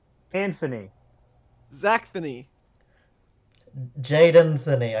Anthony. Zachthony. Jaden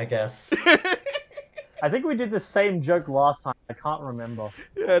Thinny, I guess. I think we did the same joke last time. I can't remember.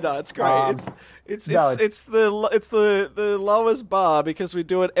 Yeah, no, it's great. Um, It's no, it's the lowest bar because we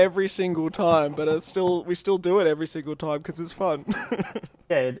do it every single time, but we still do it every single time because it's fun.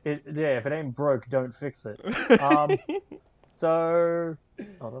 yeah, yeah. If it ain't broke, don't fix it. So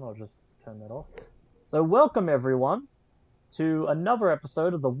hold on, I'll just turn that off. So welcome everyone to another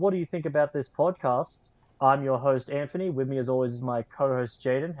episode of the What Do You Think About This podcast. I'm your host Anthony. With me, as always, is my co-host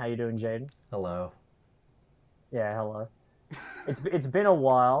Jaden. How you doing, Jaden? Hello. Yeah, hello. It's been a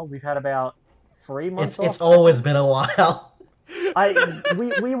while. We've had about 3 months off. It's always been a while.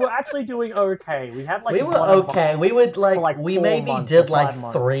 We were actually doing okay. We had like We were one okay. We would like we 4 maybe months did or like 5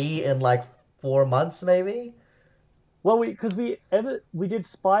 months. 3 in like 4 months, maybe. Well, we did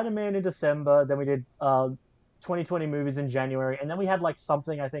Spider-Man in December, then we did 2020 movies in January, and then we had like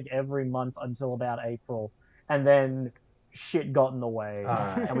something I think every month until about April, and then shit got in the way,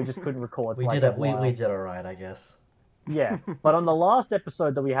 Alright. and we just couldn't record. We for, did like, it. a We while. did alright, I guess. Yeah, but on the last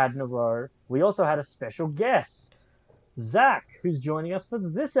episode that we had in a row, we also had a special guest, Zach, who's joining us for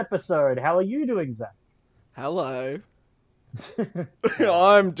this episode. How are you doing, Zach? Hello.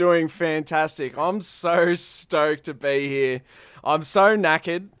 I'm doing fantastic. I'm so stoked to be here. I'm so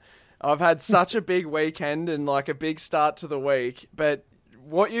knackered. I've had such a big weekend and like a big start to the week, but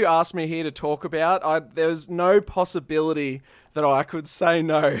what you asked me here to talk about, there's no possibility that I could say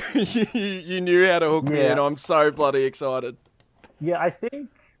no. You knew how to hook me in. I'm so bloody excited. Yeah, I think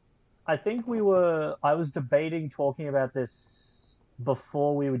I was debating talking about this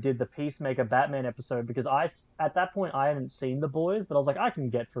before we did the Peacemaker Batman episode because at that point I hadn't seen The Boys, but I was like, I can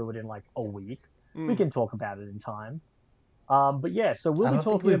get through it in like a week. We can talk about it in time. But yeah, so we'll I be don't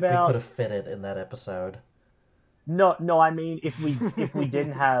think talking we about. could have fit it in that episode. No, I mean if we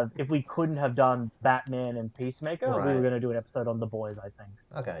couldn't have done Batman and Peacemaker, we Right. were going to do an episode on The Boys. I think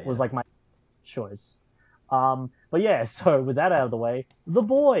Okay. was like my choice. But yeah, so with that out of the way, The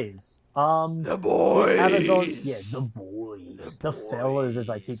Boys. The Boys. Amazon, yeah, The Boys, the fellas, as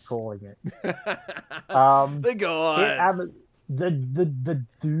I keep calling it. The guys. The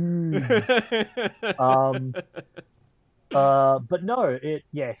dudes. But no, it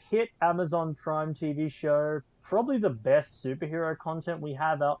hit Amazon Prime TV show. Probably the best superhero content we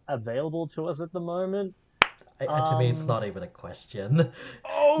have available to us at the moment. To me, it's not even a question.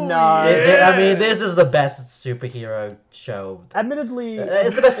 Oh, No. I mean, this is the best superhero show. Admittedly,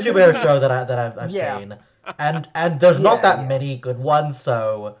 It's the best superhero show that I've Yeah. seen, and there's not that yeah. many good ones.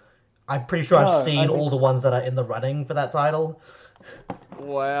 So I'm pretty sure No, I've I seen think- all the ones that are in the running for that title.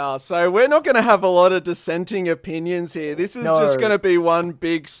 Wow, so we're not going to have a lot of dissenting opinions here. This is just No. going to be one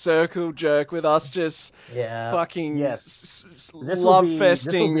big circle jerk with us just Yeah. fucking Yes. This will love be-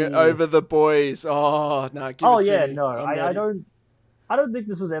 festing this will be- over The Boys. Oh, no, give Oh it to yeah, me. no, I'm I ready. don't think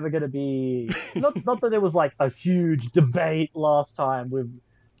this was ever going to be not that there was like a huge debate last time with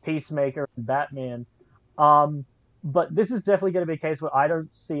Peacemaker and Batman, but this is definitely going to be a case where I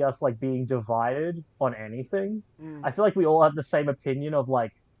don't see us like being divided on anything. I feel like we all have the same opinion of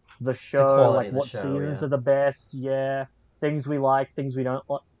like the show, quality like of the what show, seasons yeah. are the best, things we like, things we don't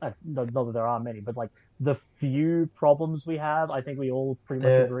like. Not that there are many, but like the few problems we have, I think we all pretty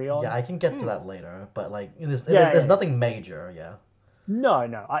much agree on. Yeah, I can get to that later, but like, there's Yeah. nothing major. Yeah. No,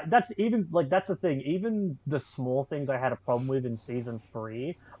 that's the thing. Even the small things I had a problem with in season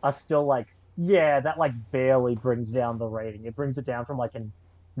 3 are still like, yeah, that like barely brings down the rating. It brings it down from like a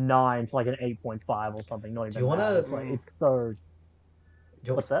 9 to like an 8.5 or something. Not even. you wanna- that. It's like it's so.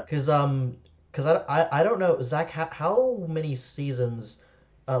 What's that? Because I don't know, Zach. How many seasons?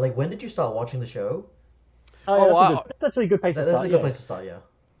 Like, when did you start watching the show? That's actually a good place to That's start. a good yeah. place to start. Yeah.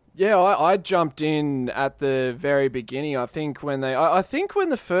 Yeah, I jumped in at the very beginning. I think when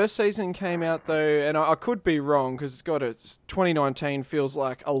the first season came out though, and I could be wrong because 2019 feels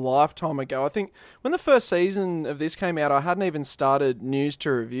like a lifetime ago. I think when the first season of this came out, I hadn't even started news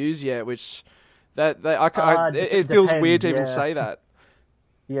to reviews yet, which it feels depends, weird to even yeah. say that.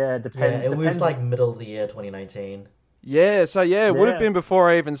 Yeah, Yeah, depends. it was depends. like middle of the year 2019. Yeah, so it would have Yeah. been before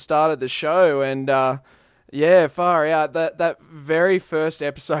I even started the show, and far out. That very first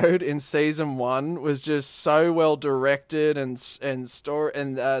episode in season 1 was just so well directed and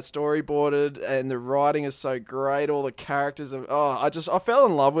storyboarded, and the writing is so great. All the characters I fell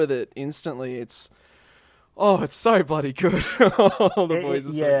in love with it instantly. It's so bloody good. All the boys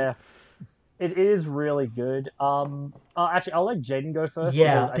are so good. It is really good. Actually, I'll let Jaden go first.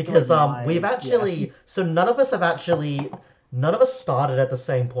 Yeah, I feel because like we've actually so none of us started at the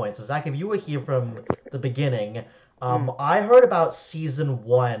same point. So Zach, if you were here from the beginning, I heard about season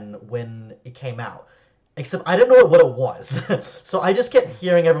one when it came out, except I didn't know what it was. So I just kept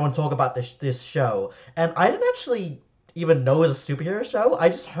hearing everyone talk about this show, and I didn't actually even know it was a superhero show. I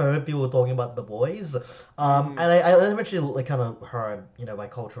just heard people talking about The Boys, and I eventually like kind of heard, by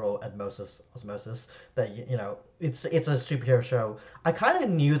cultural osmosis that it's a superhero show. I kind of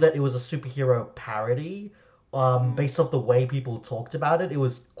knew that it was a superhero parody. Based off the way people talked about it, it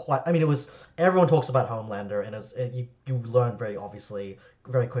was quite. I mean, it was everyone talks about Homelander, and you learn very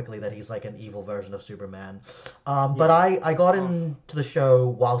quickly that he's like an evil version of Superman. But I got into the show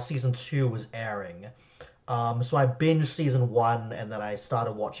while season two was airing. So I binged season one, and then I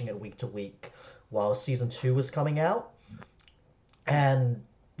started watching it week to week while season two was coming out. And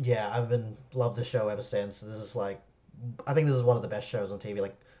yeah, I've been loved the show ever since. I think this is one of the best shows on TV.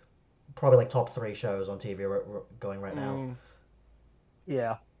 Like probably like top three shows on TV going right now.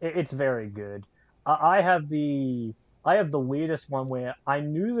 Yeah, it's very good. I have the weirdest one where I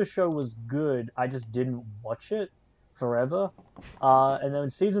knew the show was good, I just didn't watch it forever. And then when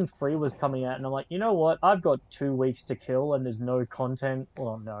season 3 was coming out, and I'm like, you know what? I've got 2 weeks to kill, and there's no content.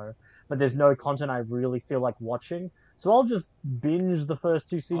 Well, no, but there's no content I really feel like watching. So I'll just binge the first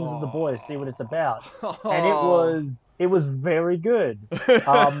 2 seasons of The Boys, see what it's about. And it was very good.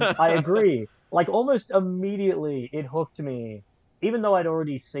 I agree. Like almost immediately, it hooked me. Even though I'd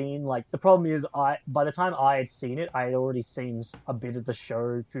already seen, like, the problem is, by the time I had seen it, I had already seen a bit of the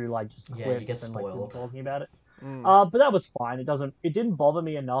show through, like, just clips and, like, people talking about it. But that was fine. It didn't bother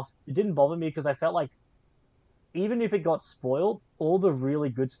me enough. It didn't bother me because I felt like, even if it got spoiled, all the really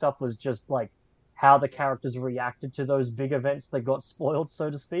good stuff was just, like, how the characters reacted to those big events that got spoiled,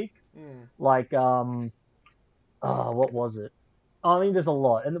 so to speak. Like, what was it? I mean, there's a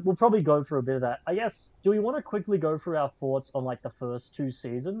lot, and we'll probably go through a bit of that. I guess, do we want to quickly go through our thoughts on, like, the first 2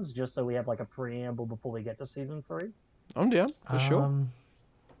 seasons, just so we have, like, a preamble before we get to season 3? I'm down, for sure.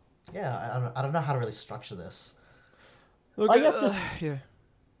 Yeah, I don't know how to really structure this. Look, I guess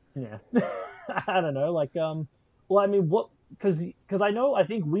yeah. I don't know, like, well, I mean, because I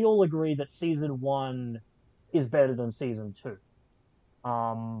think we all agree that season 1 is better than season 2.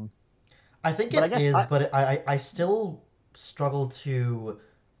 I think it is, but I still struggle to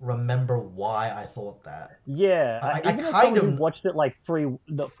remember why I thought that. Yeah, I even as kind someone of who watched it like even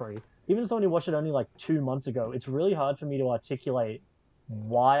as someone who watched it only like 2 months ago, it's really hard for me to articulate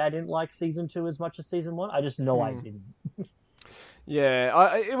why I didn't like season 2 as much as season 1. I just know I didn't.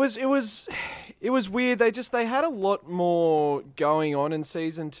 Yeah, it was weird. They had a lot more going on in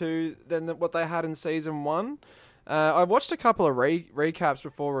season 2 than what they had in season 1. I watched a couple of recaps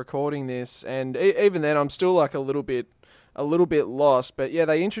before recording this, and even then, I'm still like a little bit lost. But yeah,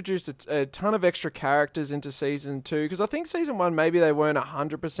 they introduced a ton of extra characters into season 2 because I think season 1 maybe they weren't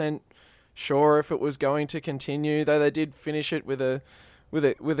 100% sure if it was going to continue, though they did finish it with a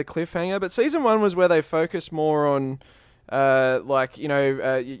cliffhanger. But season 1 was where they focused more on. You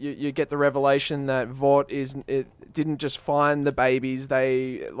get the revelation that Vought didn't just find the babies.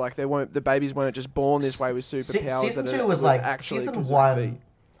 The babies weren't just born this way with superpowers. Season 2 was like season 1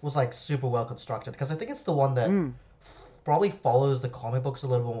 was like super well constructed because I think it's the one that probably follows the comic books a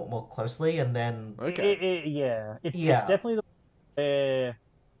little bit more closely, and then it's definitely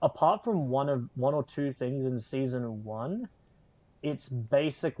apart from one or two things in season 1, it's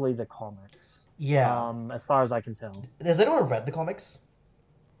basically the comics. Yeah. As far as I can tell. Has anyone read the comics?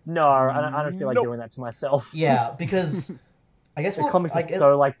 No, I don't feel like doing that to myself. Yeah, because I guess the comics is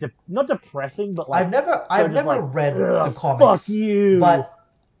so like not depressing, but like I've never read the comics. Fuck you. But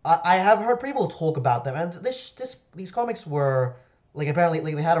I have heard people talk about them, and these comics were like apparently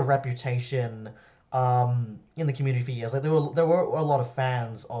like, they had a reputation in the community for years. Like there were a lot of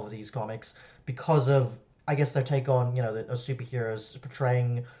fans of these comics because of I guess their take on the superheroes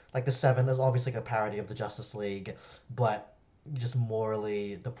portraying like the Seven is obviously a parody of the Justice League, but just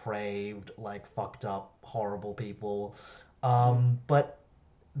morally depraved, like fucked up, horrible people. But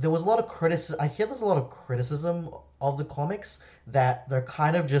there was a lot of criticism. I hear there's a lot of criticism of the comics that they're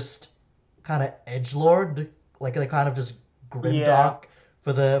kind of edgelord, like they're kind of just grimdark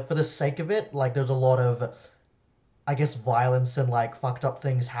for the sake of it. Like there's a lot of, I guess, violence and like fucked up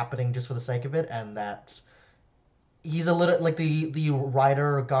things happening just for the sake of it, and that. He's a little like the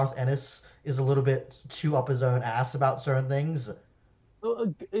writer Garth Ennis is a little bit too up his own ass about certain things.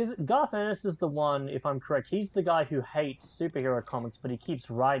 Garth Ennis is the one, if I'm correct, he's the guy who hates superhero comics, but he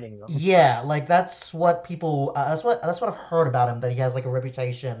keeps writing them. Yeah, like that's what people. That's what I've heard about him. That he has like a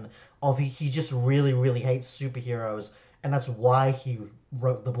reputation of he just really really hates superheroes, and that's why he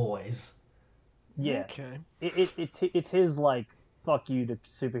wrote The Boys. Yeah. Okay. It's his like fuck you to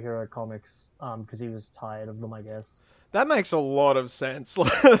superhero comics because he was tired of them, I guess. That makes a lot of sense.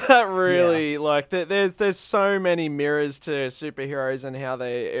 That really, there's so many mirrors to superheroes and how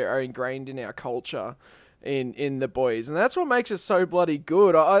they are ingrained in our culture in The Boys. And that's what makes it so bloody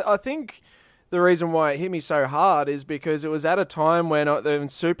good. I think the reason why it hit me so hard is because it was at a time when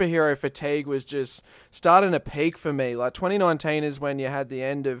superhero fatigue was just starting to peak for me. Like 2019 is when you had the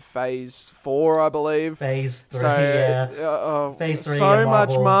end of Phase 4, I believe. Phase 3, so, yeah. Phase 3, so much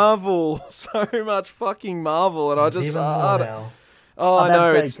Marvel, so much fucking Marvel, and I just I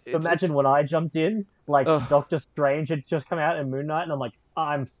know imagine when I jumped in, like Doctor Strange had just come out and Moon Knight, and I'm like,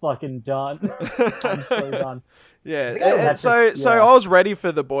 I'm fucking done. I'm so done. Yeah, so I was ready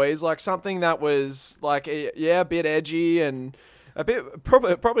for The Boys, like something that was like a bit edgy and a bit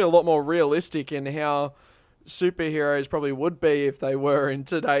probably a lot more realistic in how superheroes probably would be if they were in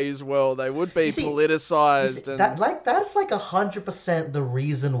today's world. They would be politicized, and that's like 100% the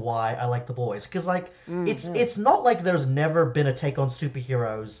reason why I like The Boys, because it's not like there's never been a take on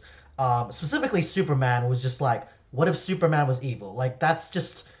superheroes. Specifically, Superman was just like, what if Superman was evil? Like that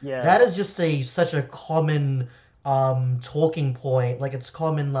is just such a common talking point. Like it's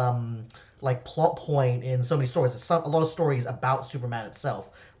common like plot point in so many stories. It's a lot of stories about Superman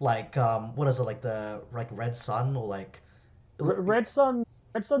itself. Like what is it, like the Red Sun or like Red Sun?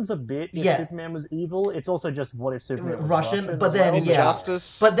 Red Sun's a bit if Superman was evil. It's also just what if Superman was Russian, but then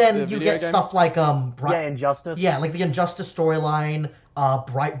Injustice. But then you get stuff like Injustice. Yeah, like the Injustice storyline,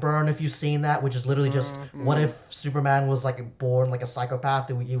 Brightburn, if you've seen that, which is literally just what if Superman was like born like a psychopath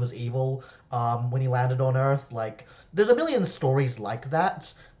and he was evil when he landed on Earth. Like there's a million stories like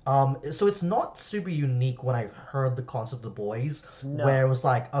that. So it's not super unique when I heard the concept of The Boys, where it was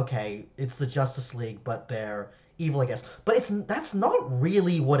like, okay, it's the Justice League, but they're evil, I guess. But that's not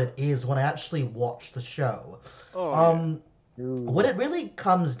really what it is when I actually watch the show. What it really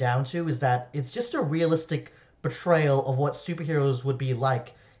comes down to is that it's just a realistic portrayal of what superheroes would be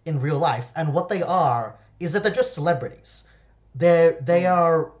like in real life, and what they are is that they're just celebrities. They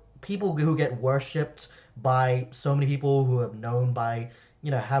are people who get worshipped by so many people, who have known by,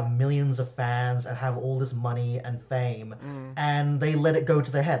 have millions of fans and have all this money and fame, and they let it go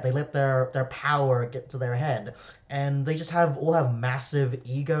to their head. They let their power get to their head, and they just all have massive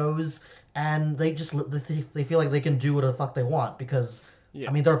egos, and they feel like they can do whatever the fuck they want because. Yeah.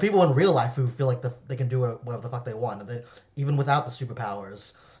 I mean, there are people in real life who feel like they can do whatever the fuck they want, and even without the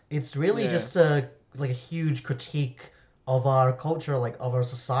superpowers. It's really just a huge critique of our culture, like of our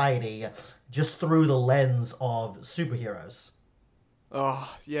society, just through the lens of superheroes.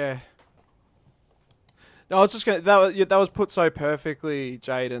 Oh yeah. No, I was just gonna. That was put so perfectly,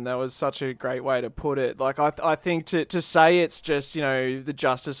 Jaden. That was such a great way to put it. Like I think to say it's just the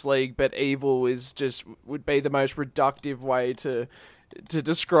Justice League, but evil would be the most reductive way to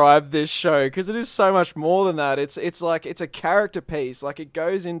describe this show, because it is so much more than that. It's like it's a character piece. Like it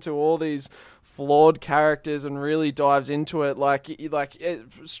goes into all these flawed characters and really dives into it.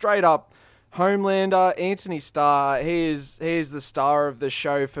 Straight up, Homelander, Anthony Starr. He is the star of the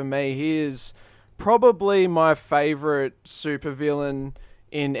show for me. He is probably my favorite supervillain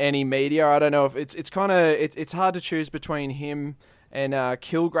in any media. I don't know if it's hard to choose between him and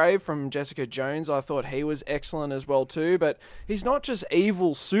Kilgrave from Jessica Jones. I thought he was excellent as well too, but he's not just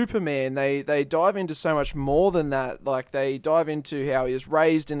evil Superman. They dive into so much more than that. Like they dive into how he was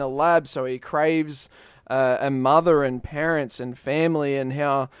raised in a lab, so he craves a mother and parents and family, and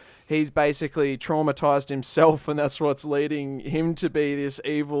how he's basically traumatized himself, and that's what's leading him to be this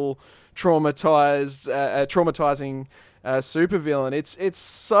evil, traumatizing supervillain. It's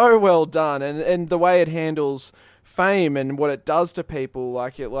so well done, and the way it handles fame and what it does to people.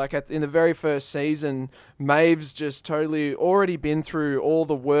 In the very first season, Maeve's just totally already been through all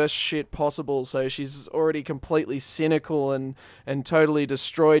the worst shit possible, so she's already completely cynical and totally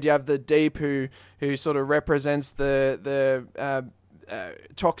destroyed. You have the Deep who sort of represents the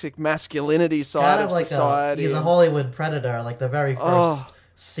toxic masculinity side kind of society. He's a Hollywood predator. Like the very first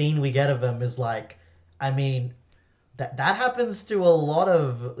scene we get of him is like, I mean, that happens to a lot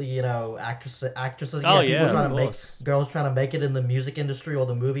of actresses. Girls trying to make it in the music industry or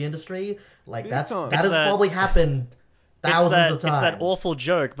the movie industry. Like that has probably happened thousands of times. It's that awful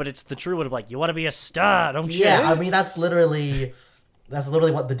joke, but it's the true one of like, you want to be a star, don't you? Yeah, I mean that's literally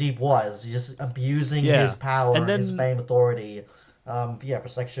what the Deep was. He's just abusing his power, and his fame, authority, for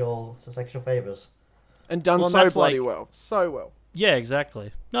sexual favors. And done so bloody well, so well. Yeah,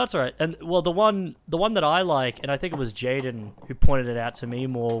 exactly. No, that's all right. And well, the one that I like, and I think it was Jaden who pointed it out to me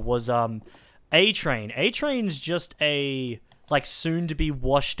more, was A-Train. A-Train's just a like soon to be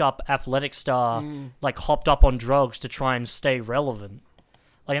washed up athletic star like hopped up on drugs to try and stay relevant.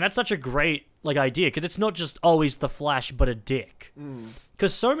 Like, and that's such a great like idea, because it's not just always the Flash but a dick.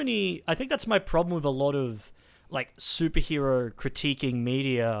 Because so many, I think that's my problem with a lot of like superhero critiquing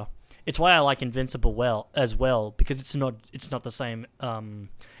media. It's why I like Invincible as well, because it's not the same.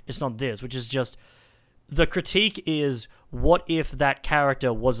 It's not this, which is just the critique is, what if that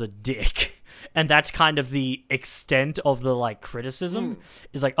character was a dick? And that's kind of the extent of the like criticism.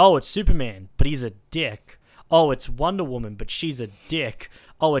 Is like, oh, it's Superman, but he's a dick. Oh, it's Wonder Woman, but she's a dick.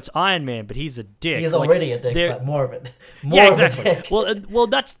 Oh, it's Iron Man, but he's a dick. He's already a dick, but more of it. More yeah, of exactly. a dick. Well,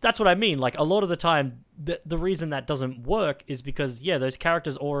 that's what I mean. Like, a lot of the time, the reason that doesn't work is because, yeah, those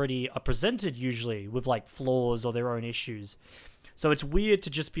characters already are presented usually with like flaws or their own issues. So it's weird to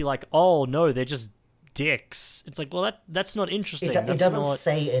just be like, oh no, they're just dicks. It's like, well, that's not interesting. It doesn't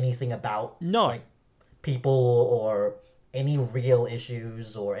say anything about like people or any real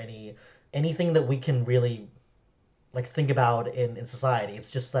issues or anything that we can really like think about in society. It's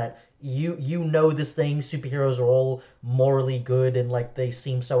just that you know this thing, superheroes are all morally good and like they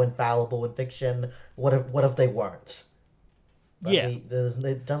seem so infallible in fiction. What if they weren't? But yeah, there's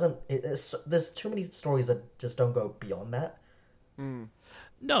too many stories that just don't go beyond that.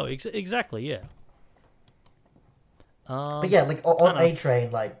 No, exactly, yeah. But yeah, like on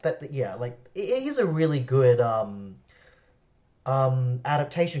A-Train, like that, yeah, like it is a really good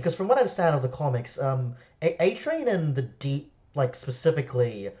adaptation, because from what I understand of the comics, A-Train and the Deep, like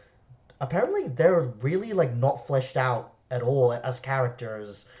specifically, apparently they're really like not fleshed out at all as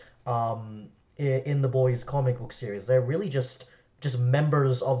characters in the boys comic book series. They're really just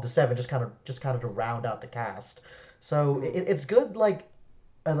members of the Seven, just kind of to round out the cast. So it's good, like,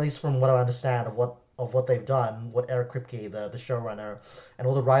 at least from what I understand of what they've done, what Eric Kripke, the showrunner, and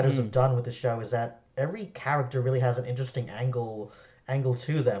all the writers have done with the show, is that every character really has an interesting angle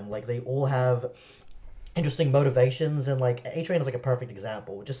to them. Like, they all have interesting motivations, and like A-Train is like a perfect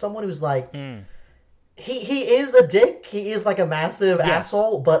example. Just someone who's like he is a dick. He is like a massive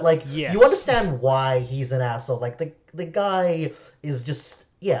asshole, but like you understand why he's an asshole. Like the guy is just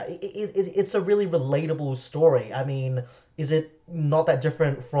it's a really relatable story. I mean, is it not that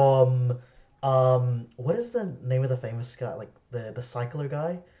different from what is the name of the famous guy, like the cycler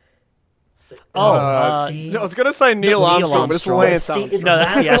guy? I was gonna say Neil Armstrong, but it's Lance Armstrong. No,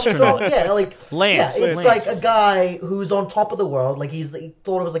 that's the astronaut. Yeah, like Lance. Yeah, it's Lance. like a guy who's on top of the world. Like he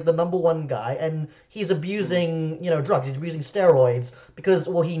thought of as like the number one guy, and he's abusing drugs. He's abusing steroids because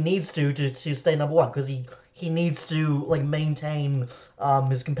he needs to stay number one, because he needs to like maintain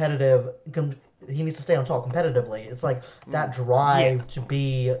his competitive. He needs to stay on top competitively. It's like that drive to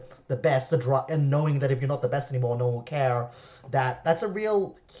be the best, and knowing that if you're not the best anymore, no one will care. That's a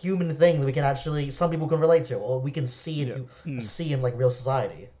real human thing that we can actually, some people can relate to, or we can see in like real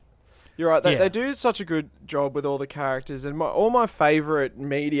society. You're right. They do such a good job with all the characters, and all my favorite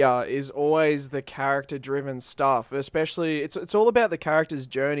media is always the character-driven stuff. Especially, it's all about the character's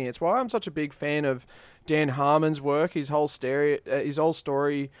journey. It's why I'm such a big fan of Dan Harmon's work. His whole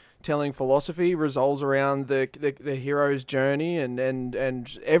storytelling philosophy revolves around the hero's journey, and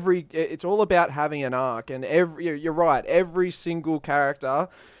it's all about having an arc. And you're right. Every single character,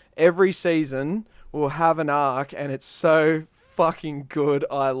 every season will have an arc, and it's so fucking good.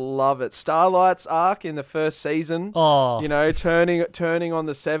 I love it. Starlight's arc in the first season, turning on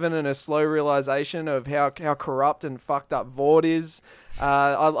the Seven, and a slow realization of how corrupt and fucked up Vought is.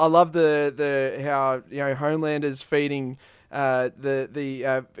 I love how Homelander's feeding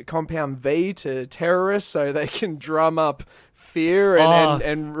the Compound V to terrorists so they can drum up fear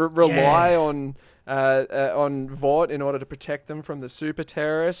and rely on Vought in order to protect them from the super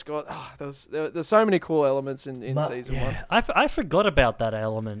terrorists. God, there's so many cool elements in season one. I forgot about that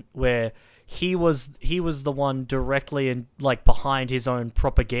element where he was the one directly and like behind his own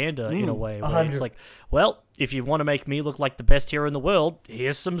propaganda in a way. Where it's like, well, if you want to make me look like the best hero in the world,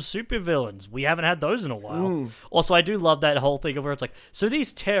 here's some supervillains. We haven't had those in a while. Also, I do love that whole thing of where it's like, so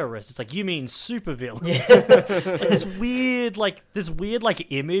these terrorists, it's like, you mean supervillains? And this weird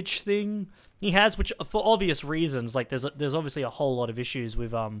image thing he has, which for obvious reasons, like there's obviously a whole lot of issues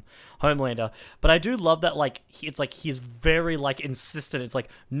with Homelander, but I do love that like it's like he's very like insistent. It's like,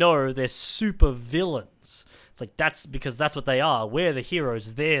 no, they're super villains. It's like, that's because that's what they are. We're the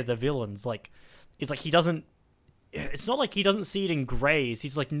heroes, they're the villains. Like, it's like it's not like he doesn't see it in grays.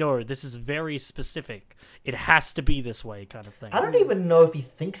 He's like, no, this is very specific. It has to be this way, kind of thing. I don't even know if he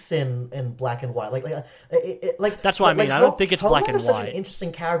thinks in black and white. Like that's what I mean. I don't think it's black and white. Such an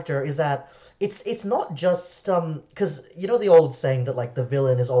interesting character is that it's not just because the old saying that like the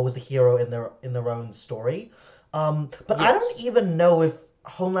villain is always the hero in their own story. But I don't even know if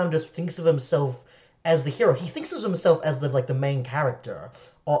Homelander thinks of himself as the hero. He thinks of himself as the main character,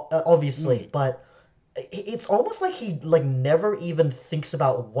 obviously, but it's almost like he never even thinks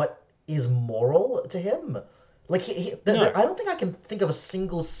about what is moral to him. Like I don't think I can think of a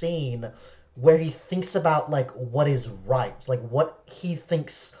single scene where he thinks about what is right, like what he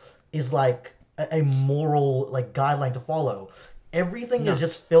thinks is like a moral guideline to follow. Everything is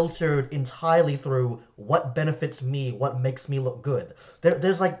just filtered entirely through what benefits me, what makes me look good.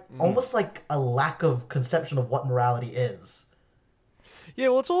 There's almost like a lack of conception of what morality is. Yeah,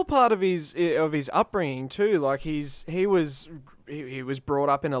 well, it's all part of his upbringing too. Like he was brought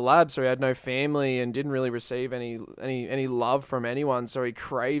up in a lab, so he had no family and didn't really receive any love from anyone. So he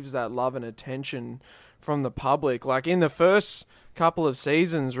craves that love and attention from the public. Like in the first couple of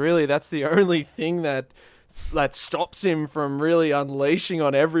seasons, really, that's the only thing that stops him from really unleashing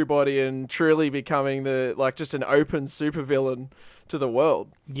on everybody and truly becoming just an open supervillain to the world.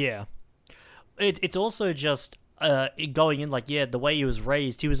 Yeah. It's also just going in the way he was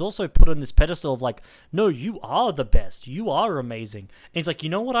raised, he was also put on this pedestal of no, you are the best, you are amazing. And he's like, you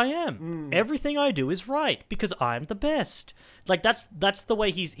know what, I am. Everything I do is right because I'm the best. That's the way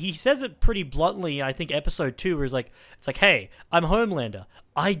he says it pretty bluntly. I think episode 2 where it's like, hey, I'm Homelander.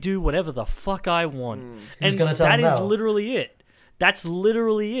 I do whatever the fuck I want. And that is literally it. That's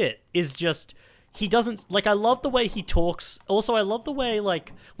literally it. Is just he doesn't I love the way he talks. Also, I love the way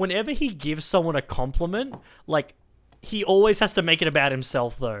whenever he gives someone a compliment, he always has to make it about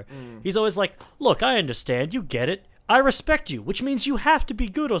himself though. He's always like, look, I understand, you get it. I respect you, which means you have to be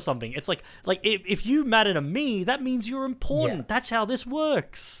good or something. It's if you matter to me, that means you're important. Yeah. That's how this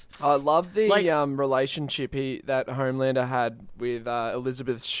works. I love the relationship that Homelander had with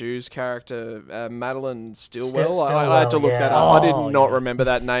Elizabeth Shue's character, Madeline Stillwell. I had to look that up. I did not remember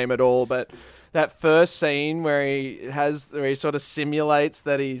that name at all, but that first scene where he sort of simulates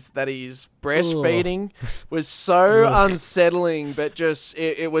that he's breastfeeding was so unsettling, but just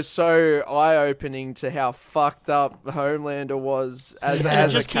it was so eye-opening to how fucked up Homelander was as a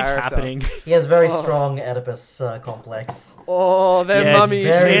character. Keeps happening. He has very strong Oedipus complex. Oh, they're mummy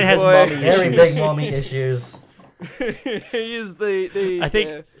issues. Very, has mummy very big mummy issues. He is the I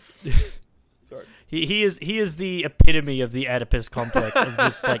think. He is the epitome of the Oedipus complex. Of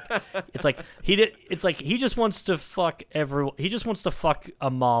just he just wants to fuck everyone. He just wants to fuck a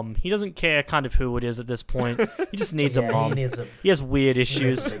mom. He doesn't care kind of who it is at this point. He just needs a mom. He has weird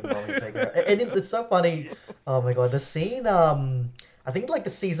issues. And it's so funny. Oh my god, the scene. I think the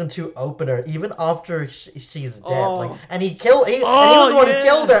season 2 opener, even after she's dead, and he was the one who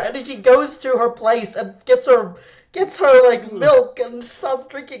killed her, and then she goes to her place and gets her milk and starts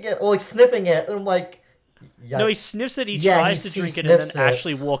drinking it or sniffing it, and I'm like, yikes. No, he sniffs it. He tries to drink it, and then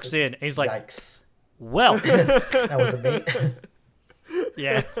Ashley walks in, and he's like, yikes. Well, that wasn't me.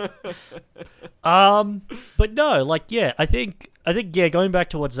 Yeah. But no, I think going back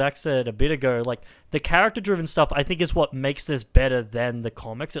to what Zach said a bit ago, the character-driven stuff, I think is what makes this better than the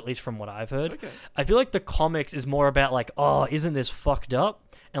comics, at least from what I've heard. Okay. I feel like the comics is more about oh, isn't this fucked up?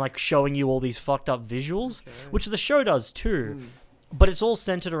 And showing you all these fucked up visuals, which the show does too. But it's all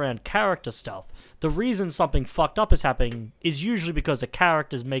centered around character stuff. The reason something fucked up is happening is usually because a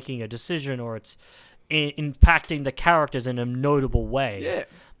character's making a decision or it's impacting the characters in a notable way. Yeah.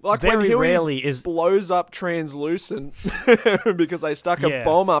 Very when rarely blows up Translucent because they stuck a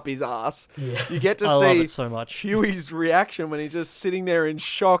bomb up his ass. Yeah. You get to see love it so much. Huey's reaction when he's just sitting there in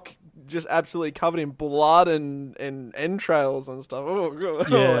shock, just absolutely covered in blood and entrails and stuff. Oh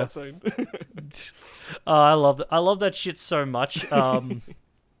god, yeah. That scene. I love that shit so much.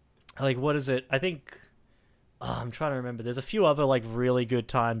 What is it? I think I'm trying to remember. There's a few other really good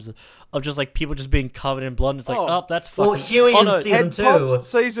times of just people just being covered in blood. And it's that's fucking. Well, Huey in season 2.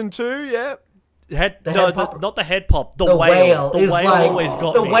 Season 2, yeah. Not the head pop. The whale. The whale always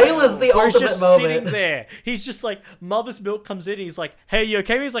got me. The whale is the ultimate just moment. Sitting there. He's just Mother's Milk comes in. He's like, "Hey, you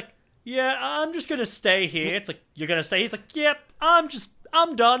okay?" He's like, "Yeah, I'm just gonna stay here." It's you're gonna stay. He's like, "Yep, I'm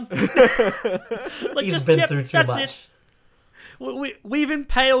done." He's been through too much. It. We've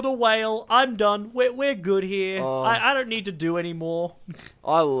impaled a whale. I'm done. We're good here. I don't need to do any more.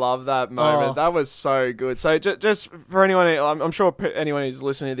 I love that moment. That was so good. So just for anyone, I'm sure anyone who's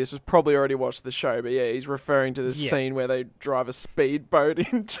listening to this has probably already watched the show, but yeah, he's referring to the scene where they drive a speedboat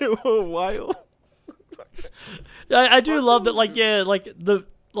into a whale. I do love that.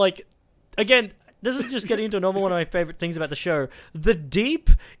 Again, this is just getting into another one of my favorite things about the show. The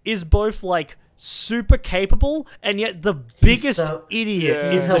Deep is both super capable, and yet the biggest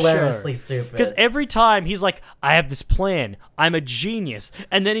idiot He's in the hilariously show. stupid. Because every time he's like, I have this plan, I'm a genius,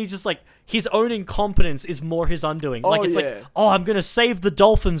 and then he just like, his own incompetence is more his undoing. Like, it's like, oh, I'm gonna save the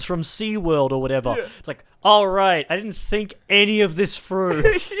dolphins from SeaWorld or whatever. Yeah. It's like, all right, I didn't think any of this through.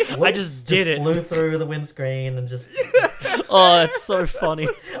 I just did it. Flew through the windscreen and just... Oh, it's so funny.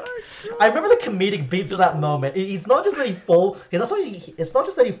 I remember the comedic beats of that moment. It's not just that he it's not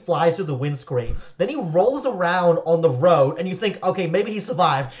just that he flies through the windscreen. Then he rolls around on the road, and you think, okay, maybe he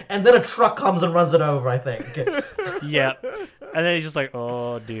survived. And then a truck comes and runs it over, I think. Yeah. And then he's just like,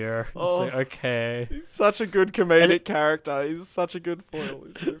 oh dear. It's like, okay. He's such a good comedic character. He's such a good foil.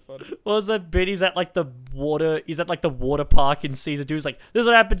 He's so funny. What was that bit? He's at the water park in season 2. He's like, this is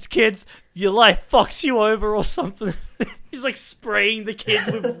what happens, kids. Your life fucks you over or something. He's like spraying the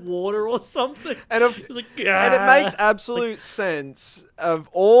kids with water or something. And it makes absolute sense of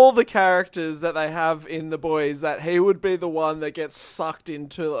all the characters that they have in The Boys that he would be the one that gets sucked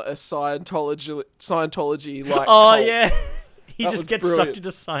into a Scientology like. Oh cult. Yeah. He That just was gets brilliant. sucked into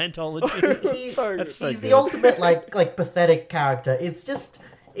Scientology. That's so He's good. the ultimate like pathetic character. It's just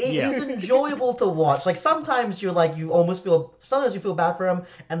he's enjoyable to watch. Like sometimes you sometimes you feel bad for him,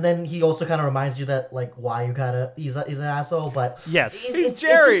 and then he also kind of reminds you that like why you kind of he's an asshole. But Yes. He's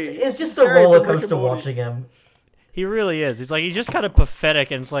Jerry. It's just He's a Jerry roller from Rick and coaster Morty. watching him. He really is. He's just kind of pathetic,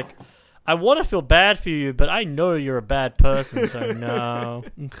 and it's like, I want to feel bad for you, but I know you're a bad person, so no.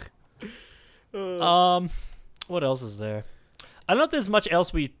 What else is there? I don't know if there's much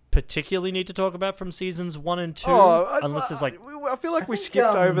else we particularly need to talk about from seasons 1 and 2, unless there's like... I feel like we think,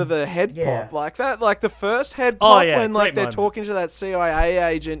 skipped over the head pop like that. Like the first head pop when like they're talking to that CIA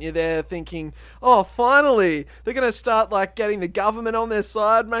agent, you're there thinking, oh, finally they're gonna start like getting the government on their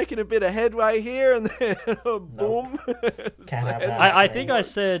side, making a bit of headway here, and then boom. Can't have that. I think I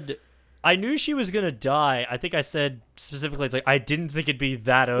said... I knew she was gonna die. I think I said specifically, it's like, I didn't think it'd be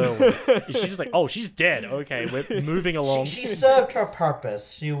that early. She's just like, oh, she's dead. Okay, we're moving along. She served her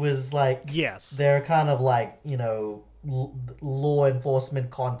purpose. She was like, Yes. they're kind of like, you know, law enforcement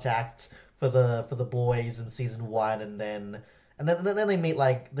contact for the boys in season 1, and then they meet,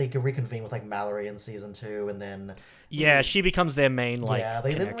 like they can reconvene with like Mallory in season 2, and then Yeah, she becomes their main like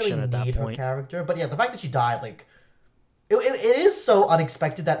they didn't connection really at that need her point. character. But yeah, the fact that she died, like it is so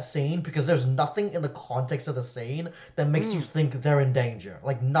unexpected, that scene, because there's nothing in the context of the scene that makes you think they're in danger.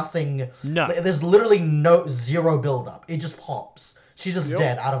 Like nothing. No. There's literally zero build up. It just pops. She's just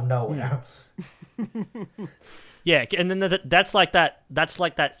dead out of nowhere. Yeah, and then that's like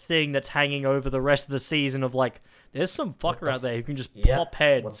that thing that's hanging over the rest of the season of like, there's some fucker out there who can just pop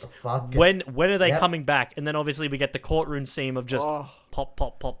heads. What the fuck? When are they coming back? And then obviously we get the courtroom scene of just pop.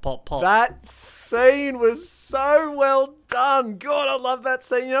 That scene was so well done. God, I love that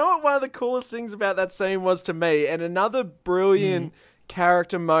scene. You know what one of the coolest things about that scene was to me, and another brilliant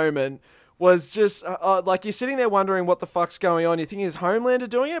character moment, was just like you're sitting there wondering what the fuck's going on. You think, is Homelander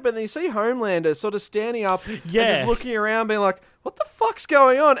doing it? But then you see Homelander sort of standing up and just looking around being like, what the fuck's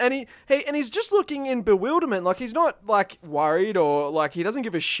going on? And he's just looking in bewilderment. Like he's not like worried or like he doesn't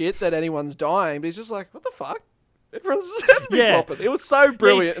give a shit that anyone's dying, but he's just like, what the fuck? Everyone's just popping. It was so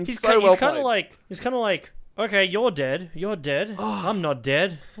brilliant and so well played. He's kind of like, okay, you're dead. I'm not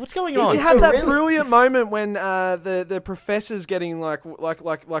dead. What's going on? You had that brilliant moment when the professor's getting like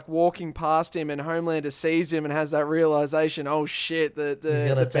walking past him, and Homelander sees him and has that realization. Oh shit!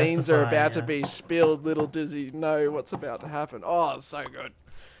 The beans are about to be spilled. Little does he know what's about to happen. Oh, it's so good.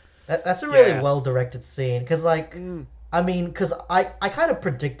 That's a really well directed scene, because like I mean, because I kind of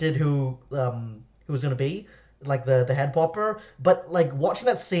predicted who was gonna be like the head popper, but like watching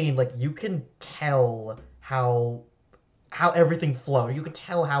that scene, like you can tell how everything flowed. You could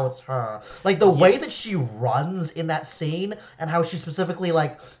tell how it's her. Like the way that she runs in that scene, and how she specifically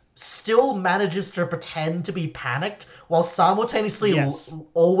like still manages to pretend to be panicked while simultaneously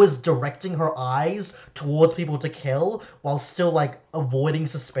always directing her eyes towards people to kill, while still like avoiding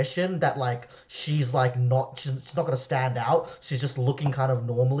suspicion that like she's not gonna stand out. She's just looking kind of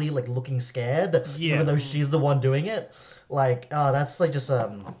normally, like looking scared, even though she's the one doing it. Like that's like just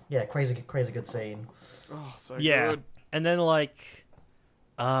crazy good scene. Oh, so good. And then like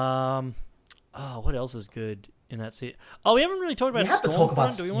what else is good in that scene? Oh, we haven't really talked about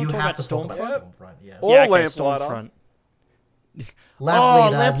Stormfront. Do we want to talk about Stormfront? Yeah. Or Lamplighter. Stormfront.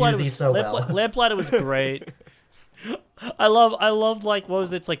 Lamplighter was so well. Lamplighter was great. I love like, what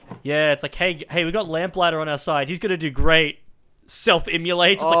was it? It's like, hey, we got Lamplighter on our side. He's gonna do great.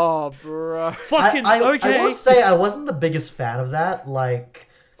 Self-immulates. It's bro. Fucking okay. I will say I wasn't the biggest fan of that. I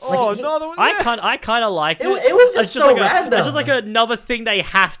kind of liked it. It was just so like random. It's just like another thing they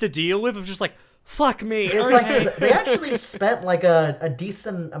have to deal with. Of just like, Fuck me. It's okay. like they actually spent like a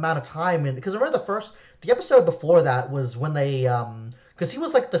decent amount of time in, because remember the episode before that was when they because he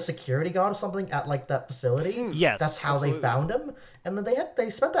was like the security guard or something at like that facility. Yes, that's how absolutely. they found him, and then they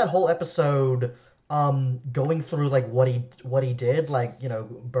spent that whole episode going through like what he did, like, you know,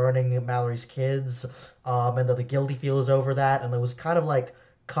 burning Mallory's kids, and then the guilt he feels over that, and it was kind of like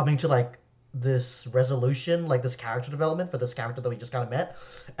coming to like this resolution, like this character development for this character that we just kind of met,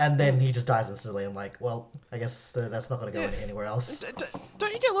 and then he just dies instantly. I'm like, well, I guess that's not going to go anywhere else.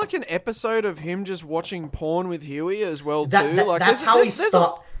 Don't you get like an episode of him just watching porn with Huey as well too? That's how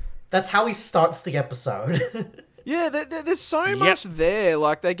he starts the episode. Yeah, there's so much there.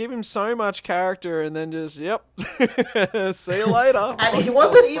 Like, they give him so much character and then just, yep, see you later. And he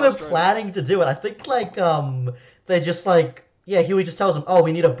wasn't even planning to do it. I think, like, they just, like, yeah, Huey just tells him, oh,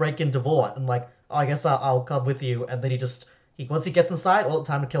 we need to break into Vought. And, like, oh, I guess I'll come with you. And then once he gets inside, well,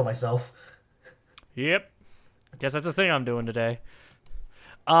 time to kill myself. Yep. Guess that's the thing I'm doing today.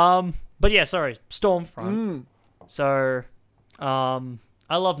 But yeah, sorry, Stormfront. So,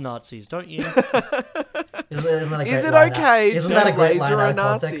 I love Nazis, don't you? Is it okay Isn't to that a great laser line a out of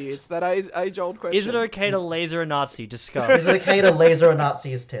Nazi? context? It's that age-old question. Is it okay to laser a Nazi? Discuss. Is it okay to laser a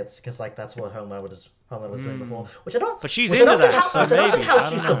Nazi's tits? Because, like, that's what Homelander was doing before. Which I don't. But she's which I into don't think that, how, so which I don't maybe. think how I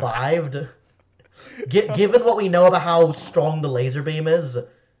she don't know. survived. Given what we know about how strong the laser beam is.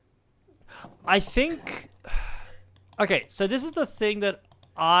 I think... Okay, so this is the thing that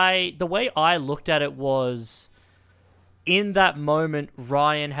the way I looked at it was... In that moment,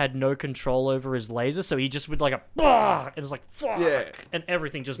 Ryan had no control over his laser, so he just would like and it was like, fuck, and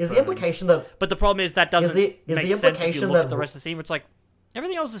everything just Is burned. the implication that... But the problem is that doesn't is make the sense if you implication look that at the rest of the scene. It's like,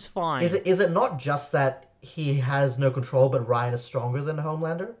 everything else is fine. Is it not just that he has no control, but Ryan is stronger than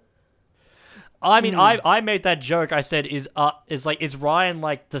Homelander? I mean, I made that joke. I said, is Ryan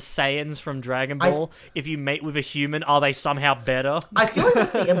like the Saiyans from Dragon Ball? If you mate with a human, are they somehow better? I feel like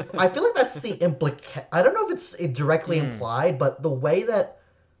that's the implication. I don't know if it's directly implied, but the way that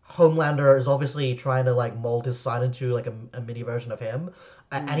Homelander is obviously trying to like mold his son into like a mini version of him,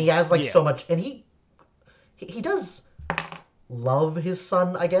 and he has like so much, and he does love his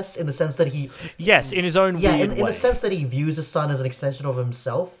son, I guess, in the sense that he in his own weird way. in the sense that he views his son as an extension of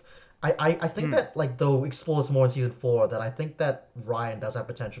himself. I think that, like, though explores more in season 4, that I think that Ryan does have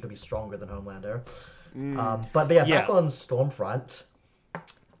potential to be stronger than Homelander. But back on Stormfront,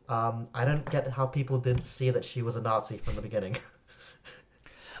 I don't get how people didn't see that she was a Nazi from the beginning.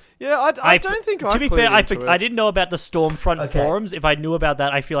 Yeah, I don't think I. To be fair, I didn't know about the Stormfront forums. If I knew about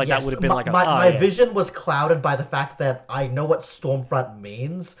that, I feel like that would have been my vision was clouded by the fact that I know what Stormfront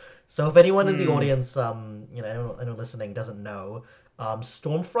means. So if anyone in the audience, anyone listening doesn't know.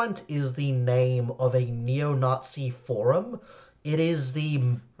 Stormfront is the name of a neo-Nazi forum. It is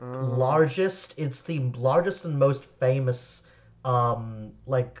the largest. It's the largest and most famous,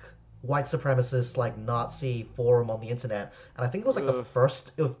 like, white supremacist, like, Nazi forum on the internet. And I think it was like the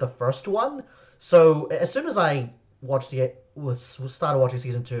first one. So as soon as I started watching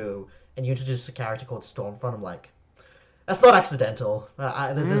season 2, and you introduced a character called Stormfront, I'm like, that's not accidental.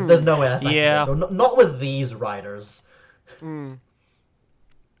 There's no way that's accidental. Not with these writers.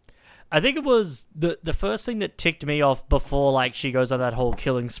 I think it was the first thing that ticked me off before, like, she goes on that whole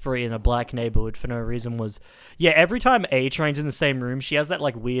killing spree in a black neighborhood for no reason was, every time A-Train's in the same room, she has that,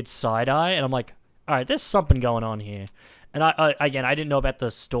 like, weird side eye, and I'm like, alright, there's something going on here. And I didn't know about the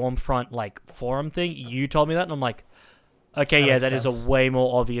Stormfront, like, forum thing. You told me that, and I'm like, okay, that is a way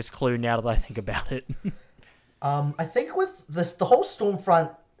more obvious clue now that I think about it. I think with the whole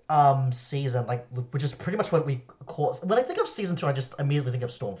Stormfront season, like, which is pretty much what we call. When I think of season 2, I just immediately think of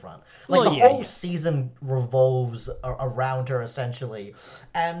Stormfront. Like, the whole season revolves around her essentially,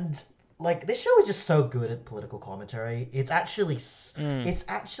 and like, this show is just so good at political commentary. It's actually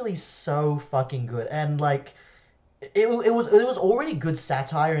so fucking good, and like, it was already good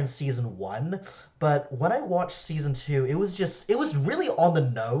satire in season 1, but when I watched season 2, it was really on the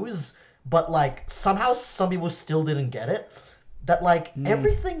nose, but like, somehow some people still didn't get it. That, like,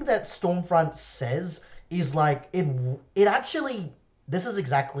 everything that Stormfront says is, like, it actually... This is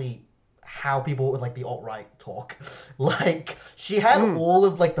exactly how people with, like, the alt-right talk. Like, she had all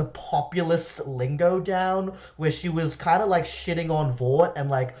of, like, the populist lingo down, where she was kind of, like, shitting on Vought,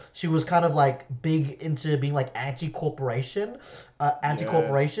 and, like, she was kind of, like, big into being, like, anti-corporations.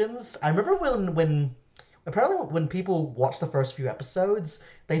 I remember when people watched the first few episodes,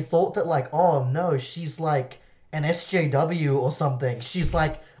 they thought that, like, oh, no, she's, like, an SJW or something. She's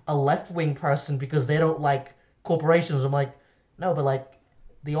like a left-wing person because they don't like corporations. I'm like, no, but like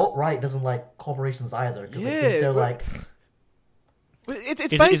the alt-right doesn't like corporations either. Because they think they're like... It's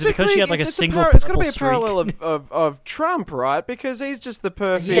Is it basically because she had, like, a it's single it's got to purple be a streak? parallel of Trump, right? Because he's just the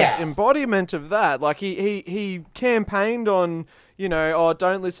perfect Yes. embodiment of that. Like he campaigned on, oh,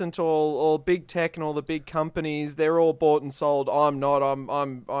 don't listen to all big tech and all the big companies. They're all bought and sold. I'm not.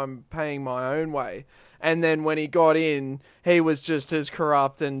 I'm paying my own way. And then when he got in, he was just as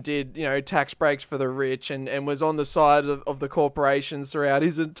corrupt and did, tax breaks for the rich and was on the side of the corporations throughout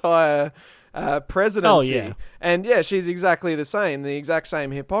his entire presidency. Oh, yeah. And yeah, she's exactly the exact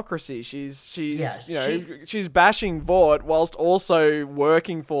same hypocrisy. She's she's bashing Vought whilst also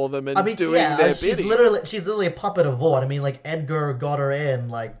working for them and doing their she's bidding. literally a puppet of Vought. I mean, like, Edgar got her in,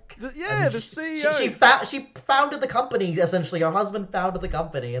 like... The She CEO. she founded the company, essentially. Her husband founded the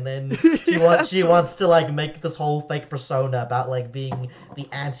company, and then she wants to, like, make this whole fake persona about, like, being the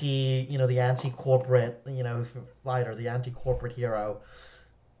anti-corporate, fighter, the anti-corporate hero.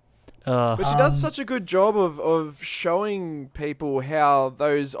 But she does such a good job of showing people how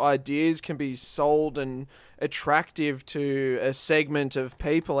those ideas can be sold and attractive to a segment of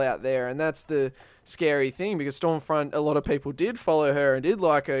people out there. And that's the scary thing, because Stormfront, a lot of people did follow her and did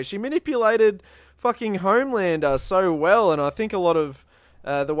like her. She manipulated fucking Homelander so well. And I think a lot of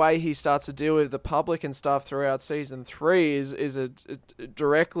the way he starts to deal with the public and stuff throughout season 3 is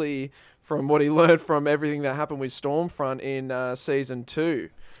directly from what he learned from everything that happened with Stormfront in season 2.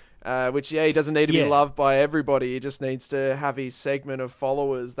 Which, he doesn't need to be loved by everybody. He just needs to have his segment of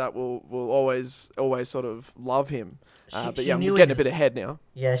followers that will always sort of love him. But we're getting a bit ahead now.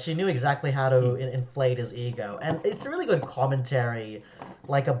 Yeah, she knew exactly how to inflate his ego. And it's a really good commentary,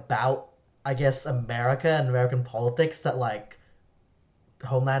 like, about, I guess, America and American politics, that, like,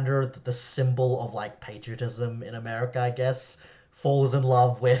 Homelander, the symbol of, like, patriotism in America, I guess, falls in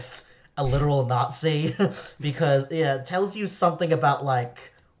love with a literal Nazi. Because, it tells you something about,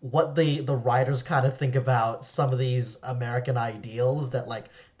 like, what the writers kind of think about some of these American ideals, that, like,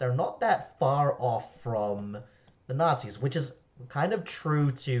 they're not that far off from the Nazis, which is kind of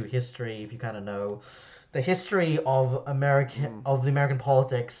true to history. If you kind of know the history of the American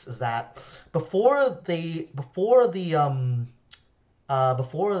politics, is that before the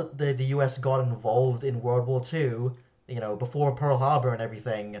US got involved in World War II, before Pearl Harbor and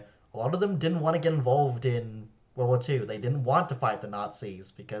everything, a lot of them didn't want to get involved in World War II. They didn't want to fight the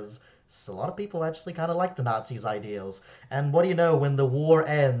Nazis because a lot of people actually kind of like the Nazis' ideals. And what do you know, when the war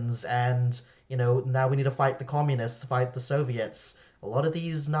ends and, now we need to fight the communists, fight the Soviets, a lot of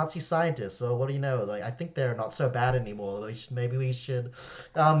these Nazi scientists, what do you know, like, I think they're not so bad anymore. Maybe we should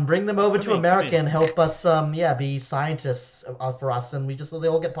bring them over to America and help us, be scientists for us, and they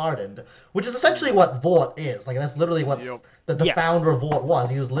all get pardoned. Which is essentially what Vought is. Like, that's literally what the founder of Vought was.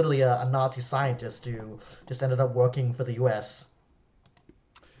 He was literally a Nazi scientist who just ended up working for the US.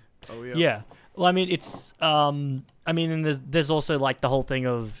 Oh, yeah. Yeah. Well, I mean, it's... and there's also, like, the whole thing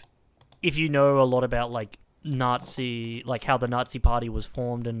of... If you know a lot about, like, Nazi... Like, how the Nazi Party was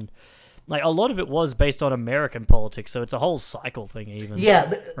formed, and... Like, a lot of it was based on American politics, so it's a whole cycle thing, even. Yeah.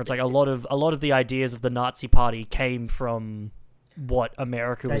 Where it's like a lot of the ideas of the Nazi Party came from what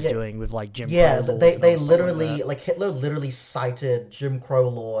America was doing with, like, Jim Crow laws. They literally... Like, Hitler literally cited Jim Crow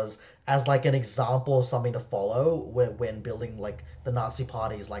laws as, like, an example of something to follow when building, like, the Nazi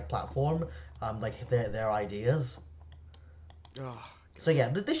Party's, like, platform, like, their ideas. Oh. So yeah,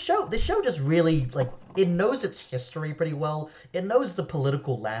 this show just really, like, it knows its history pretty well. It knows the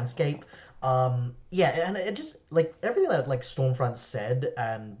political landscape. And it just, like, everything that, like, Stormfront said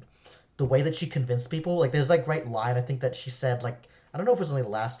and the way that she convinced people, like, there's, like, great line, I think, that she said, like, I don't know if it was only the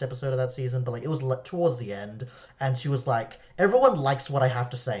last episode of that season, but, like, it was towards the end, and she was like, everyone likes what I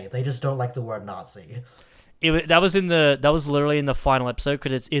have to say, they just don't like the word Nazi. That was literally in the final episode,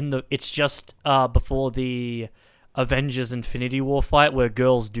 because it's just before the Avengers Infinity War fight where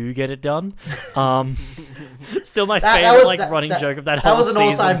girls do get it done. Still my favorite running joke of that whole season. That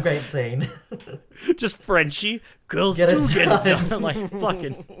was an all-time great scene. Just Frenchie, girls get it done. Like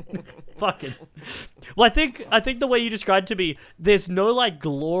fucking. Well, I think the way you described to me, there's no, like,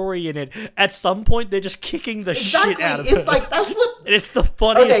 glory in it. At some point, they're just kicking the shit out of it. It's like, that's what. And it's the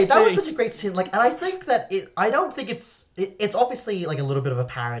funniest thing. Okay, that was such a great scene. Like, and I think that I don't think it's obviously, like, a little bit of a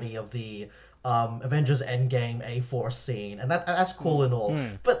parody of the Avengers Endgame A-Force scene, and that's cool and all.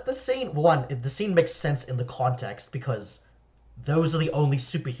 But the scene makes sense in the context, because those are the only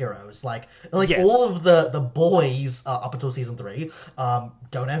superheroes. Like yes. All of the boys up until season 3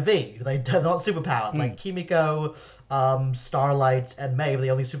 don't have V. They're not superpowered. Like Kimiko, Starlight, and May are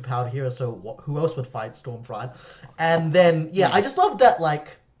the only superpowered heroes. So who else would fight Stormfront? And then I just love that, like,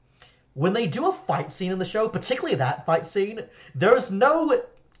 when they do a fight scene in the show, particularly that fight scene, there's no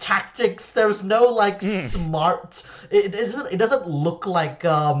tactics. There's no like smart. It doesn't look like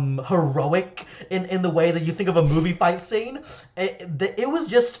heroic in the way that you think of a movie fight scene. It was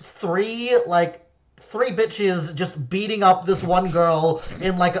just three bitches just beating up this one girl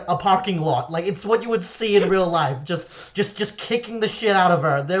in like a parking lot. Like it's what you would see in real life. Just kicking the shit out of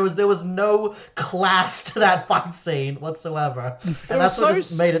her. There was no class to that fight scene whatsoever, and that's what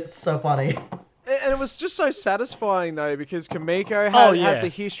just made it so funny. And it was just so satisfying though, because Kimiko had the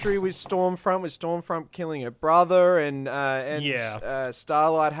history with Stormfront killing her brother, and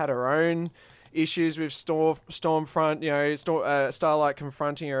Starlight had her own issues with Stormfront. You know, Starlight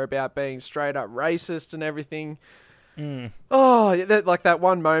confronting her about being straight up racist and everything. Oh, like that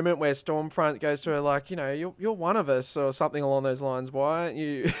one moment where Stormfront goes to her like, you know, you're one of us, or something along those lines. Why aren't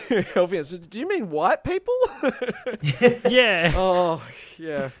you helping us? Do you mean white people? Yeah. Oh,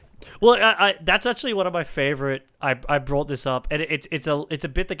 yeah. Well, I that's actually one of my favorite. I brought this up, and it's a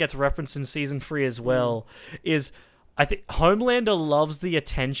bit that gets referenced in season 3 as well. Is I think Homelander loves the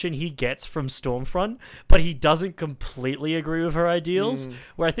attention he gets from Stormfront, but he doesn't completely agree with her ideals.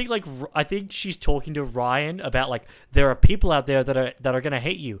 Where I think she's talking to Ryan about like there are people out there that are gonna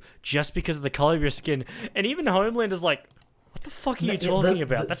hate you just because of the color of your skin, and even Homelander's like, what the fuck are you talking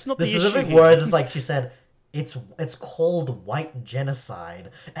about? That's not the issue. The specific words is like she said. It's called white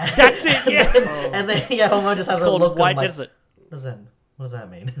genocide. That's it. Yeah. And then Homer just has a look. White like, genocide. What does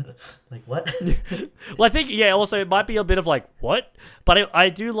that mean? Like, what? Well, I think, also, it might be a bit of like, what? But I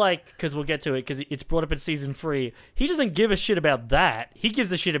do like, because we'll get to it, because it's brought up in season 3, he doesn't give a shit about that. He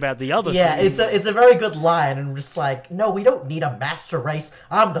gives a shit about the other thing. Yeah, it's a very good line, and I'm just like, no, we don't need a master race.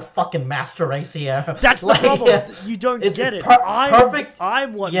 I'm the fucking master race here. That's the problem. Yeah, you don't get it. Perfect.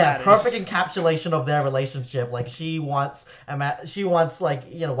 I'm what matters. Yeah, perfect encapsulation of their relationship. Like, she wants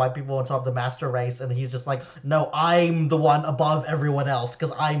like, you know, white people on top of the master race, and he's just like, no, I'm the one above everyone else,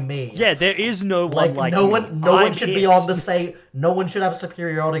 because I'm me. Yeah, there is no one like no me. No one should be on the same. No one should have a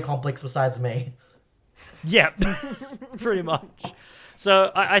superiority complex besides me. Yeah, pretty much.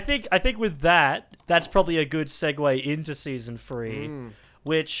 So I think with that's probably a good segue into season 3,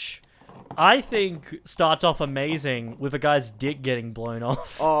 which I think starts off amazing with a guy's dick getting blown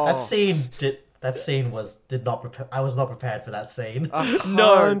off. Oh. That scene I was not prepared for that scene.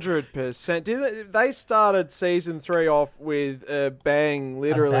 100%. They started season 3 off with a bang,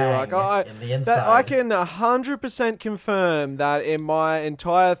 literally. In the inside. I can 100% confirm that in my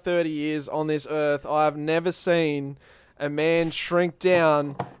entire 30 years on this earth, I've never seen a man shrink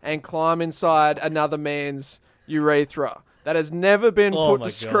down and climb inside another man's urethra. That has never been put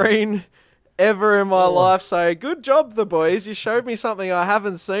to screen ever in my life. So good job, the boys. You showed me something I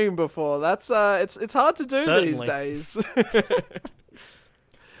haven't seen before. That's it's hard to do these days.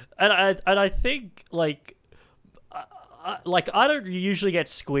 and I think like I don't usually get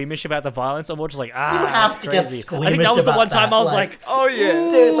squeamish about the violence. I'm more just like, you have to get squeamish. I think that was the one time I was like, oh yeah,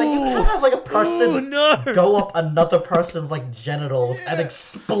 dude, like you can't have like a person go up another person's like genitals and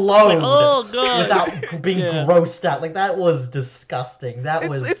explode without being grossed out. Like that was disgusting.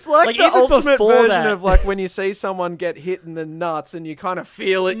 It's like the ultimate version of like when you see someone get hit in the nuts and you kind of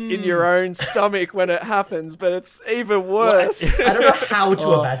feel it in your own stomach when it happens, but it's even worse. I don't know how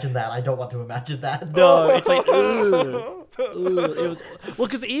to imagine that. I don't want to imagine that. No, it's like it was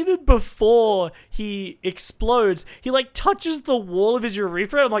because even before he explodes, he like touches the wall of his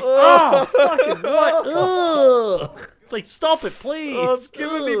urethra. I'm like, fucking what? Ugh. It's like, stop it, please. Oh, it's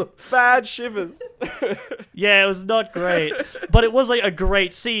giving me bad shivers. Yeah, it was not great, but it was like a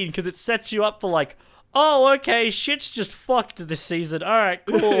great scene because it sets you up for like, oh, okay, shit's just fucked this season. All right,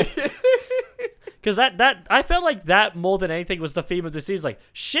 cool. Because that I felt like that more than anything was the theme of the season. Like,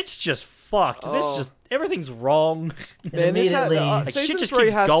 shit's just fucked. This just everything's wrong. Man, season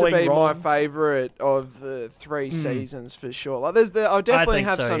 3 has to be my favorite of the 3 seasons for sure. Like, I definitely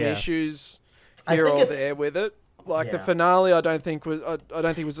have some issues here or there with it. Like the finale, I don't think was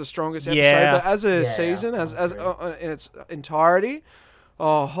the strongest episode. But as a season, as in its entirety,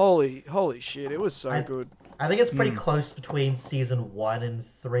 holy shit, it was so good. I think it's pretty close between season 1 and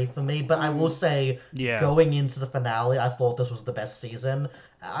 3 for me, but I will say, going into the finale, I thought this was the best season.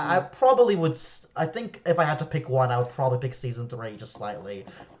 I probably would. I think if I had to pick one, I would probably pick season 3 just slightly.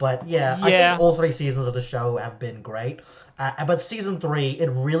 But I think all 3 seasons of the show have been great. But season 3,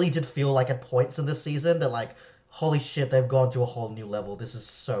 it really did feel like at points in this season that like, holy shit, they've gone to a whole new level. This is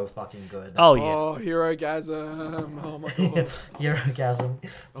so fucking good. Oh, yeah. Oh, Herogasm. Oh, my God. Herogasm.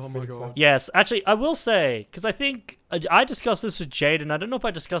 Oh, my God. Yes. Actually, I will say, because I think I discussed this with Jade, and I don't know if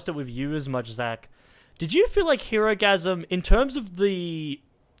I discussed it with you as much, Zach. Did you feel like Herogasm, in terms of the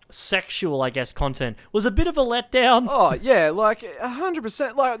sexual, I guess, content was a bit of a letdown. Oh yeah, like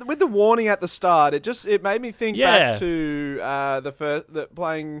 100%. Like with the warning at the start, it made me think back to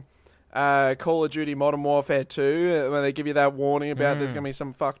playing Call of Duty Modern Warfare 2 when they give you that warning about there's gonna be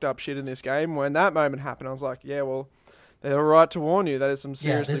some fucked up shit in this game. When that moment happened, I was like, yeah, well, they were right to warn you that is some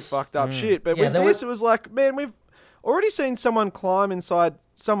seriously fucked up shit. But with this, it was like, man, we've already seen someone climb inside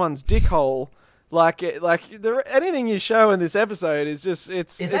someone's dick hole. Anything you show in this episode is just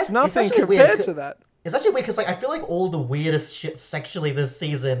it's nothing compared to that. It's actually weird because I feel like all the weirdest shit sexually this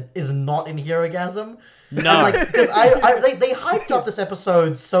season is not in Herogasm. No, because they hyped up this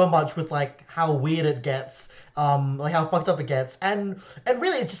episode so much with like how weird it gets, like how fucked up it gets, and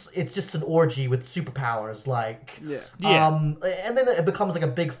really it's just an orgy with superpowers, and then it becomes like a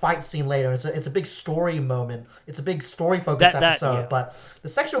big fight scene later. It's a big story moment. It's a big story focused episode, but the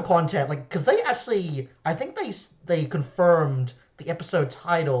sexual content, like, because they actually, I think they confirmed the episode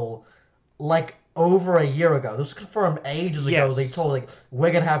title like over a year ago. This was confirmed ages ago. They told like, we're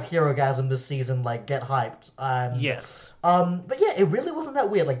gonna have Herogasm this season, like, get hyped. But yeah, it really wasn't that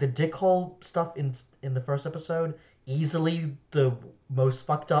weird. Like the dick hole stuff in the first episode, easily the most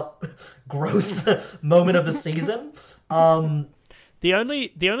fucked up, gross moment of the season. The only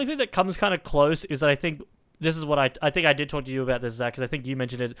thing that comes kind of close is that I think this is what I think I did talk to you about this, Zach, because I think you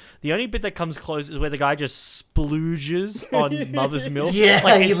mentioned it. The only bit that comes close is where the guy just splooges on mother's milk,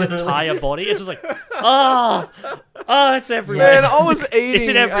 like his entire body. It's just like, it's everywhere. Man, I was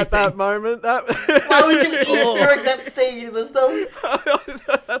eating at that moment. Why would you eat during that scene? There's no.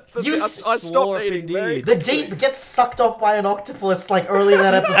 I stopped eating. The deep gets sucked off by an octopus like early in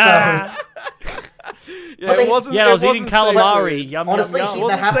that episode. It wasn't. Yeah, I was eating calamari. Yum, honestly, yum,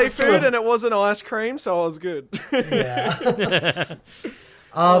 yum. It wasn't seafood and it wasn't ice cream, so I was good. Yeah.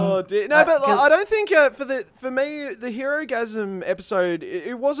 Oh dear. No, but I don't think for me the Herogasm episode,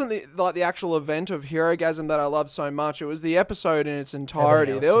 it wasn't the actual event of Herogasm that I loved so much. It was the episode in its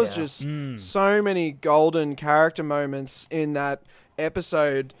entirety. There was just so many golden character moments in that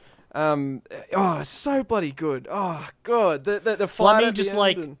episode. It's so bloody good. Oh god, the fight at the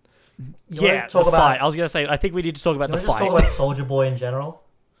end. Fight. I was gonna say, I think we need to talk about the fight. Just talk about Soldier Boy in general.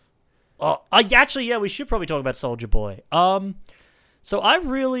 We should probably talk about Soldier Boy. So I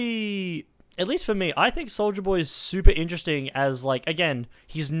really, at least for me, I think Soldier Boy is super interesting as, like, again,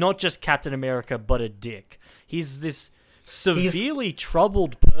 he's not just Captain America, but a dick. He's this severely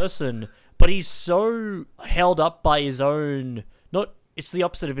troubled person, but he's so held up by his own, it's the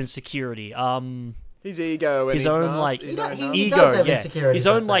opposite of insecurity. His ego and his own like He ego, does have insecurities, his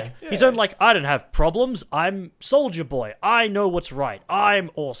own like I don't have problems. I'm Soldier Boy. I know what's right. I'm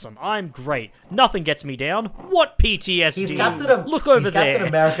awesome. I'm great. Nothing gets me down. What PTSD? Look over there. Captain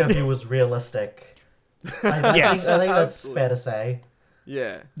America if he was realistic. I think that's fair to say.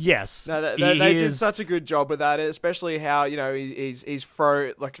 Yeah. Yes. No, they did such a good job with that, especially how, he's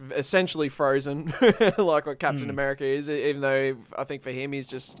essentially frozen, like what Captain America is. Even though I think for him,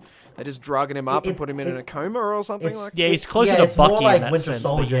 they're just drugging him up and put him in a coma or something like that. Yeah, he's closer to Bucky more like in that Winter sense,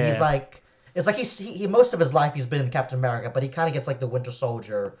 Soldier. yeah. He's like, it's like he most of his life he's been in Captain America, but he kind of gets like the Winter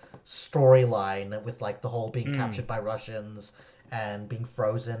Soldier storyline with like the whole being captured by Russians and being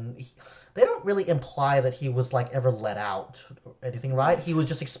frozen. They don't really imply that he was like ever let out or anything, right? He was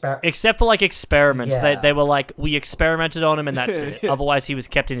just except for like experiments. Yeah. They were like, we experimented on him and that's it. Otherwise, he was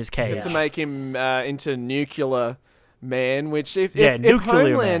kept in his cage. To make him into Nuclear Man, which if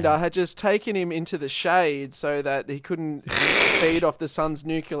Homelander Man had just taken him into the shade so that he couldn't feed off the sun's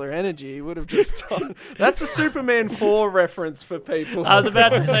nuclear energy, he would have just done. That's a Superman 4 reference for people. I was about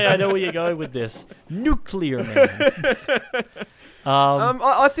to say, I know where you're going with this. Nuclear Man.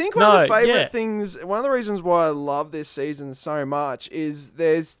 I think one of the favorite things, one of the reasons why I love this season so much is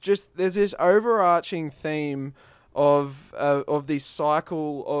there's this overarching theme of this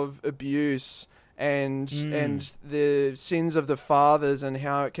cycle of abuse and the sins of the fathers and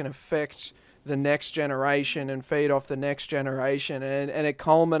how it can affect the next generation and feed off the next generation, and it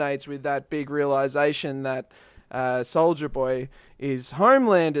culminates with that big realization that Soldier Boy is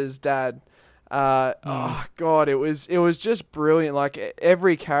Homelander's dad. Oh god, it was just brilliant. Like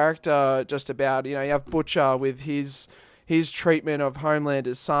every character, just about, you have Butcher with his treatment of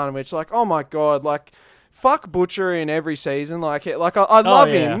Homelander's son, which, like, oh my god, like, fuck Butcher in every season. I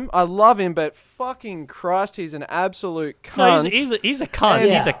love him, but fucking Christ, he's an absolute cunt. No, he's a cunt.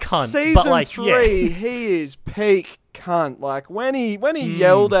 Yeah. He's a cunt. Season but like, 3, he is peak cunt. Like when he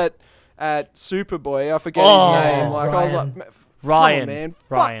yelled at Superboy, I forget his name. Like Brian. I was like, Ryan, Come on, man.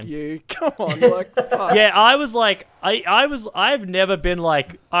 Ryan. Fuck you. Come on, like, fuck. Yeah, I was like, I've never been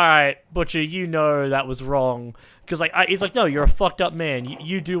like, all right, Butcher, you know that was wrong. Because like, he's like, no, you're a fucked up man.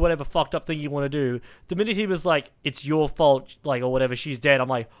 You do whatever fucked up thing you want to do. The minute he was like, it's your fault, like, or whatever, she's dead. I'm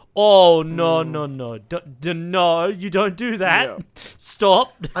like, oh no, no, you don't do that. Yeah.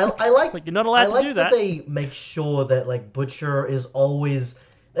 Stop. I like. It's like, you're not allowed to do that. They make sure that like Butcher is always.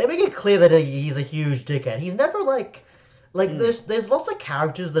 They make it clear that he's a huge dickhead. He's never like. There's lots of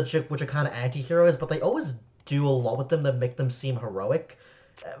characters which are kind of anti-heroes, but they always do a lot with them that make them seem heroic.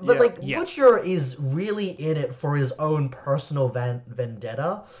 But Butcher is really in it for his own personal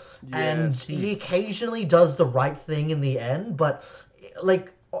vendetta, and he occasionally does the right thing in the end. But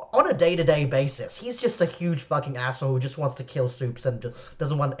like on a day-to-day basis, he's just a huge fucking asshole who just wants to kill Soups and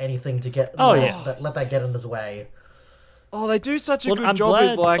doesn't want anything to get let that get in his way. Oh, they do such a good job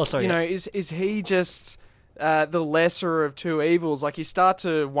with like is he just the lesser of two evils? Like you start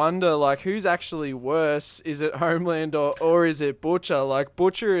to wonder like who's actually worse? Is it Homelander or is it Butcher? Like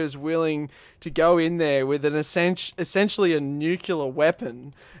Butcher is willing to go in there with an essentially a nuclear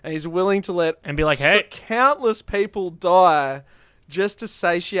weapon, and he's willing to let and be like, hey, countless people die just to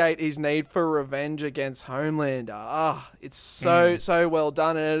satiate his need for revenge against Homelander. It's so well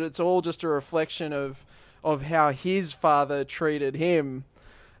done, and it's all just a reflection of how his father treated him.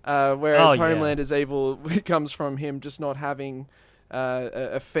 Whereas Homelander's evil comes from him just not having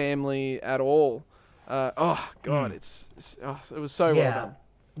a family at all. It was so well done.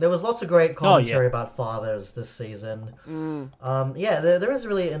 There was lots of great commentary about fathers this season. There is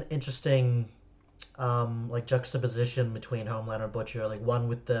really an interesting like juxtaposition between Homelander and Butcher, like one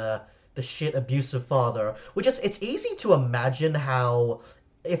with the shit abusive father, which it's easy to imagine how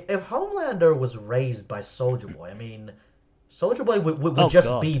if Homelander was raised by Soulja Boy, I mean, Soulja Boy would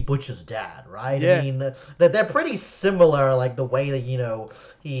just be Butcher's dad, right? Yeah. I mean, they're pretty similar, like the way that, you know,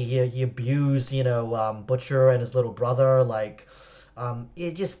 he abused, you know, Butcher and his little brother, like,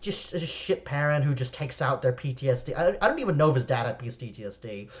 it just is a shit parent who just takes out their PTSD. I don't even know if his dad had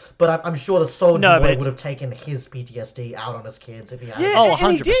PTSD, but I'm sure the Soulja Boy would have taken his PTSD out on his kids if he had. Yeah, Oh,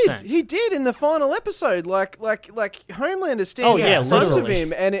 and 100%. he did in the final episode. Like Homelander stands in front of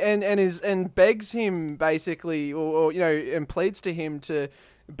him and begs him basically, or you know, and pleads to him to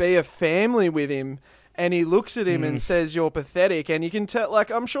be a family with him. And he looks at him and says, "You're pathetic." And you can tell, like,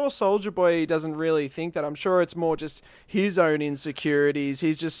 I'm sure Soulja Boy doesn't really think that. I'm sure it's more just his own insecurities.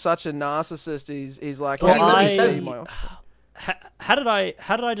 He's just such a narcissist. He's like, how did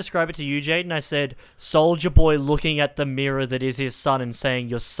I describe it to you, Jaden? I said, Soulja Boy looking at the mirror that is his son and saying,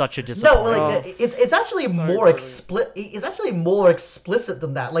 "You're such a disappointment." No, like it's actually more explicit. It's actually more explicit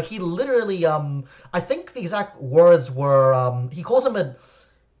than that. Like he literally, I think the exact words were, he calls him a.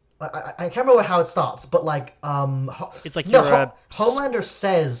 I can't remember how it starts, but like, it's like Homelander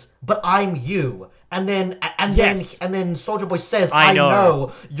says, "But I'm you," and then Soulja Boy says, "I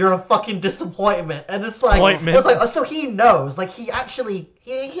know you're a fucking disappointment," and it's like, so he knows, like he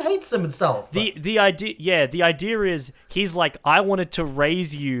hates him himself. The idea is he's like, I wanted to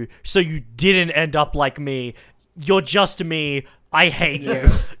raise you so you didn't end up like me. You're just me. I hate you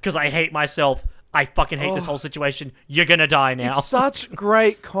because I hate myself. I fucking hate this whole situation. You're gonna die now. It's such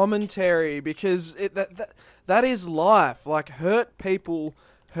great commentary because that is life. Like hurt people.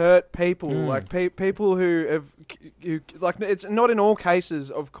 Like people who like, it's not in all cases,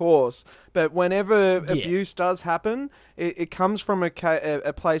 of course, but whenever abuse does happen, it comes from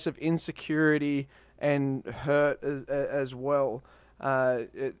a place of insecurity and hurt as well.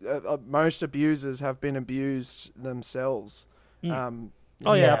 Most abusers have been abused themselves.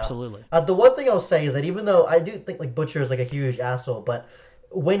 Absolutely. The one thing I'll say is that even though I do think like Butcher is like a huge asshole, but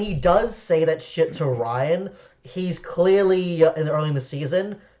when he does say that shit to Ryan, he's clearly early in the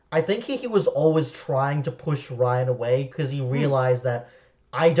season. I think he was always trying to push Ryan away because he realized that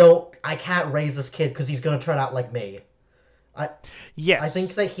I can't raise this kid because he's gonna turn out like me. I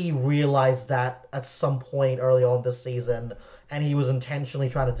think that he realized that at some point early on this season, and he was intentionally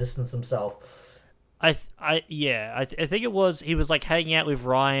trying to distance himself. I think it was he was like hanging out with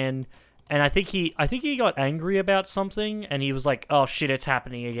Ryan, and I think he got angry about something, and he was like, "Oh shit, it's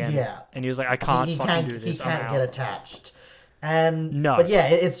happening again." Yeah, and he was like, "I can't do this. He can't get attached." But yeah,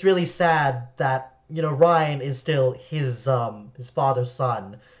 it's really sad that, you know, Ryan is still his father's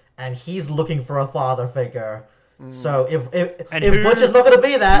son, and he's looking for a father figure. So if Butcher's not going to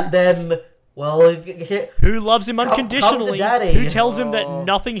be that, then. Well, who loves him unconditionally? Who tells him that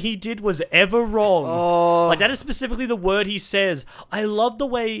nothing he did was ever wrong? Like that is specifically the word he says. I love the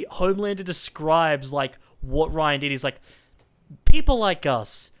way Homelander describes like what Ryan did. He's like, people like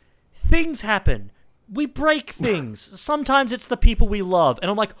us, things happen. we break things. Sometimes it's the people we love. And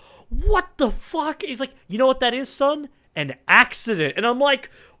I'm like, what the fuck? He's like, you know what that is, son? An accident. And I'm like,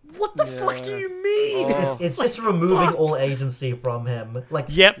 what the fuck do you mean? It's just removing all agency from him. Like,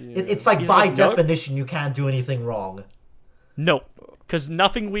 yep. It's like, by definition, you can't do anything wrong. No, because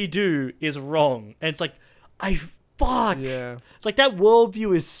nothing we do is wrong. And it's like, fuck. Yeah. It's like that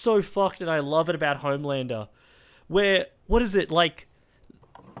worldview is so fucked, and I love it about Homelander. Where, what is it, like,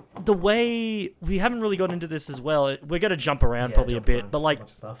 the way, we haven't really got into this as well. We're going to jump around probably a bit, but like,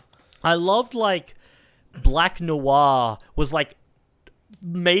 I loved like, Black Noir was like,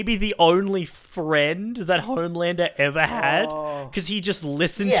 maybe the only friend that Homelander ever had, because he just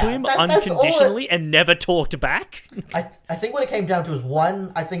listened to him unconditionally and never talked back. I think what it came down to is,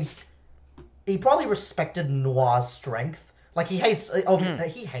 one, I think he probably respected Noir's strength. Like, he hates, like,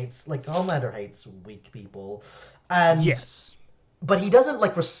 Homelander hates weak people. And yes. But he doesn't,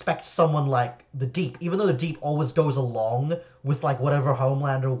 like, respect someone like the Deep, even though the Deep always goes along with, like, whatever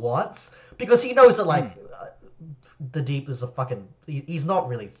Homelander wants, because he knows that, like, the Deep is a fucking... He's not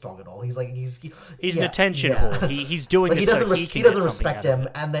really strong at all. He's like... He's an attention whore. He's doing this so he doesn't respect him,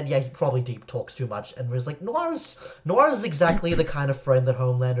 and then, he probably Deep talks too much, and was like, Noir is exactly the kind of friend that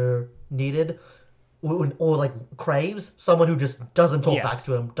Homelander needed, or, like, craves. Someone who just doesn't talk back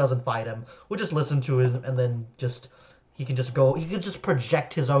to him, doesn't fight him, will just listen to him, and then just... He can just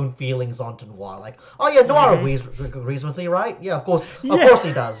project his own feelings onto Noir. Like, oh yeah, Noir agrees with me, right? Yeah, of course he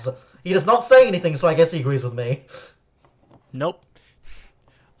does. He does not say anything, so I guess he agrees with me. Nope.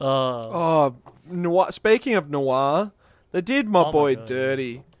 Noir. Speaking of Noir, they did my boy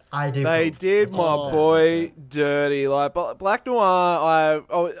dirty. They did my boy dirty. Like, Black Noir,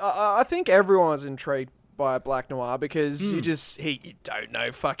 I think everyone was intrigued by Black Noir because you don't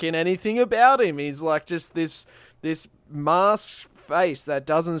know fucking anything about him. He's like just this masked face that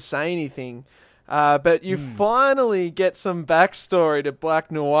doesn't say anything. But you finally get some backstory to Black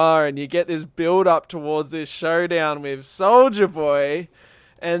Noir, and you get this build up towards this showdown with Soldier Boy.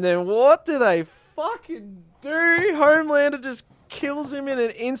 And then what do they fucking do? Homelander just kills him in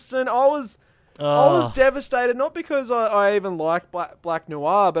an instant. I was devastated, not because I even like Black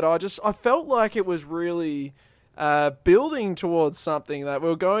Noir, but I felt like it was really building towards something, that we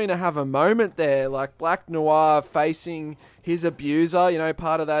were going to have a moment there, like Black Noir facing his abuser,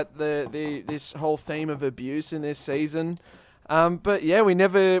 part of that, this whole theme of abuse in this season. But yeah, we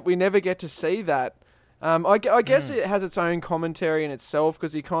never get to see that. I guess it has its own commentary in itself,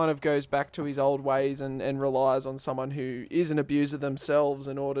 because he kind of goes back to his old ways and relies on someone who is an abuser themselves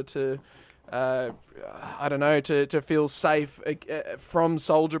in order to, to feel safe from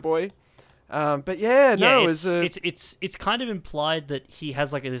Soldier Boy. But it's kind of implied that he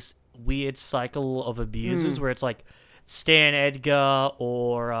has like this weird cycle of abusers where it's like Stan Edgar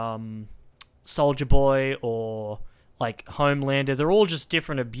or Soldier Boy or like Homelander. They're all just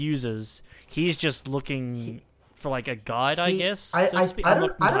different abusers. He's just looking for like a guide, I guess. I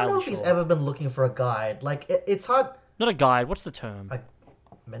don't know if he's ever been looking for a guide. Like it's hard. Not a guide. What's the term? A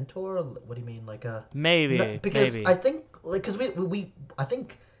mentor? What do you mean? Like a maybe? Because I think because I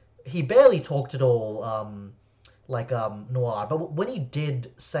think. He barely talked at all, Noir. But when he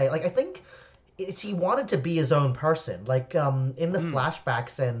did say, like, I think he wanted to be his own person. Like, in the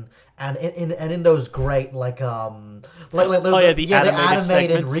flashbacks and in those great, the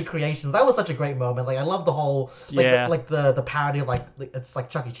animated recreations. That was such a great moment. Like, I love the whole, the parody of, it's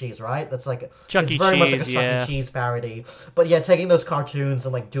like Chuck E. Cheese, right? That's like Chuck E. Very Cheese, much like a Chuck E. Cheese parody. But yeah, taking those cartoons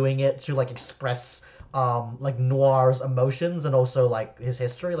and doing it to express. Noir's emotions and also his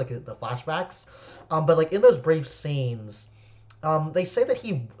history, the flashbacks. But in those brief scenes, they say that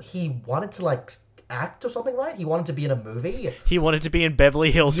he wanted to act or something, right? He wanted to be in a movie. He wanted to be in Beverly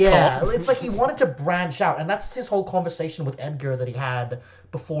Hills Cop. Yeah, it's like he wanted to branch out, and that's his whole conversation with Edgar that he had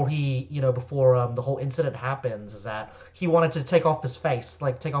before the whole incident happens, is that he wanted to take off his face,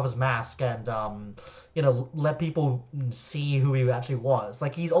 take off his mask, and let people see who he actually was.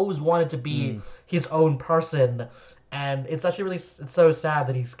 He's always wanted to be his own person, and it's actually it's so sad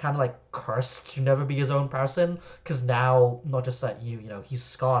that he's kind of cursed to never be his own person, because now, not just that he's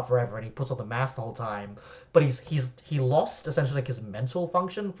scarred forever and he puts on the mask the whole time, but he lost essentially his mental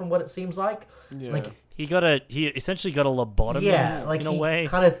function, from what it seems like. Yeah. He essentially got a lobotomy in a way.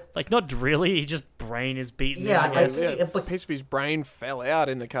 Kind of not really. He just brain is beaten. A piece of his brain fell out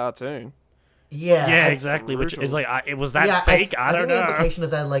in the cartoon. Yeah, exactly. Which is it was that fake? I don't know. The implication is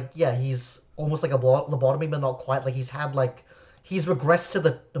that he's almost like a lobotomy, but not quite. He's had he's regressed to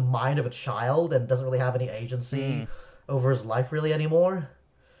the mind of a child and doesn't really have any agency over his life really anymore.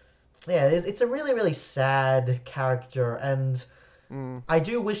 Yeah, it's a really, really sad character, and I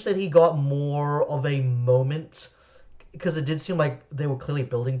do wish that he got more of a moment, because it did seem like they were clearly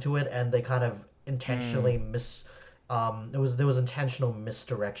building to it, and they kind of intentionally there was intentional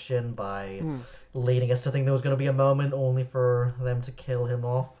misdirection by leading us to think there was going to be a moment, only for them to kill him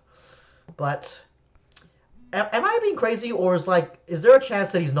off. But am I being crazy, or is there a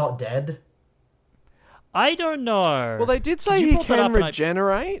chance that he's not dead? I don't know. Well, they did say he can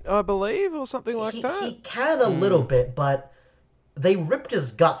regenerate, I believe, or something like that. He can a little bit, but they ripped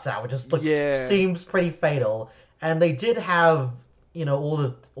his guts out, which just seems pretty fatal. And they did have,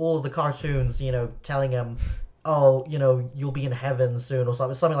 all of the cartoons, telling him, oh, you'll be in heaven soon, or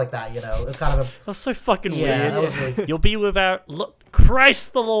something like that. It's kind of that's so fucking weird. That was really... You'll be without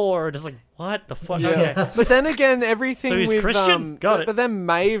Christ the Lord. It's like, what the fuck? Yeah. Okay. But then again, everything so he's with Christian? Got it. But then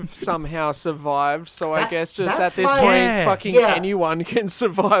Maeve somehow survived, so I guess just at this my... point, fucking anyone can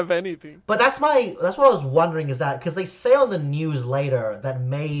survive anything. But that's what I was wondering, is that because they say on the news later that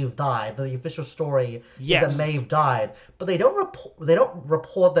Maeve died, the official story is that Maeve died, but they don't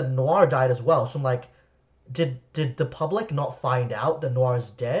report that Noir died as well. So I'm like, did the public not find out that Noir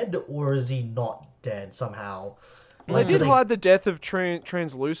is dead, or is he not dead somehow? Well, they did hide the death of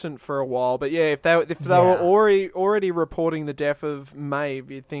Translucent for a while, but yeah, if they were already reporting the death of Maeve,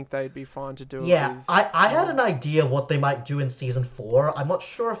 you'd think they'd be fine to do it. Yeah, I had an idea of what they might do in season 4. I'm not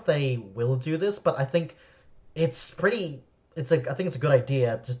sure if they will do this, but I think I think it's a good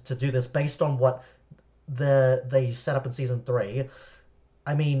idea to do this based on what they set up in season 3.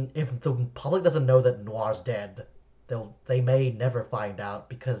 I mean, if the public doesn't know that Noir's dead, they may never find out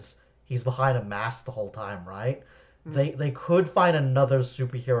because he's behind a mask the whole time, right? They could find another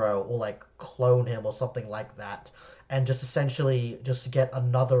superhero or clone him or something like that, and just essentially just get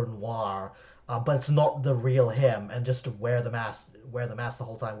another Noir, but it's not the real him, and just wear the mask the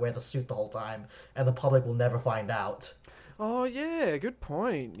whole time, wear the suit the whole time, and the public will never find out. Oh yeah, good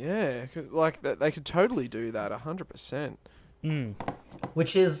point. Yeah, they could totally do that, 100%.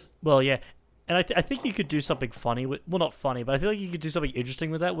 Which is yeah, and I think you could do something funny with, well, not funny, but I feel like you could do something interesting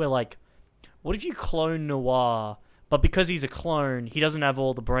with that, where what if you clone Noir? But because he's a clone, he doesn't have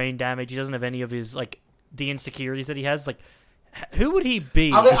all the brain damage. He doesn't have any of his, the insecurities that he has. Who would he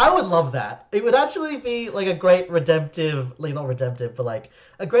be? I would love that. It would actually be, a great redemptive... not redemptive, but,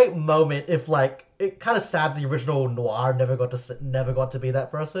 a great moment if, it kind of sad the original Noir never got to be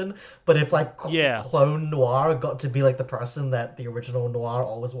that person. But if, clone Noir got to be, the person that the original Noir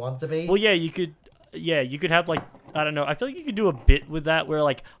always wanted to be. Well, yeah, you could have, I don't know. I feel like you could do a bit with that where,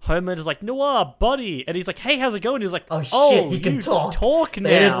 Homelander's like, Noir, buddy. And he's like, hey, how's it going? He's like, oh, shit, he can talk. Talk now.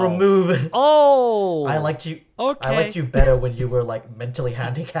 They didn't remove... Oh. I liked you... Okay. I liked you better when you were, mentally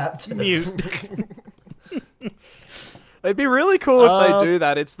handicapped. Mute. It'd be really cool if they do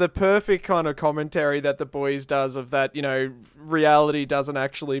that. It's the perfect kind of commentary that The Boys does of that, reality doesn't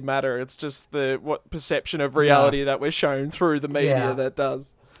actually matter. It's just what perception of reality that we're shown through the media that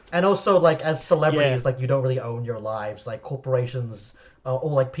does. And also, as celebrities, you don't really own your lives. Corporations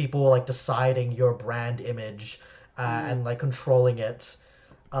or, people, deciding your brand image and, controlling it.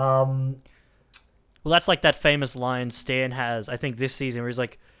 Well, that's that famous line Stan has, I think, this season, where he's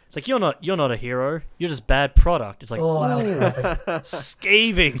like, it's like, you're not a hero. You're just bad product. It's like, oh, that was perfect.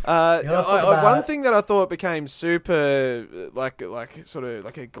 Scathing. One thing that I thought became super, sort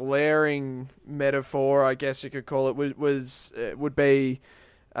of a glaring metaphor, I guess you could call it, would be...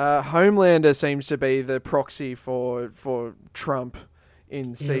 Homelander seems to be the proxy for Trump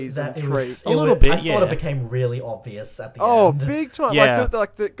in season 3. A little bit, I thought it became really obvious at the end. Oh, big time! Yeah.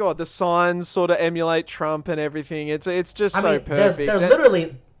 The signs sort of emulate Trump and everything. It's just perfect.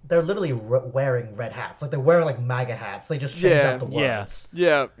 They're literally wearing red hats. They're wearing MAGA hats. They just change out the words.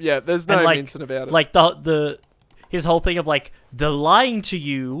 Yeah. There's no mincing about it. His whole thing of they're lying to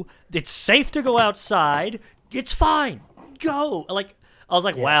you. It's safe to go outside. It's fine. Go. I was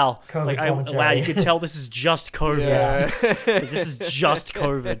like, wow. Wow, you can tell this is just COVID. Yeah. This is just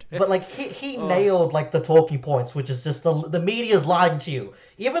COVID. But he nailed the talking points, which is just the media's lying to you.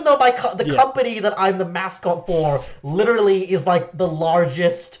 Even though the company that I'm the mascot for literally is the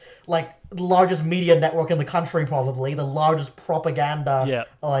largest media network in the country, probably the largest propaganda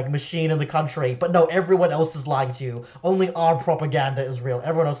machine in the country. But no, everyone else is lying to you. Only our propaganda is real.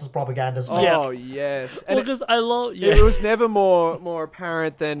 Everyone else's propaganda is fake. Oh yes, and because I love. Yeah. It was never more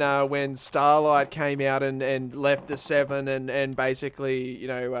apparent than when Starlight came out and left the Seven and basically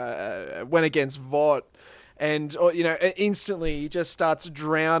went against Vought. And, or, you know, instantly he just starts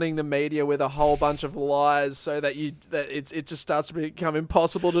drowning the media with a whole bunch of lies so that it just starts to become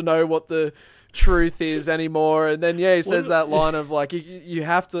impossible to know what the truth is anymore. And then, he says that line of, like, you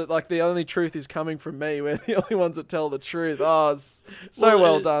have to, like, the only truth is coming from me. We're the only ones that tell the truth. Oh, it's so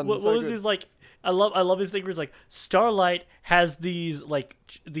well done. What was his, like... I love his thing where it's like, Starlight has these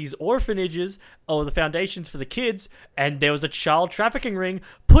orphanages or the foundations for the kids, and there was a child trafficking ring.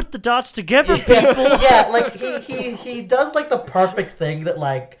 Put the dots together, people. Yeah, like he does like the perfect thing that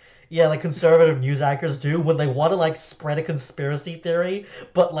like conservative news anchors do when they want to like spread a conspiracy theory,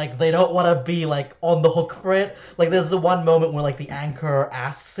 but like they don't want to be like on the hook for it. Like there's the one moment where like the anchor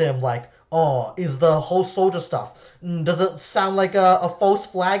asks him like, "Oh, is the whole soldier stuff? Does it sound like a false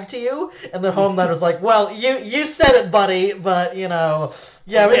flag to you?" And the Homelander's like, "Well, you said it, buddy, but you know,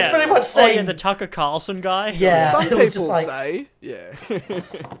 it's pretty much saying the Tucker Carlson guy." Yeah, some people say,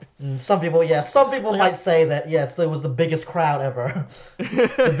 Some people might say that it was the biggest crowd ever,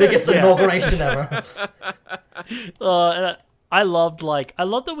 the biggest inauguration ever. And I loved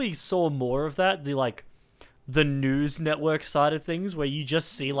that we saw more of that. The news network side of things, where you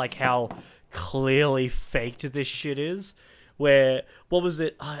just see like how clearly faked this shit is. Where, what was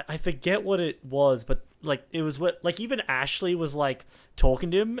it? I forget what it was, but like it was what, like, even Ashley was like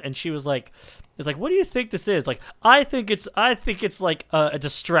talking to him, and she was like, "It's like, what do you think this is?" Like, I think it's like a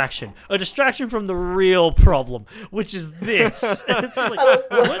distraction from the real problem, which is this. And it's like,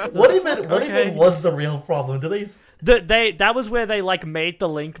 what even was the real problem? Do they? That was where they like made the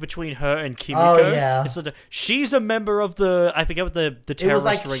link between her and Kimiko. Oh yeah. It's she's a member of the, I forget what the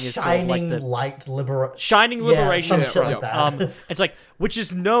terrorist ring is called. Shining Liberation. Some shit like that. It's like, which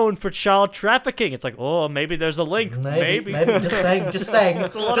is known for child trafficking. It's like, oh, maybe there's a link. Maybe. Just saying.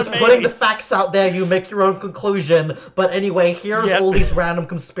 It's a lot just of putting the maybes. facts out there. You make your own conclusion. But anyway, here's all these random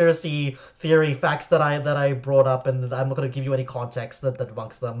conspiracy theory facts that I brought up, and I'm not going to give you any context that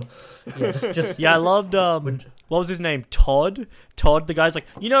debunks them. Yeah, just yeah. I loved what was his name? Todd, the guy's like,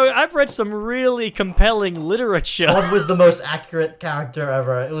 I've read some really compelling literature. Todd was the most accurate character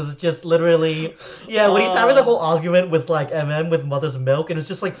ever. It was just literally, when he's having the whole argument with like MM with Mother's Milk, and it's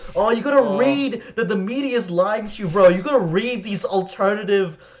just like, oh, you gotta read that the media's lying to you, bro. You gotta read these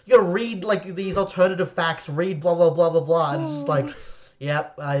alternative facts, read blah blah blah blah blah. And it's just like,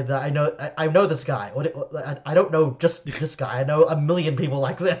 yep, I know this guy. I don't know just this guy. I know a million people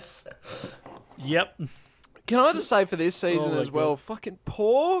like this. Yep. Can I just say for this season as well, God. fucking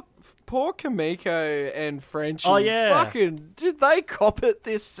poor Kimiko and Frenchie. Oh, yeah. Fucking did they cop it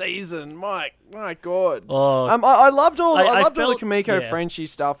this season? My God. Oh, I loved all I all the felt- Kimiko yeah. Frenchie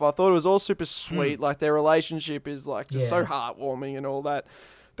stuff. I thought it was all super sweet. Like their relationship is like just so Yeah. heartwarming and all that.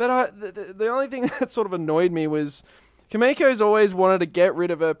 But the only thing that sort of annoyed me was Kimiko's always wanted to get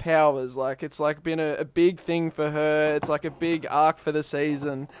rid of her powers. Like, it's like been a big thing for her. It's like a big arc for the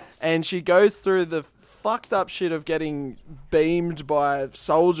season. And she goes through the fucked up shit of getting beamed by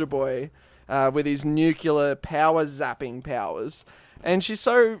Soldier Boy with his nuclear power zapping powers. And she's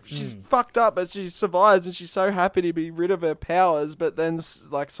fucked up, but she survives, and she's so happy to be rid of her powers, but then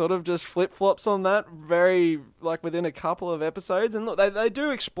like sort of just flip-flops on that very, like, within a couple of episodes. And look, they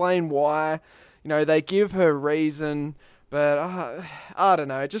do explain why. They give her reason, but I don't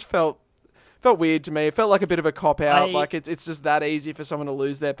know. It just felt weird to me. It felt like a bit of a cop-out. Like, it's just that easy for someone to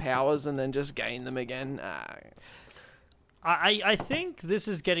lose their powers and then just gain them again. I think this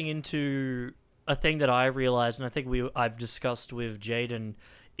is getting into a thing that I realized, and I think I've discussed with Jaden,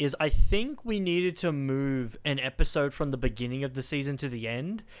 is I think we needed to move an episode from the beginning of the season to the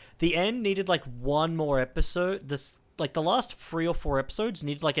end. The end needed like one more episode. The last 3 or 4 episodes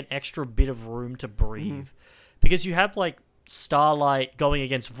needed like an extra bit of room to breathe. Because you have like Starlight going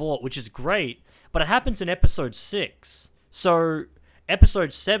against Vought, which is great, but it happens in episode 6. So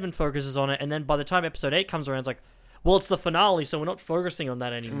episode 7 focuses on it, and then by the time episode 8 comes around, it's like, well, it's the finale, so we're not focusing on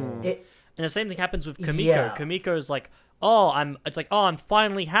that anymore. And the same thing happens with Kimiko. Yeah. Kimiko's like, I'm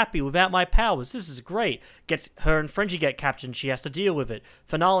finally happy without my powers. This is great. Her and Frenchie get captured, and she has to deal with it.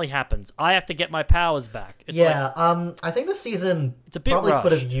 Finale happens. I have to get my powers back. It's I think the season It's a bit probably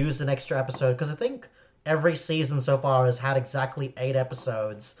could have rushed. used an extra episode, because I think every season so far has had exactly 8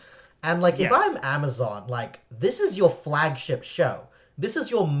 episodes. And like, if Yes. I'm Amazon, like, this is your flagship show. This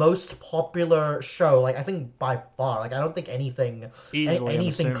is your most popular show, like, I think by far. Like, I don't think anything Easily, I'm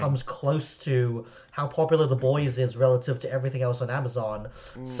assuming. comes close to how popular The Boys is relative to everything else on Amazon.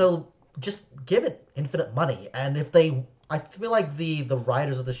 So just give it infinite money. And if I feel like the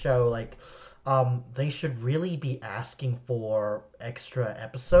writers of the show, like, they should really be asking for extra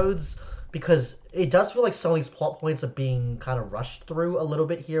episodes, because it does feel like some of these plot points are being kind of rushed through a little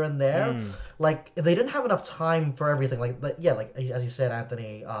bit here and there. Like, they didn't have enough time for everything. Like as you said,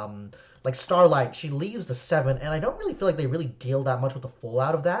 Anthony, like Starlight, she leaves the Seven, and I don't really feel like they really deal that much with the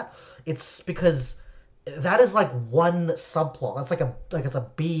fallout of that. It's because that is like one subplot. That's like it's a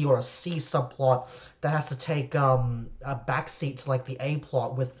B or a C subplot that has to take a backseat to like the A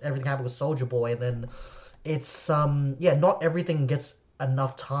plot with everything happening with Soldier Boy, and then it's not everything gets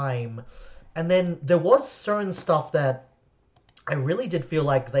enough time. And then there was certain stuff that I really did feel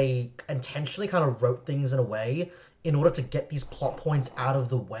like they intentionally kind of wrote things in a way in order to get these plot points out of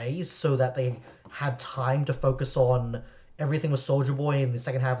the way so that they had time to focus on everything with Soldier Boy in the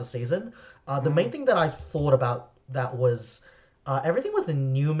second half of the season. The main thing that I thought about that was everything with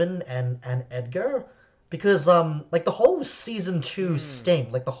Newman and Edgar, because like the whole season 2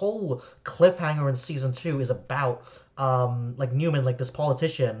 sting, like the whole cliffhanger in season 2 is about like Newman, like this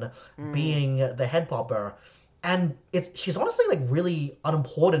politician, being the head popper. And she's honestly like really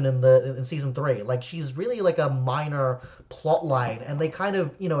unimportant in season 3. Like, she's really like a minor plot line, and they kind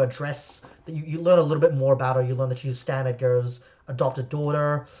of address that. You learn a little bit more about her. You learn that she's Stan Edgar's adopted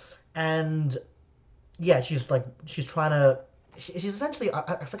daughter, and she's essentially,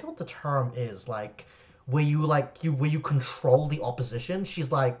 I forget what the term is, like where you control the opposition.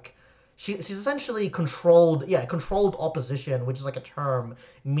 She's essentially controlled opposition, which is like a term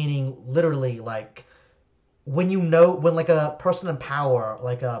meaning literally like when like a person in power,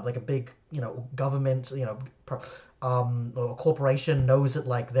 like a big government or a corporation knows that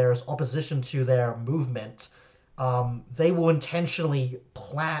like there's opposition to their movement, they will intentionally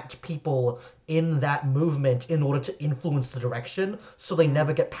plant people in that movement in order to influence the direction, so they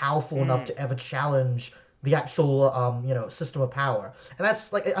never get powerful enough to ever challenge the actual system of power. And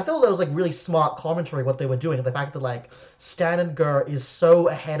that's like, I thought that was like really smart commentary what they were doing, and the fact that like Stan Edgar is so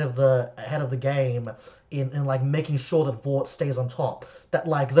ahead of the game in like making sure that Vought stays on top, that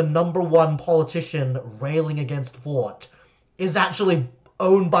like the number one politician railing against Vought is actually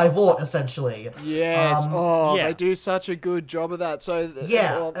owned by Vought, essentially. Yes. They do such a good job of that. So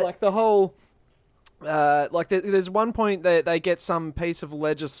like the whole like there's one point that they get some piece of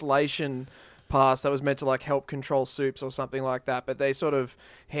legislation passed that was meant to like help control soups or something like that, but they sort of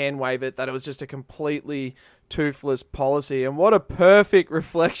hand wave it that it was just a completely toothless policy. And what a perfect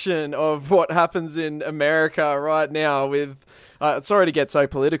reflection of what happens in America right now with sorry to get so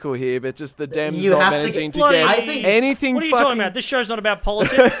political here, but just the Dems not managing to get anything. What are you talking about? This show's not about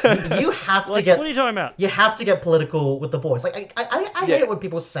politics. You have to get. What are you talking about? You have to get political with The Boys. Like I hate it when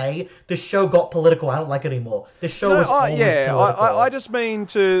people say the show got political. I don't like it anymore. The show was always political. I just mean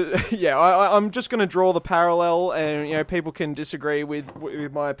to. I'm just going to draw the parallel, and people can disagree with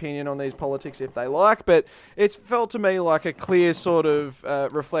my opinion on these politics if they like, but it's felt to me like a clear sort of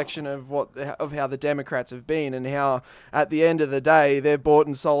reflection of how the Democrats have been, and how at the end of the day they're bought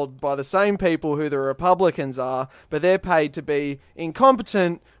and sold by the same people who the Republicans are, but they're paid to be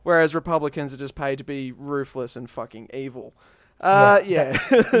incompetent, whereas Republicans are just paid to be ruthless and fucking evil.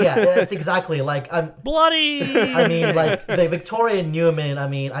 It's exactly like bloody. I mean, like the Victoria Newman. I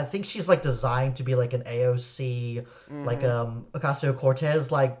mean, I think she's like designed to be like an AOC, like Ocasio-Cortez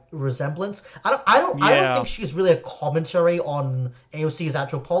like resemblance. I don't think she's really a commentary on AOC's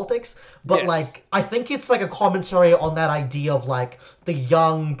actual politics, but like I think it's like a commentary on that idea of like the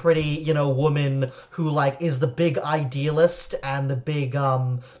young, pretty woman who like is the big idealist and the big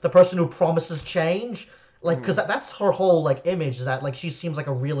the person who promises change. Like, because that's her whole, like, image, is that, like, she seems like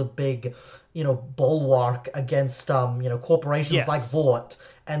a really big, bulwark against, corporations like Vought.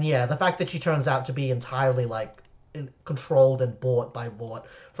 And, the fact that she turns out to be entirely, like, controlled and bought by Vought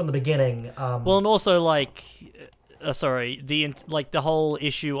from the beginning. Well, and also, like, the whole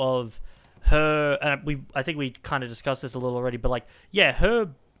issue of her, I think we kind of discussed this a little already, but, like,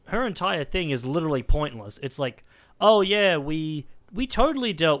 her entire thing is literally pointless. It's like, oh, yeah, we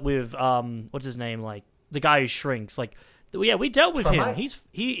totally dealt with, what's his name, like, the guy who shrinks, like, we dealt with Termite? him.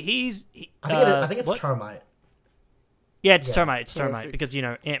 He's. I think it's Termite. Yeah, it's Termite. It's Termite because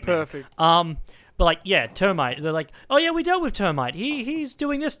Ant-Man. Perfect. But like, Termite. They're like, oh yeah, we dealt with Termite. He's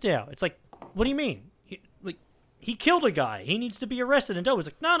doing this now. It's like, what do you mean? He killed a guy. He needs to be arrested and dealt with.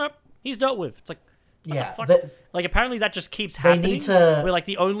 It's like, no, he's dealt with. It's like, what the fuck? Like, apparently that just keeps happening. Where, like,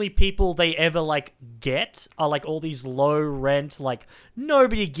 the only people they ever, like, get are, like, all these low-rent, like,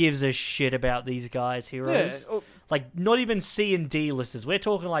 nobody gives a shit about these guys' heroes. Yeah. Like, not even C and D listers. We're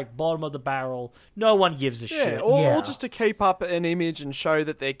talking, like, bottom of the barrel. No one gives a shit. Or just to keep up an image and show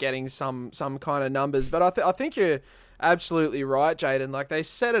that they're getting some kind of numbers. But I think you're absolutely right, Jaden. Like, they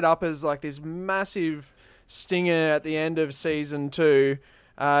set it up as like this massive stinger at the end of season 2.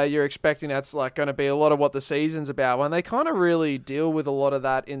 You're expecting that's like going to be a lot of what the season's about, when they kind of really deal with a lot of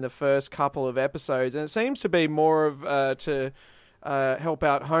that in the first couple of episodes, and it seems to be more of to help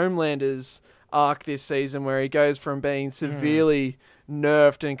out Homelander's arc this season, where he goes from being severely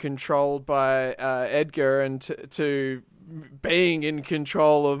nerfed and controlled by Edgar and to being in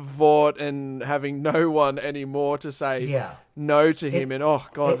control of Vought and having no one anymore to say no to him. And oh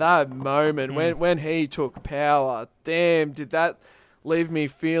god, that moment when he took power, damn, did that leave me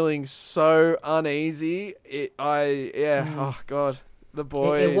feeling so uneasy. Oh god, the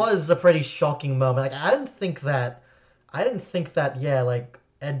boy. It was a pretty shocking moment. Like, I didn't think that like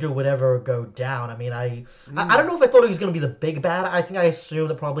Edgar would ever go down. I mean, I don't know if I thought he was going to be the big bad. I think I assumed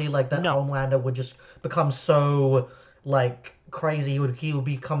that probably like that Homelander would just become so like crazy. He would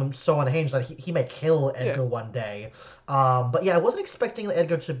become so unhinged that he may kill Edgar one day. But yeah, I wasn't expecting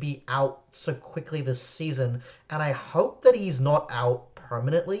Edgar to be out so quickly this season, and I hope that he's not out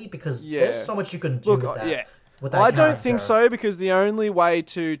permanently, because there's so much you can do with that. I don't think so, because the only way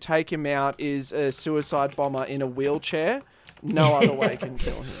to take him out is a suicide bomber in a wheelchair. No other way can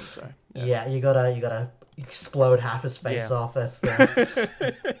kill him. So you gotta explode half his face off. That's the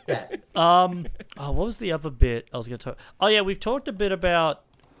what was the other bit I was gonna talk? Oh yeah, we've talked a bit about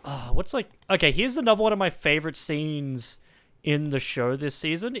here's another one of my favorite scenes in the show this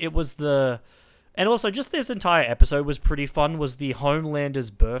season. It was and also just this entire episode was pretty fun. Was the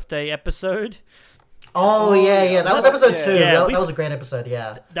Homelander's birthday episode? Oh, yeah. That was episode 2. That was a great episode,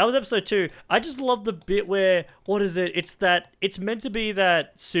 yeah. That was episode 2. I just love the bit where, what is it? It's meant to be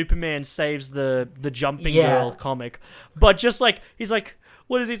that Superman saves the Jumping Girl comic. But just like, he's like,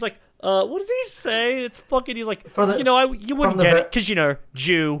 what is he? He's like, what does he say? It's fucking, he's like, you wouldn't get it, because,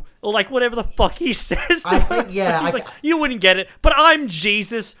 Jew, or like whatever the fuck he says to him. He's like, you wouldn't get it, but I'm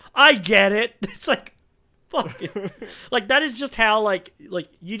Jesus. I get it. It's like, fucking, like, that is just how, like,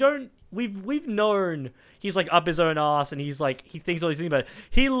 you don't, We've known he's like up his own ass and he's like, he thinks all these things about it.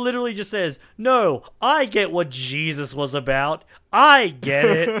 He literally just says, no, I get what Jesus was about. I get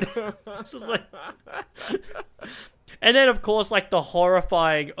it. It's just like, and then of course, like the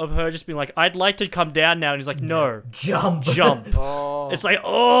horrifying of her just being like, I'd like to come down now. And he's like, no, jump. It's like,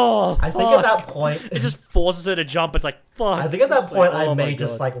 oh, I think at that point, it just forces her to jump. It's like, fuck. I think at that point, I may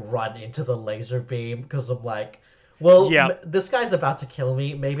just like run into the laser beam, because I'm like, well, this guy's about to kill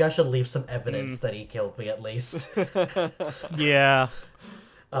me. Maybe I should leave some evidence that he killed me at least. Yeah.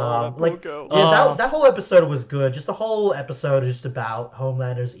 That whole episode was good. Just the whole episode is just about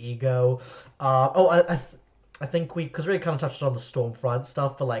Homelander's ego. I think because we kind of touched on the Stormfront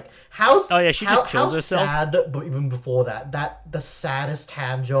stuff, but like she just kills herself. Sad, but even before that the saddest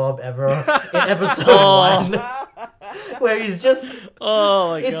hand job ever in episode 1, where he's just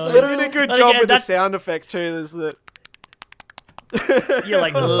my god, they did a good job with the sound effects too. There's that. You're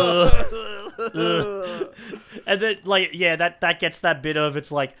like, and then like, that gets that bit of, it's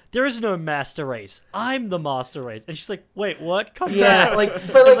like, there is no master race. I'm the master race. And she's like, wait, what? Come back.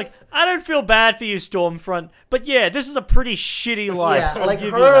 It's like, I don't feel bad for you, Stormfront, but this is a pretty shitty life. Yeah, like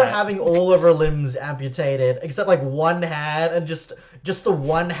her having all of her limbs amputated except like one hand, and just the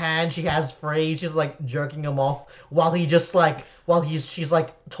one hand she has free. She's like jerking him off while she's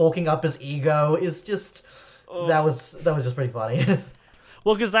like talking up his ego. It's just. That was just pretty funny.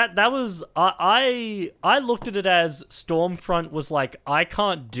 Well, because that was I looked at it as Stormfront was like, I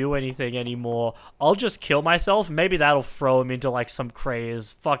can't do anything anymore. I'll just kill myself. Maybe that'll throw him into like some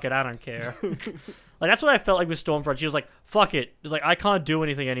craze. Fuck it, I don't care. Like, that's what I felt like with Stormfront. She was like, fuck it. It's like, I can't do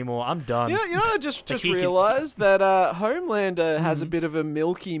anything anymore. I'm done. You know I just realised that Homelander has a bit of a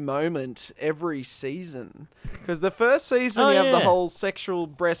milky moment every season. Because the first season you have the whole sexual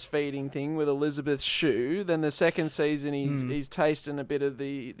breastfeeding thing with Elizabeth Shue. Then the second season he's tasting a bit of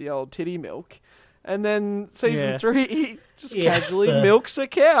the old titty milk. And then season 3 he just casually milks a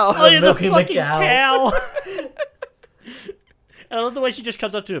cow. Oh yeah, the fucking cow. And I love the way she just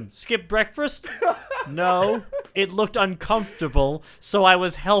comes up to him. Skip breakfast? No. It looked uncomfortable, so I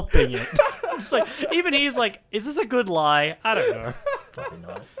was helping it. It's like, even he's like, is this a good lie? I don't know. Probably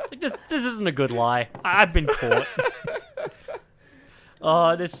not. Like, this isn't a good lie. I've been caught.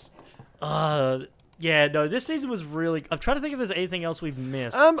 This season was really... I'm trying to think if there's anything else we've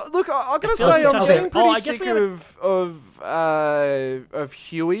missed. Look, I gotta say, I'm getting pretty sick of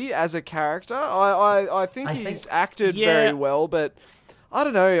Huey as a character. I think he's acted very well, but I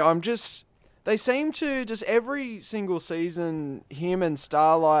don't know. They seem to just every single season, him and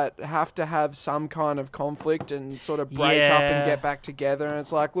Starlight have to have some kind of conflict and sort of break up and get back together. And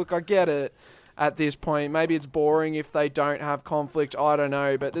it's like, look, I get it. at this point. Maybe it's boring if they don't have conflict. I don't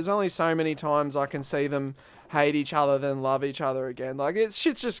know. But there's only so many times I can see them hate each other then love each other again. Like,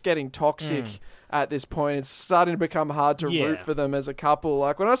 shit's just getting toxic at this point. It's starting to become hard to root for them as a couple.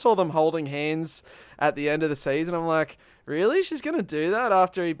 Like, when I saw them holding hands at the end of the season, I'm like, really? She's going to do that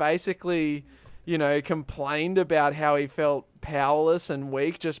after he basically, complained about how he felt powerless and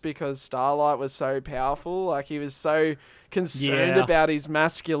weak just because Starlight was so powerful? Like, he was so concerned about his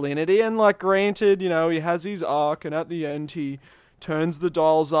masculinity. And, like, granted, he has his arc, and at the end he turns the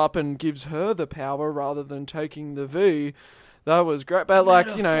dials up and gives her the power rather than taking the V. That was great, but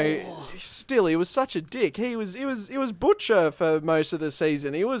still, he was such a dick. He was Butcher for most of the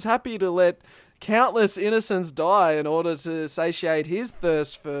season. He was happy to let countless innocents die in order to satiate his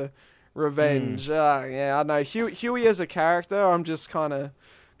thirst for revenge. I don't know. Huey as a character, I'm just kind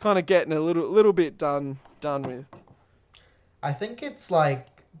of getting a little bit done with. I think it's like,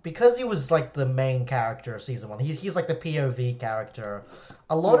 because he was like the main character of season 1, he's like the POV character.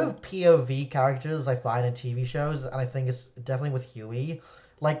 A lot of POV characters I find in TV shows, and I think it's definitely with Huey,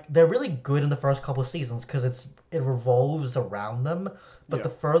 like, they're really good in the first couple of seasons because it revolves around them. But the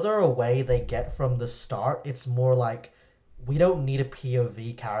further away they get from the start, it's more like, we don't need a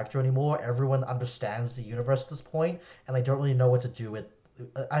POV character anymore. Everyone understands the universe at this point, and they don't really know what to do with.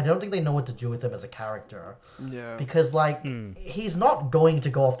 I don't think they know what to do with him as a character. Yeah. Because, like, he's not going to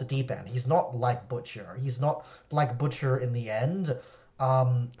go off the deep end. He's not like Butcher. He's not like Butcher in the end.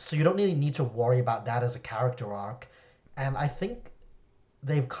 So you don't really need to worry about that as a character arc. And I think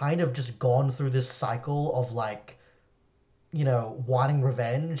they've kind of just gone through this cycle of, like, wanting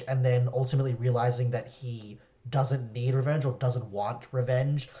revenge and then ultimately realizing that he doesn't need revenge or doesn't want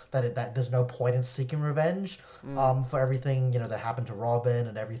revenge, that there's no point in seeking revenge for everything that happened to Robin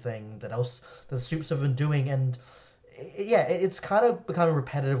and everything that else the Supes have been doing. And it's kind of becoming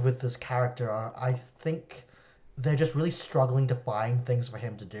repetitive with this character. I think they're just really struggling to find things for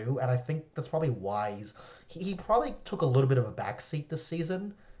him to do, and I think that's probably why he probably took a little bit of a backseat this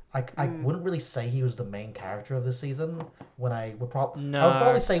season. I wouldn't really say he was the main character of this season. I would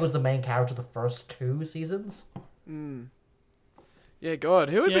probably say he was the main character of the first 2 seasons. Yeah, God,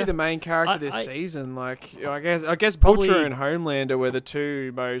 who would be the main character this season? Like, I guess Butcher and Homelander were the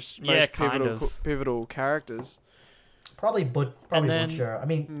 2 most pivotal characters. Probably Butcher. I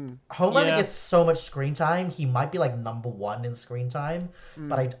mean, Homelander gets so much screen time. He might be like number 1 in screen time,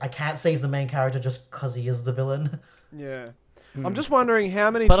 but I can't say he's the main character just because he is the villain. Yeah. I'm just wondering how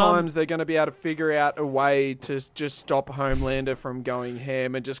many times they're going to be able to figure out a way to just stop Homelander from going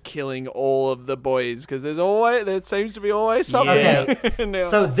ham and just killing all of the boys, because there seems to be always something. Okay.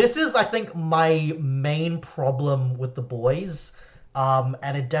 So this is, I think, my main problem with the boys,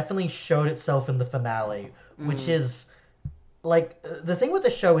 and it definitely showed itself in the finale, which is, like, the thing with the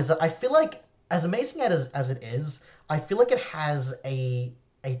show is that I feel like, as amazing as it is, I feel like it has a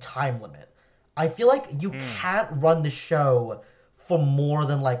time limit. I feel like you can't run the show for more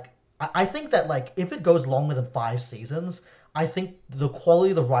than, like... I think that, like, if it goes longer than 5 seasons, I think the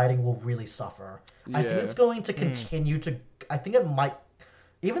quality of the writing will really suffer. Yeah. I think it's going to continue to... I think it might...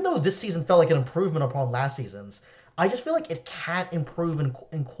 Even though this season felt like an improvement upon last season's, I just feel like it can't improve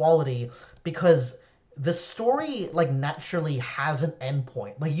in quality because the story, like, naturally has an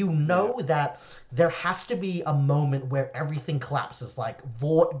endpoint. Like, that there has to be a moment where everything collapses. Like,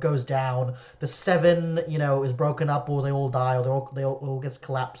 Vought goes down, the Seven, is broken up, or they all die, or they all gets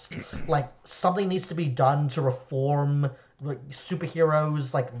collapsed. Like, something needs to be done to reform, like,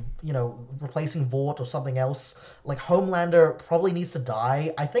 superheroes, like, replacing Vought or something else. Like, Homelander probably needs to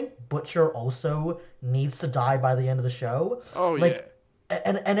die. I think Butcher also needs to die by the end of the show. Oh, like, yeah.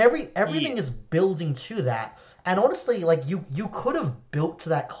 And everything is building to that. And honestly, like, you could have built to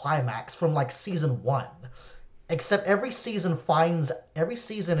that climax from, like, season 1. Except every season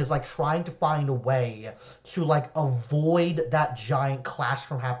is, like, trying to find a way to, like, avoid that giant clash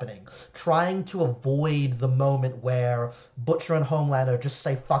from happening. Trying to avoid the moment where Butcher and Homelander just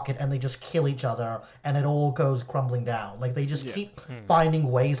say fuck it and they just kill each other and it all goes crumbling down. Like, they just keep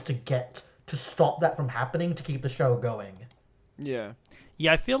finding ways to stop that from happening to keep the show going. Yeah.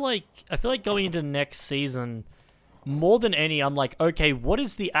 Yeah, I feel like going into next season, more than any, I'm like, okay, what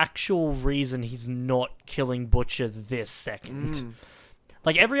is the actual reason he's not killing Butcher this second?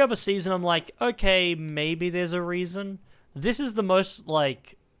 Like, every other season, I'm like, okay, maybe there's a reason. This is the most,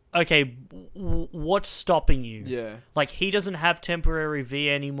 like, okay, what's stopping you? Yeah. Like, he doesn't have temporary V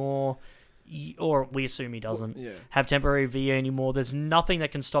anymore, or we assume he doesn't have temporary V anymore. There's nothing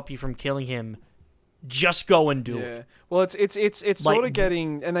that can stop you from killing him. just go and do Yeah. it. Well, it's Like- sort of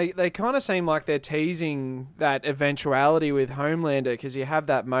getting, and they kind of seem like they're teasing that eventuality with Homelander, because you have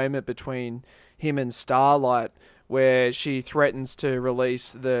that moment between him and Starlight where she threatens to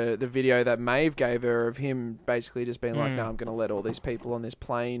release the video that Maeve gave her of him basically just being like, no, I'm going to let all these people on this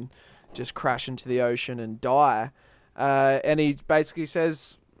plane just crash into the ocean and die. And he basically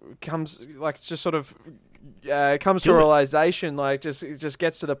comes to a realization, like just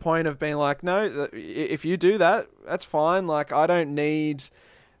gets to the point of being like, no, if you do that, that's fine. Like, I don't need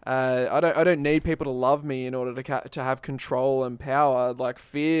people to love me in order to have control and power. Like,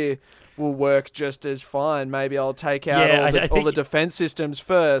 fear will work just as fine. Maybe I'll take out all the defense systems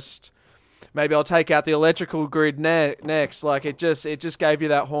first. Maybe I'll take out the electrical grid next. Like, it just gave you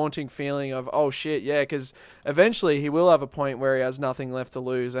that haunting feeling of, oh shit, yeah, because eventually he will have a point where he has nothing left to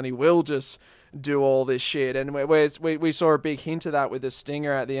lose and he will just do all this shit. And we saw a big hint of that with the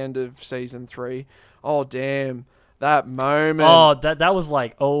Stinger at the end of season 3. Oh damn, that moment. Oh, that was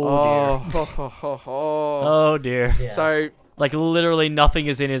like, dear. Oh dear. Yeah. So Like, literally nothing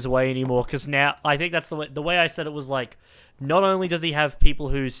is in his way anymore, because now, I think that's the way I said it was like, not only does he have people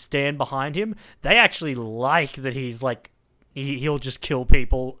who stand behind him, they actually like that he's like, he'll just kill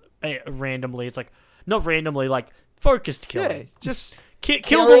people randomly. It's like, not randomly, like, focused killing. yeah, just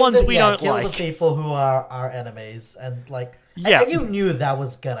Kill the ones we don't kill like. the people who are our enemies, and like, Yeah. and you knew that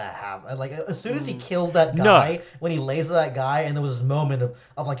was gonna happen. Like, as soon as he killed that guy, when he lasered that guy, and there was this moment of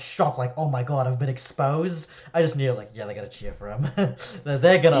like shock, like, oh my god, I've been exposed. I just knew, like, yeah, they're gonna cheer for him.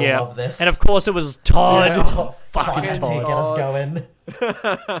 They're gonna love this. And of course, it was Todd. Todd Fucking had to Todd. get us going.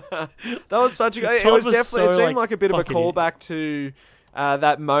 that was such a. It Todd was was definitely. It so, seemed like a bit of a fucking callback to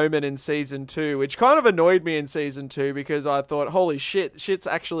that moment in season 2, which kind of annoyed me in season 2 because I thought, holy shit's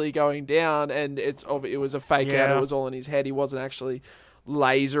actually going down, and it was a fake out. Yeah. It was all in his head. He wasn't actually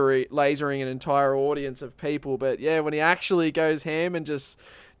lasering an entire audience of people. But yeah, when he actually goes ham and just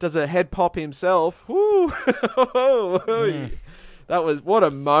does a head pop himself, whoo, that was what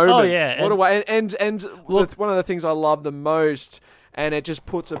a moment. Oh, yeah, what a way. And Look, one of the things I love the most, and it just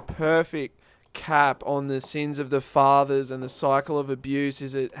puts a perfect cap on the sins of the fathers and the cycle of abuse,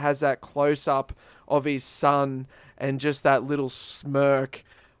 is it has that close up of his son and just that little smirk.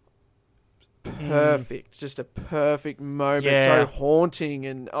 Perfect. Just a perfect moment. Yeah. So haunting,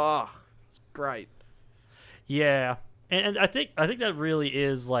 and it's great. Yeah, and I think that really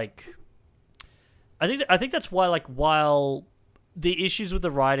is like, I think that's why, like, while the issues with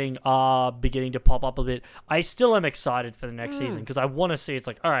the writing are beginning to pop up a bit, I still am excited for the next season, because I want to see, it's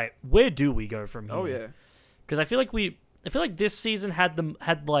like, all right, where do we go from here? Oh yeah. Because I feel like this season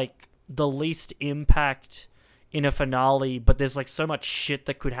had like the least impact in a finale, but there's like so much shit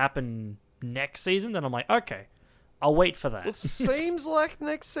that could happen next season that I'm like, okay, I'll wait for that. It seems like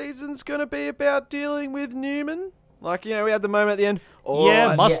next season's going to be about dealing with Newman. Like, we had the moment at the end.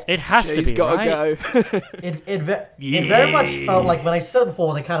 It has to be, He's got right? to go. It very much felt like, when I said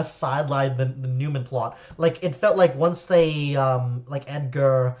before, they kind of sidelined the Newman plot. Like, it felt like once they, like,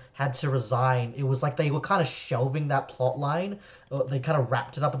 Edgar had to resign, it was like they were kind of shelving that plot line. They kind of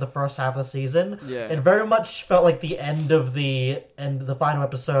wrapped it up in the first half of the season. Yeah. It very much felt like the end of the final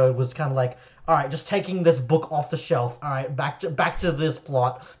episode was kind of like, all right, just taking this book off the shelf. All right, back to this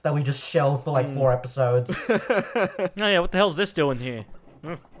plot that we just shelved for like 4 episodes. Oh yeah, what the hell's this doing here?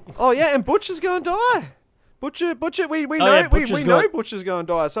 Oh yeah, and Butcher's going to die. Butcher. We know yeah, we Butcher's know got- Butcher's going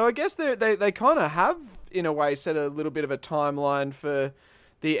to die. So I guess they kind of have, in a way, set a little bit of a timeline for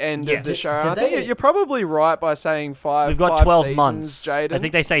the end of the Yes. show. Did I think they- you're probably right by saying five. We've got 5 12 seasons, months. Jaden. I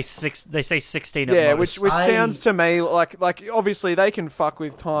think they say 6. They say 16 at Yeah, most. which sounds to me like obviously they can fuck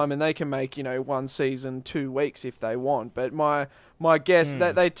with time and they can make 1 season 2 weeks if they want. But my guess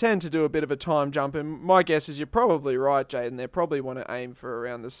that they tend to do a bit of a time jump, and my guess is you're probably right, Jaden. They probably want to aim for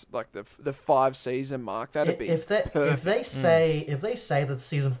around this the 5 season mark. That'd be if they say that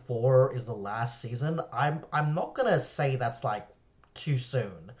season 4 is the last season, I'm not gonna say that's like too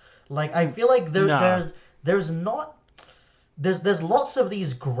soon. Like, I feel like there's lots of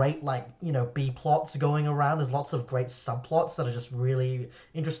these great, like, B plots going around. There's lots of great subplots that are just really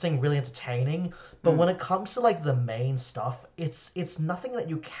interesting, really entertaining. But when it comes to like the main stuff, it's nothing that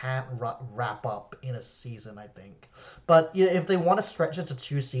you can't wrap up in a season, I think. But if they want to stretch it to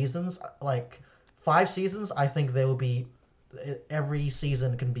 2 seasons, like 5 seasons, I think they will be. Every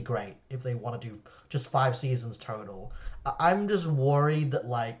season can be great if they want to do just 5 seasons total. I'm just worried that,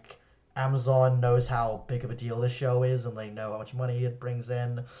 like, Amazon knows how big of a deal this show is, and they know how much money it brings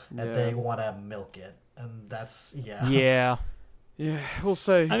in, and they want to milk it, and that's Yeah. yeah. We'll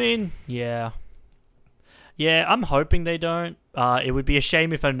see. I mean, yeah. Yeah, I'm hoping they don't. It would be a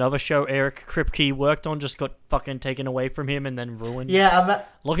shame if another show Eric Kripke worked on just got fucking taken away from him and then ruined. Yeah,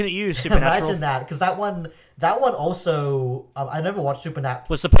 looking at you, Supernatural. Imagine that, because that one also, I never watched Supernatural.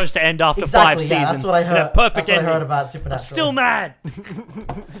 Was supposed to end after 5 seasons. That's what I heard. Perfect That's what ending. I heard about Supernatural. I'm still mad.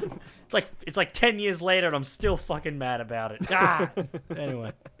 It's like 10 years later and I'm still fucking mad about it.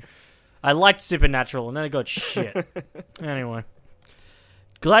 Anyway, I liked Supernatural and then it got shit. Anyway.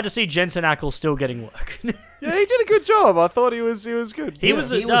 Glad to see Jensen Ackles still getting work. Yeah, he did a good job. I thought he was good. He was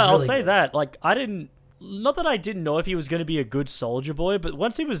really I'll say good. that. Like, not that I didn't know if he was going to be a good Soldier Boy, but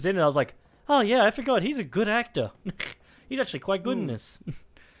once he was in it, I was like, oh yeah, I forgot. He's a good actor. He's actually quite good in this.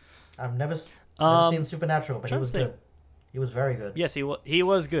 I've never seen Supernatural, but he was good. He was very good. Yes, he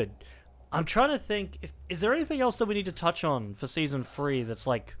was good. I'm trying to think, is there anything else that we need to touch on for Season 3 that's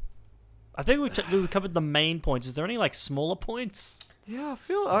like... I think we covered the main points. Is there any like smaller points? Yeah, I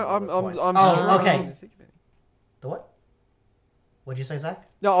feel I'm okay. struggling to think of anything. The what? What'd you say, Zach?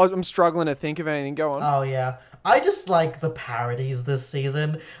 No, I'm struggling to think of anything. Go on. Oh yeah, I just like the parodies this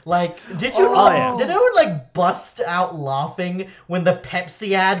season. Like, did anyone like bust out laughing when the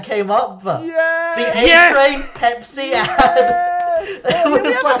Pepsi ad came up? Yeah. The A-Train Pepsi ad.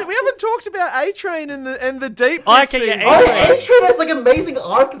 We haven't talked about A-Train and the deep. Okay, yeah, A-Train has like amazing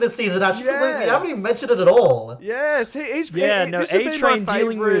arc this season. Actually, Yes. we haven't even mentioned it at all. Yes, Yeah, this has been A-Train my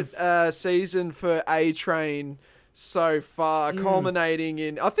dealing favorite with- season for A-Train so far, culminating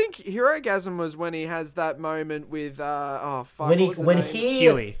in. I think Herogasm was when he has that moment with When he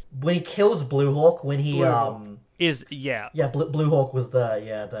Huey. when he kills Blue Hawk, when he Blue Hawk was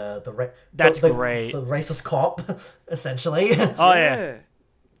That's the great. the racist cop essentially. Oh yeah.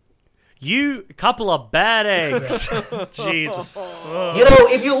 You couple of bad eggs. Jesus. You know,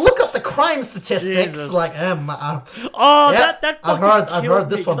 if you look up the crime statistics, Jesus. like Oh, yeah, that I've fucking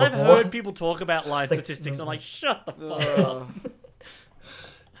heard this me, one 'cause I've before. heard people talk about line statistics. And I'm like, shut the fuck up.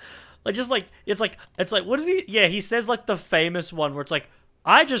 It's like what is he? Yeah, he says like the famous one where it's like,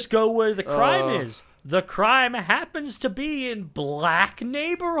 I just go where the crime is. The crime happens to be in black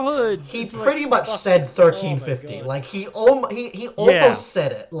neighborhoods. he It's pretty like, much fuck. said Oh 1350. my God. Like he almost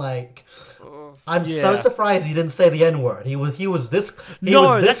said it. Like I'm so Yeah. surprised he didn't say the N-word. He was this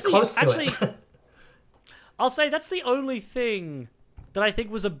that's close to actually, it. I'll say that's the only thing that I think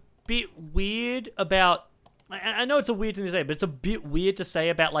was a bit weird about. I know it's a weird thing to say, but it's a bit weird to say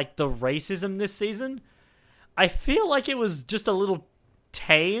about like the racism this season. I feel like it was just a little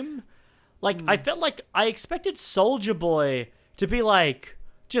tame. Like I felt like I expected Soldier Boy to be like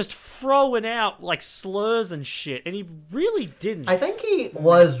just throwing out like slurs and shit, and he really didn't. I think he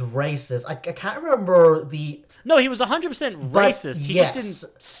was racist. I can't remember the. No, he was 100% But racist. He yes. just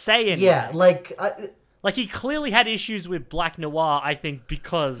didn't say anything. Yeah, like Like, he clearly had issues with Black Noir, I think,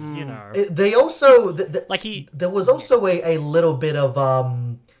 because, you know... they also... There was also a little bit of,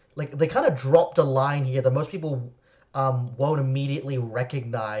 like, they kind of dropped a line here that most people won't immediately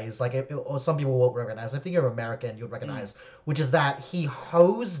recognize. Like, or some people won't recognize. I think you're American, you'd recognize. Which is that he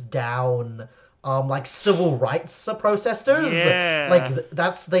hosed down... like civil rights protesters. Yeah. Like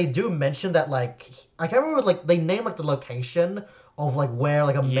they do mention that, like, I can't remember, like, they name like the location of like where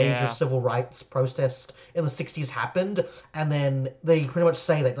like a major civil rights protest in the 60s happened, and then they pretty much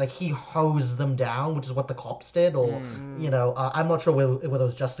say that like he hosed them down, which is what the cops did, or you know, I'm not sure whether it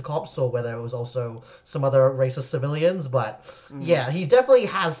was just the cops or whether it was also some other racist civilians, but yeah, he definitely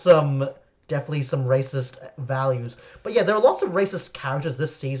has some racist values. But yeah, there are lots of racist characters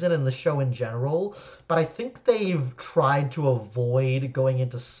this season in the show in general, but I think they've tried to avoid going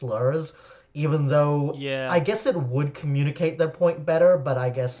into slurs, even though I guess it would communicate their point better, but I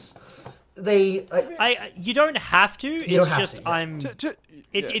guess they... you don't have to. You It's don't have just to,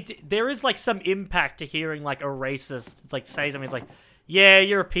 yeah. there is like some impact to hearing like a racist it's like say something. It's like, yeah,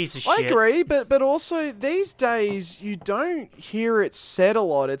 you're a piece of shit. I agree, but also these days you don't hear it said a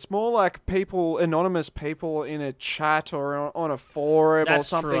lot. It's more like anonymous people in a chat or on a forum or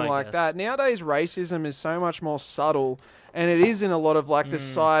something like that. Nowadays, racism is so much more subtle, and it is in a lot of like the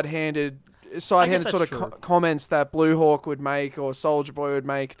side-handed sort of comments that Blue Hawk would make or Soldier Boy would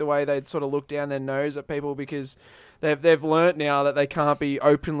make, the way they'd sort of look down their nose at people because they've learnt now that they can't be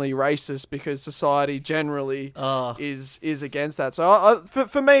openly racist because society generally is against that. So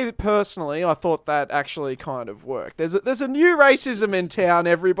for me personally, I thought that actually kind of worked. There's a new racism in town,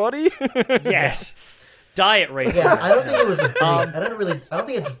 everybody. Yes. Diet racism. Yeah, I don't think it was a big, I don't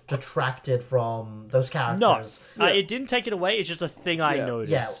think it detracted from those characters. No, it didn't take it away. It's just a thing I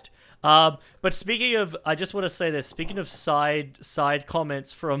noticed. But speaking of, I just want to say this. Speaking of side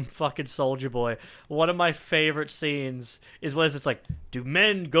comments from fucking Soldier Boy, one of my favorite scenes is when it's like, do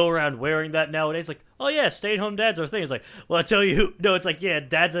men go around wearing that nowadays? Like, oh yeah, stay-at-home dads are a thing. It's like, well, I tell you who. No, it's like, yeah,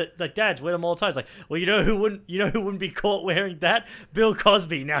 dads wear them all the time. It's like, well, you know who wouldn't be caught wearing that? Bill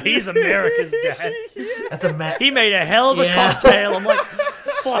Cosby. Now he's America's dad. That's a He made a hell of a cocktail. I'm like,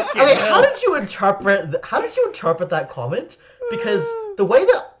 fucking hell. How did you interpret that comment? Because the way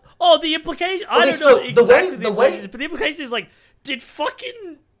that the implication. I don't know exactly the implication, but the implication is like, did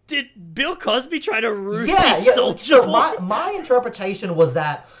Bill Cosby try to roofie Soldier Boy? So my interpretation was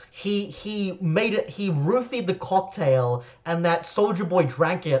that he roofied the cocktail and that Soldier Boy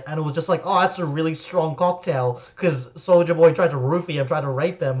drank it and it was just like, oh, that's a really strong cocktail because Soldier Boy tried to roofie him, tried to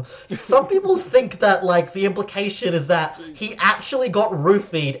rape him. Some people think that like the implication is that he actually got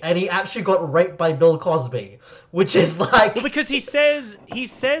roofied and he actually got raped by Bill Cosby, which is like, well, because he says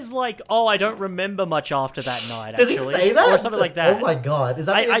like, oh, I don't remember much after that night. Does actually, he say that or something like that? Oh my god, is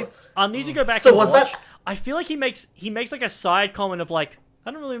that? I'll need to go back So and was watch. that- I feel like he makes like a side comment of like,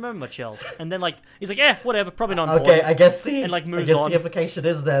 I don't really remember much else, and then like he's like, yeah, whatever, probably not important. Okay, I guess the moves on. The implication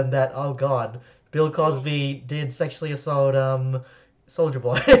is then that, oh god, Bill Cosby did sexually assault Soldier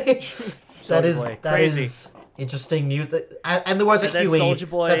Boy. That is interesting news. And the words of Huey, Soldier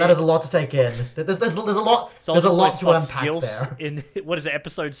Boy, that is a lot to take in. There's a lot to unpack there. In what is it,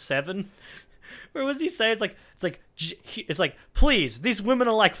 episode 7? Where was he saying? It's like, please, these women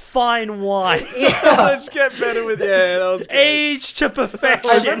are like fine wine. Yeah. Let's get better with that was great. Age to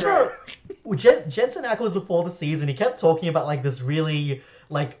perfection. I remember Jensen Ackles before the season, he kept talking about like this really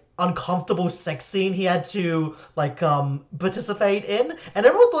like uncomfortable sex scene he had to like participate in, and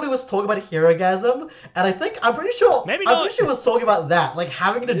everyone thought he was talking about Herogasm, and I'm pretty sure he was talking about that, like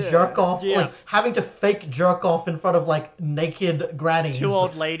having to jerk off, like having to fake jerk off in front of like naked grannies, 2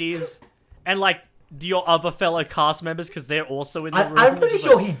 old ladies, and like your other fellow cast members because they're also in the room. I'm pretty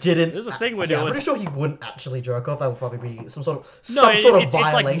sure he didn't. There's a thing we're doing. I'm pretty sure he wouldn't actually jerk off. That would probably be some sort of violation. It's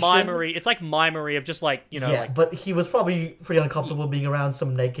like mimery. It's like mimery of just like, you know. Yeah, like, but he was probably pretty uncomfortable being around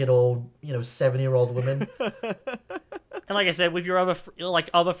some naked old, 7-year-old women. And like I said, with your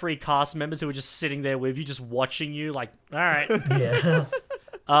other 3 cast members who are just sitting there with you, just watching you, like, all right. Yeah.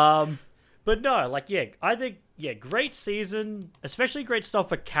 But no, like, yeah, I think, great season, especially great stuff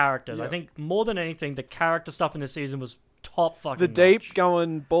for characters. I think more than anything, the character stuff in this season was top fucking The deep, notch.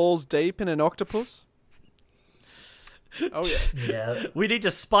 going balls deep in an octopus. Oh, yeah. Yeah. We need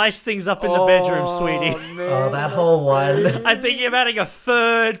to spice things up in the bedroom, sweetie. Man, Oh, that whole one. I'm thinking of adding a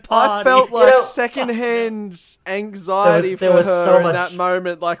third party. I felt like secondhand anxiety there for was her so in much- that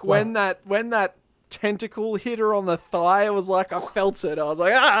moment. Like when that tentacle hit her on the thigh, it was like I felt it. I was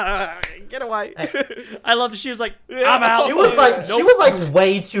like, get away. I love that she was like, I'm out. She was like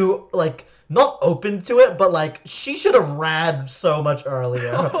way too like not open to it, but like she should have ran so much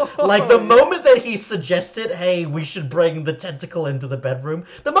earlier. Like the moment that he suggested, hey, we should bring the tentacle into the bedroom,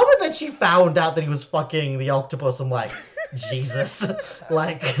 the moment that she found out that he was fucking the octopus, I'm like, Jesus.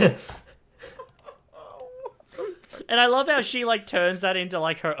 Like And I love how she like turns that into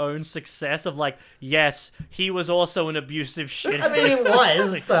like her own success of like, yes, he was also an abusive shit. I mean, he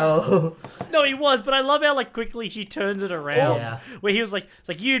was, so... No, he was, but I love how like quickly she turns it around. Yeah. Where he was like, it's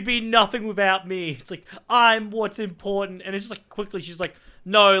like, you'd be nothing without me. It's like, I'm what's important. And it's just like quickly she's like,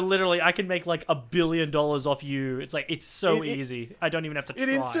 no, literally, I can make like $1 billion off you. It's like, it's so easy. I don't even have to try. It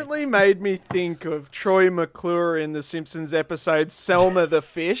instantly made me think of Troy McClure in the Simpsons episode Selma the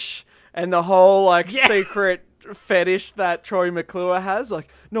Fish and the whole like secret fetish that Troy McClure has. Like,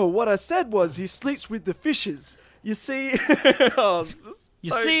 no, what I said was he sleeps with the fishes. You see? See?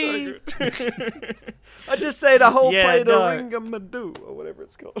 I just say the whole plate no. of ringamadoo or whatever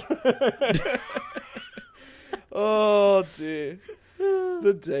it's called. Oh dear.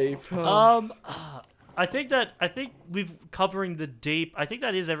 The deep. Oh. I think we've covering the deep. I think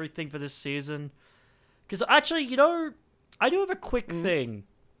that is everything for this season. Because actually, I do have a quick thing.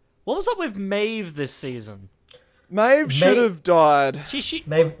 What was up with Maeve this season? Maeve should have died.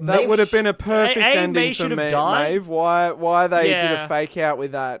 Maeve That would have been a perfect ending Maeve for should have died. Maeve. Why they did Yeah. a fake out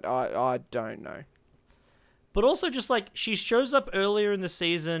with that, I don't know. But also just like she shows up earlier in the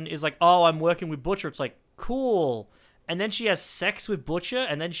season, is like, oh, I'm working with Butcher. It's like, cool. And then she has sex with Butcher,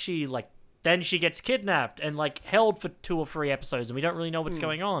 and then she gets kidnapped and like held for 2 or 3 episodes, and we don't really know what's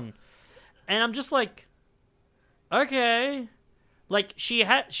going on. And I'm just like, okay. Like, she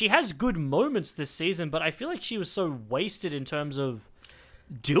has good moments this season, but I feel like she was so wasted in terms of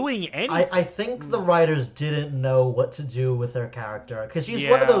doing anything. I think the writers didn't know what to do with her character, because she's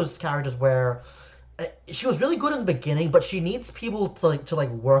one of those characters where she was really good in the beginning, but she needs people to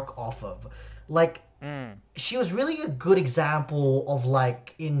work off of. Like, she was really a good example of,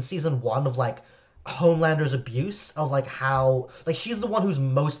 like, in season 1 of, like, Homelander's abuse, of, like, how, like, she's the one who's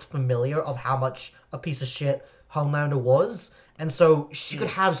most familiar of how much a piece of shit Homelander was. And so she could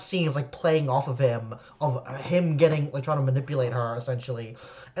have scenes, like, playing off of him getting, like, trying to manipulate her, essentially.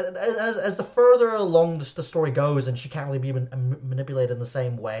 And as the further along the story goes, and she can't really be manipulated in the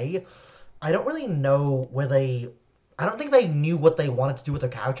same way, I don't really know I don't think they knew what they wanted to do with her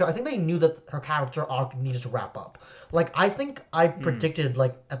character. I think they knew that her character arc needed to wrap up. Like, I think I predicted,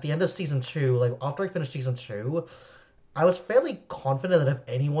 like, at the end of season 2, like, after I finished season 2, I was fairly confident that if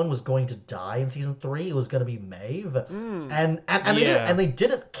anyone was going to die in season 3, it was going to be Maeve. And they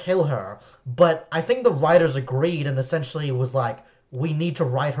didn't kill her, but I think the writers agreed and essentially was like, we need to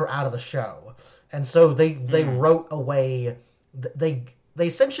write her out of the show. And so they wrote away, they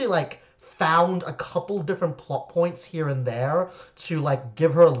essentially, like, found a couple different plot points here and there to, like,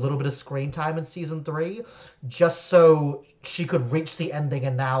 give her a little bit of screen time in season 3, just so she could reach the ending,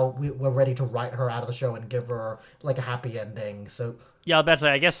 and now we're ready to write her out of the show and give her, like, a happy ending. So yeah, I was about to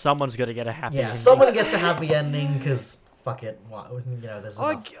say, I guess someone's gonna get a happy ending. Yeah, someone gets a happy ending, because fuck it, there's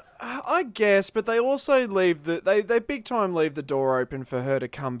enough. I guess, but they also leave they big time leave the door open for her to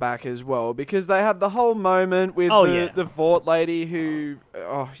come back as well, because they have the whole moment with the Vought lady who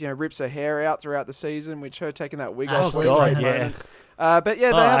rips her hair out throughout the season, which her taking that wig off. Oh god, yeah. But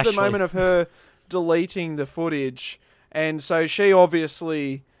yeah, they have the moment of her deleting the footage, and so she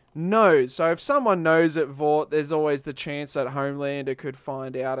obviously knows. So if someone knows at Vought, there's always the chance that Homelander could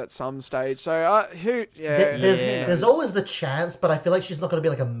find out at some stage. So there's always the chance, but I feel like she's not going to be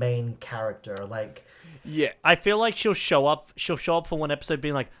like a main character. Like, yeah, I feel like she'll show up for one episode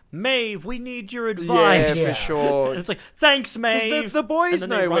being like, Maeve, we need your advice. Yeah, for sure. And it's like, thanks, Maeve. The boys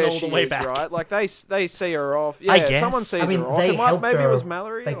know where she is, back. right? Like they see her off. Yeah, I guess. Someone sees her off. Maybe it was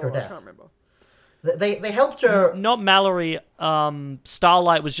Mallory. Fake her I death. can't remember. They helped her. Not Mallory.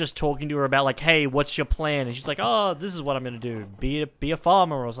 Starlight was just talking to her about, like, hey, what's your plan? And she's like, oh, this is what I'm gonna do. Be a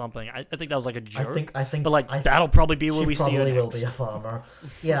farmer or something. I think that was like a joke. I think. But that'll probably be where we see her probably will next. be a farmer.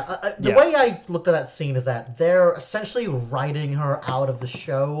 Yeah. The way I looked at that scene is that they're essentially writing her out of the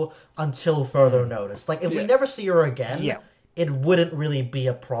show until further notice. Like, if we never see her again. It wouldn't really be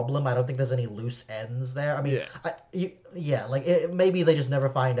a problem. I don't think there's any loose ends there. I mean, maybe they just never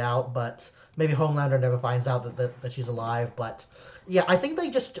find out, but maybe Homelander never finds out that she's alive. But yeah, I think they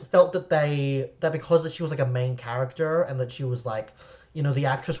just felt that because she was like a main character and that she was like, the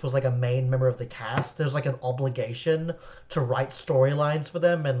actress was like a main member of the cast, there's like an obligation to write storylines for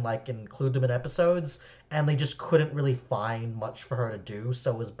them and like include them in episodes, and they just couldn't really find much for her to do,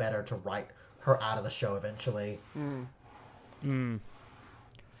 so it was better to write her out of the show eventually.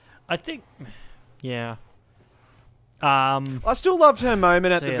 I think, yeah. I still loved her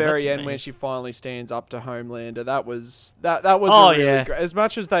moment at the very end when she finally stands up to Homelander. That was really great. As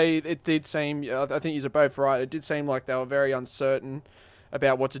much as it did seem, I think you're both right. It did seem like they were very uncertain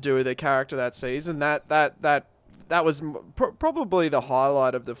about what to do with their character that season. That was probably the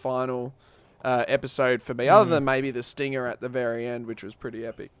highlight of the final episode for me, other than maybe the stinger at the very end, which was pretty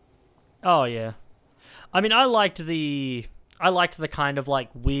epic. Oh yeah, I mean, I liked the kind of like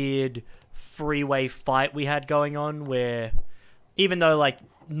weird freeway fight we had going on, where even though like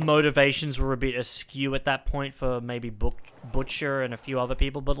motivations were a bit askew at that point for maybe Butcher and a few other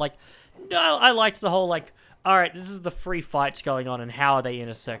people, but like, no, I liked the whole like, all right, this is the free fights going on and how are they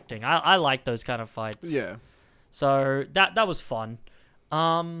intersecting. I like those kind of fights. Yeah. So that was fun.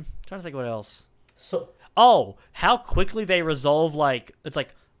 Trying to think what else. How quickly they resolve, like, it's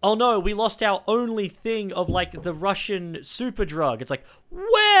like, oh no, we lost our only thing of like the Russian super drug. It's like,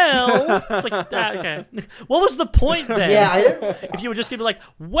 well, it's like that. Okay, what was the point then? Yeah, I didn't. If you were just gonna be like,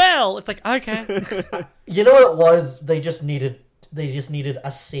 well, it's like, okay. You know what it was? They just needed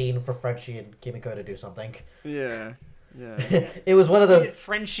a scene for Frenchie and Kimiko to do something. Yeah. It was one of the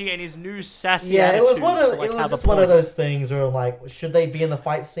Frenchie and his new sassy. Yeah, it was attitude one of those things where I'm like, should they be in the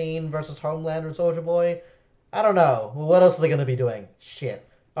fight scene versus Homelander and Soulja Boy? I don't know. Well, what else are they gonna be doing? Shit.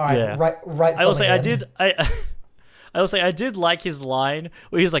 All right, yeah. Right. I will say I will say I did like his line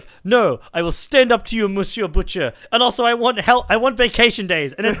where he's like, "No, I will stand up to you, Monsieur Butcher, and also I want help. I want vacation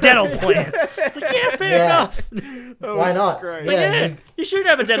days and a dental plan." It's like, yeah, fair enough. Why not? Great. Yeah, you should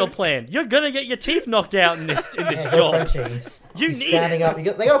have a dental plan. You're gonna get your teeth knocked out in this job. You need standing it. up. They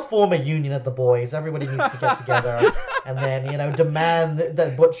gotta form a union at the boys. Everybody needs to get together and then demand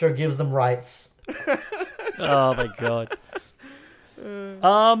that Butcher gives them rights. Oh my god.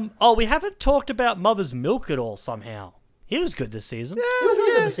 We haven't talked about Mother's Milk at all somehow. He was good this season. He was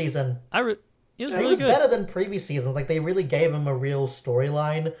really good this season. It was He really was good. better than previous seasons. Like they really gave him a real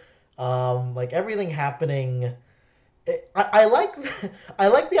storyline. Like everything happening. I like I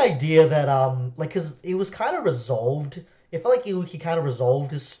like the idea that like because it was kind of resolved. It felt like he kind of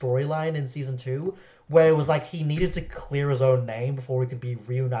resolved his storyline in season 2, where it was like he needed to clear his own name before he could be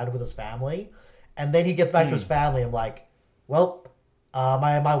reunited with his family, and then he gets back to his family. I'm like, well,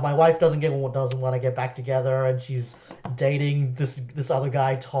 my wife doesn't want to get back together, and she's dating this other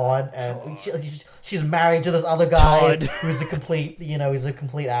guy Todd, and she's married to this other guy Todd. who's a complete he's a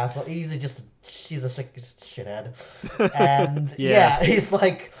complete asshole. She's a shithead, and Yeah. he's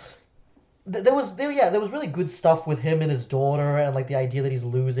like. There was really good stuff with him and his daughter, and like the idea that he's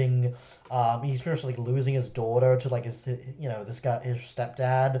losing, he's pretty much like losing his daughter to like his this guy, his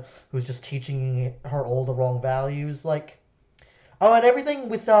stepdad, who's just teaching her all the wrong values. Like, oh, and everything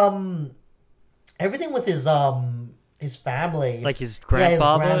with his family, Like his Yeah, his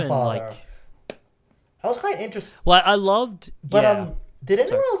grandfather, and grandfather. like. I was quite interested. Well, I loved. But yeah. did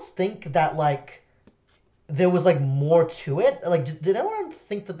anyone else think that like there was like more to it? Like, did anyone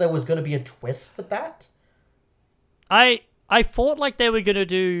think that there was going to be a twist with that? I thought like they were gonna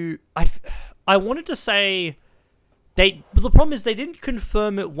do. I wanted to say but the problem is they didn't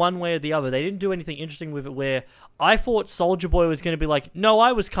confirm it one way or the other. They didn't do anything interesting with it. Where I thought Soldier Boy was gonna be like, no,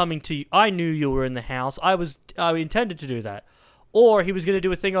 I was coming to you. I knew you were in the house. I intended to do that. Or he was gonna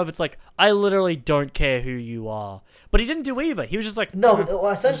do a thing of it's like, I literally don't care who you are. But he didn't do either. He was just like, No,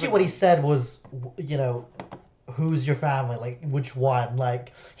 essentially what he said was, who's your family? Like, which one?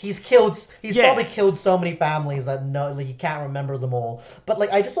 Like, he's probably killed so many families that you can't remember them all. But,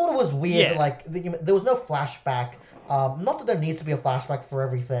 like, I just thought it was weird. Yeah. Like, there was no flashback. Not that there needs to be a flashback for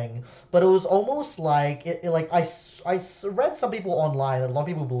everything, but it was almost like, I read some people online, and a lot of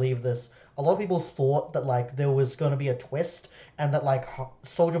people believe this. A lot of people thought that, like, there was going to be a twist, and that, like,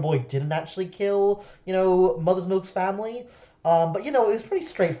 Soldier Boy didn't actually kill, Mother's Milk's family. But, it was pretty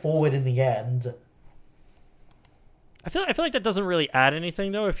straightforward in the end. I feel like that doesn't really add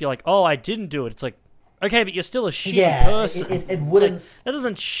anything though. If you're like, oh, I didn't do it, it's like, okay, but you're still a shitty person. It wouldn't. Like, that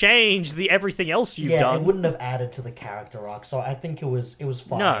doesn't change the everything else you've done. It wouldn't have added to the character arc. So I think it was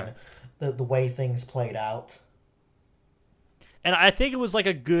fine. No. The way things played out. And I think it was like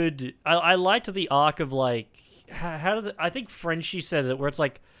a good. I liked the arc of like how does it, I think Frenchie says it where it's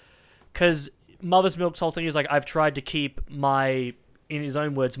like because Mother's Milk's whole thing is like I've tried to keep in his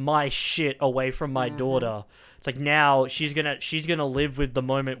own words, my shit away from my daughter. It's like now she's gonna live with the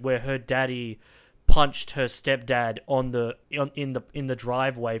moment where her daddy punched her stepdad in the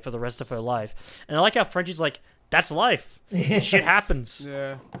driveway for the rest of her life. And I like how Frenchie's like, that's life. Shit happens.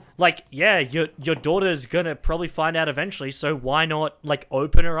 Yeah. Like, yeah, your daughter's gonna probably find out eventually, so why not like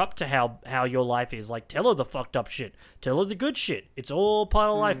open her up to how your life is? Like, tell her the fucked up shit. Tell her the good shit. It's all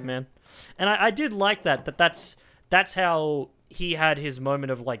part of life, man. And I did like that's how he had his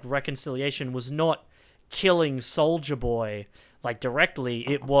moment of like reconciliation, was not killing Soldier Boy like directly.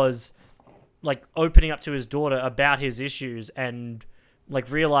 It was like opening up to his daughter about his issues and like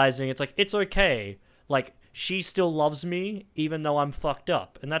realizing it's like, it's okay. Like, she still loves me even though I'm fucked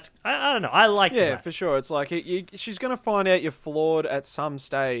up. And that's, I don't know. I like that. Yeah, for sure. It's like she's going to find out you're flawed at some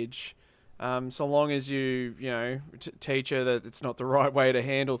stage. So long as you teach her that it's not the right way to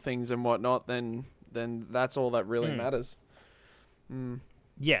handle things and whatnot, then that's all that really matters.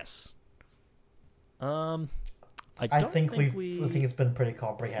 Yes. I think it's been pretty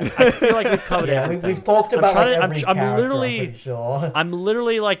comprehensive. I feel like we've covered everything. We've talked about like every I'm character. literally, I'm pretty sure. I'm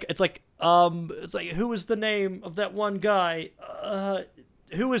literally like, it's like who was the name of that one guy?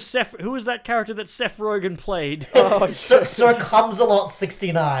 Who was that character that Seth Rogen played? Sir Comes-a-Lot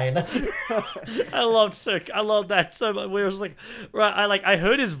 69. I loved that so much. Where it was like, right, I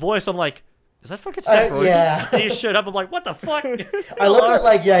heard his voice. I'm like, is that fucking Seth Rogen? Yeah. And he just showed up. I'm like, what the fuck? I love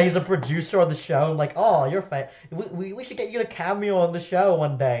that, he's a producer on the show. I'm like, oh, you're we should get you to cameo on the show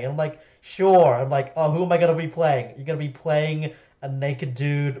one day. And I'm like, sure. I'm like, oh, who am I going to be playing? You're going to be playing a naked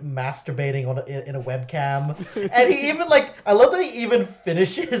dude masturbating in a webcam. And he even, I love that he even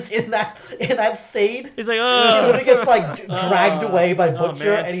finishes in that scene. He's like, He oh. literally gets, dragged away by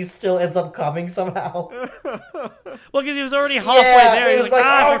Butcher, man. and he still ends up coming somehow. Well, because he was already halfway there. He was like,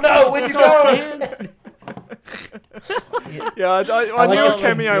 oh no, where'd you go? Yeah, I like knew his, a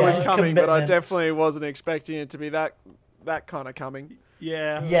cameo was his coming, but I commitment. definitely wasn't expecting it to be that kind of coming.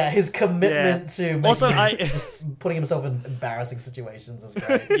 Yeah. Yeah, his commitment to Also, just putting himself in embarrassing situations is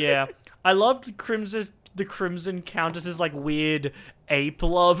great. Yeah. I loved the Crimson Countess's weird ape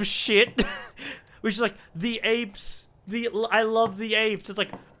love shit. Which is the apes I love the apes. It's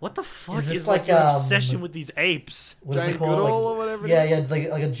like, what the fuck this is like like, your obsession with these apes? What is Jane it called? Goodall Like, or whatever. yeah, yeah,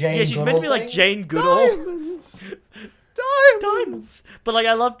 like a Jane. Yeah, she's meant to be like Goodall Jane Goodall. Diamonds. Diamonds. But like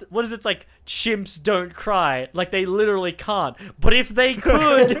I loved what is it? It's like chimps don't cry. Like they literally can't. But if they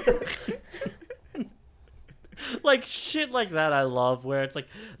could like shit like that I love where it's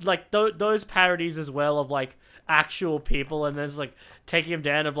like those parodies as well of like actual people and then it's like taking them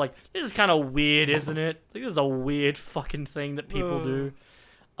down of like this is kind of weird, isn't it? Like this is a weird fucking thing that people do.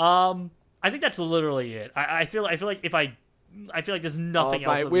 I think that's literally it. I feel like I feel like there's nothing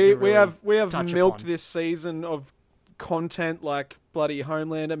else. Mate, that we can really have touch milked upon. this season of content like bloody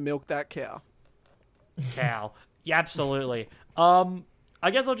Homelander milked that cow. Cow. Yeah, absolutely. I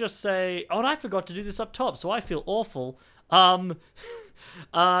guess I'll just say, oh, and I forgot to do this up top, so I feel awful. Thank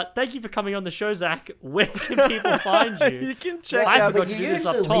you for coming on the show, Zach. Where can people find you? You can check I out. forgot you to do this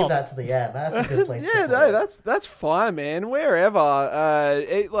up usually top. leave that to the end. That's a good place. Yeah, to put no, it. that's fine, man. Wherever,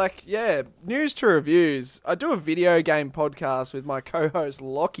 news to reviews. I do a video game podcast with my co-host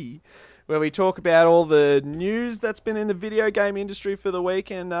Lockie, where we talk about all the news that's been in the video game industry for the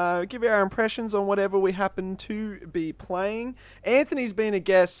week and give our impressions on whatever we happen to be playing. Anthony's been a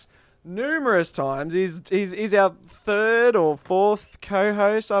guest numerous times. He's our third or fourth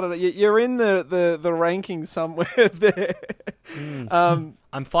co-host. I don't know. You're in the rankings somewhere there.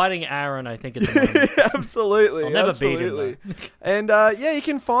 I'm fighting Aaron, I think, at the moment. Absolutely. I'll never absolutely. beat him, And you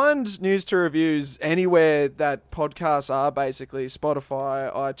can find news to reviews anywhere that podcasts are, basically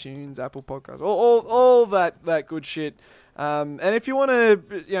Spotify, iTunes, Apple Podcasts, all that good shit. And if you want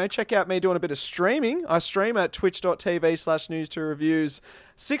to, check out me doing a bit of streaming, I stream at twitch.tv/news to reviews,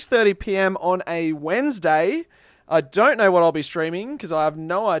 6:30 p.m. on a Wednesday. I don't know what I'll be streaming because I have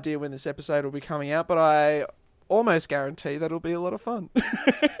no idea when this episode will be coming out, but I almost guarantee that it'll be a lot of fun.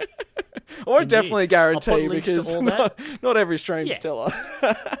 Or Indeed. definitely guarantee I'll put links to because all that. not every stream's Yeah. stellar.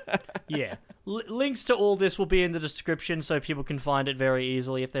 Yeah. Links to all this will be in the description so people can find it very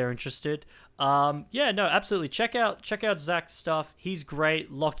easily if they're interested. Yeah, no, absolutely. Check out Zach's stuff. He's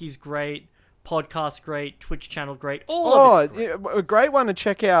great. Lockie's great. Podcast great. Twitch channel great. All of it's great. Yeah, a great one to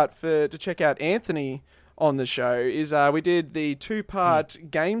check out Anthony on the show is we did the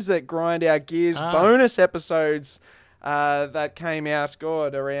 2-part Games That Grind Our Gears bonus episodes that came out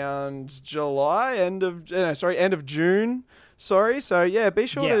around July, end of June. Sorry, so yeah, be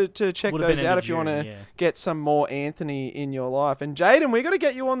sure to check Would've those been out end if of you want June, to yeah. get some more Anthony in your life. And Jaden, we got to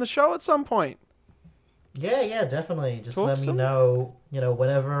get you on the show at some point. Yeah, definitely. Just Talk let me some- know,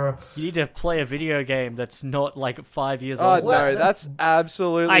 whenever. You need to play a video game that's not like 5 years Oh old. no, that's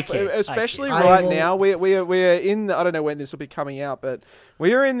absolutely, I kid. especially I right will- now. We're in. I don't know when this will be coming out, but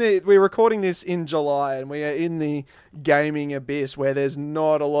we're recording this in July, and we are in the gaming abyss where there's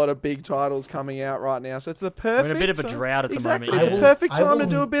not a lot of big titles coming out right now. So it's the perfect. We're in a bit of a time- to the exactly. moment. It's I a will- perfect I time to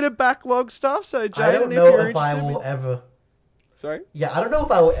will- do a bit of backlog stuff. So I Jaden, don't if know you're if I interested, will ever. sorry. Yeah, I don't know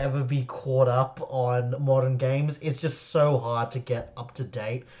if I will ever be caught up on modern games. It's just so hard to get up to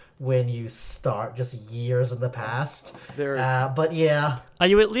date when you start just years in the past. But yeah, Are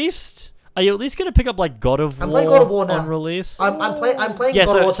you at least going to pick up like God of War, I'm playing God of War now. on release? I'm playing Yeah,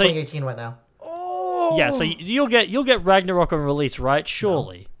 God so- of War so- 2018 right now. Oh, Yeah, so you'll get Ragnarok on release, right?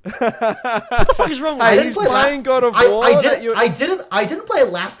 Surely. What the fuck is wrong with I Hey, you? didn't he's play playing God of War. I that you- didn't play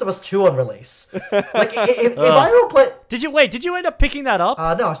Last of Us 2 on release. Like if I don't play, Did you end up picking that up?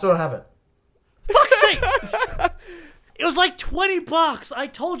 no, I still don't have it. Fuck's sake! It was like $20. I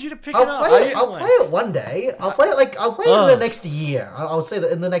told you to pick I'll it up. play it. You I'll went. play it one day. I'll play it in the next year. I'll say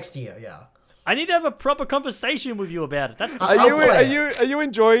that in the next year. Yeah. I need to have a proper conversation with you about it. That's the I'll play it. Are you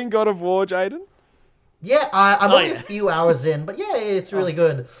enjoying God of War, Jaden? Yeah, I'm Oh, only yeah. a few hours in, but yeah, it's really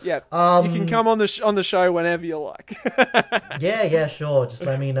good. Yeah, Um, you can come on the show whenever you like. Yeah, sure. Just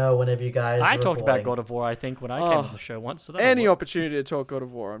let me know whenever you guys. I are talked about recording. God of War, I think, when I came on the show once. So Any that'll work. opportunity to talk God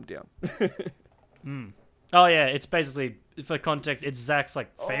of War, I'm down. Oh yeah, it's basically, for context, it's Zach's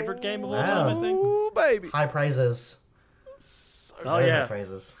like favorite game of all time, I think. Ooh, baby. High praises. Oh Very high yeah.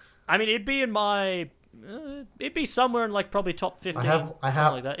 praises. I mean, it'd be in my, it'd be somewhere in like probably top 15. I have-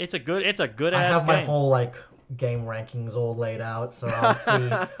 something like that. It's a good I ass have my game. whole game rankings all laid out, so I'll see when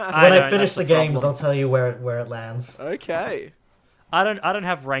don't, I finish that's the the games. problem. I'll tell you where it lands. Okay. I don't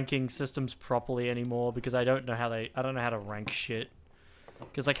have ranking systems properly anymore because I don't know how to rank shit.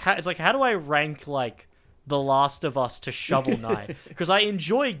 Because how do I rank like The Last of Us to Shovel Knight? Because I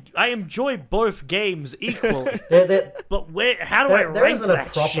enjoy both games equally. But how do I There rank isn't a that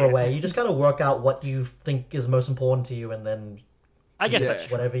proper shit? way. You just gotta work out what you think is most important to you, and then I guess Yeah. that's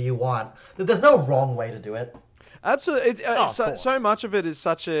true. whatever you want. There's no wrong way to do it. Absolutely. Of So course. much of it is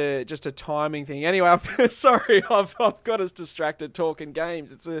just a timing thing. Anyway, sorry, I've got us distracted talking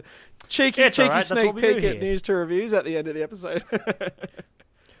games. It's a cheeky It's all right, that's sneak what we do peek at here. news to reviews at the end of the episode.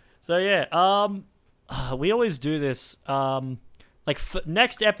 So yeah, we always do this. Like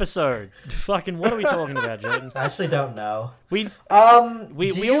next episode, fucking, what are we talking about, Jordan? I actually don't know. We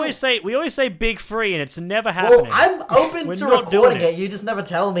Do always say big free, and it's never happening. Well, I'm open We're to not doing recording it. it. You just never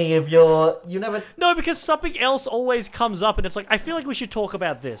tell me if you never. No, because something else always comes up, and it's like, I feel like we should talk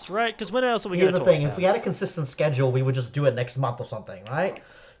about this, right? Because when else are we Here's going to the talk thing: about if we had a consistent schedule, we would just do it next month or something, right?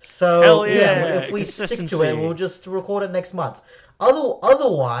 So Hell yeah, if we stick to consistency. it, we'll just record it next month.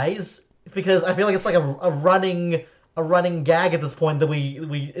 Otherwise, because I feel like it's like a running gag at this point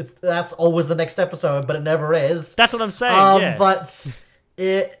that that's always the next episode, but it never is. That's what I'm saying, yeah. But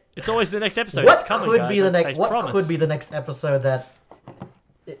It's always the next episode. what It's coming, could guys. be the I next? What promise. could be the next episode that?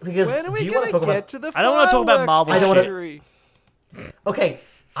 Because When are do we you want going to to talk get about? to the I don't wanna talk about fireworks Marvel I don't wanna- factory? Okay,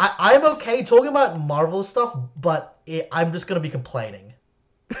 I'm okay talking about Marvel stuff, but I'm just gonna be complaining.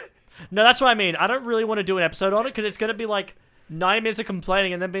 No, that's what I mean. I don't really want to do an episode on it, because it's going to be like 9 minutes of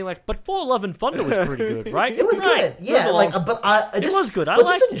complaining and then being like, but Thor Love and Thunder was pretty good, right? It was Right. good, yeah. Move Like, along. but I just, was good. I but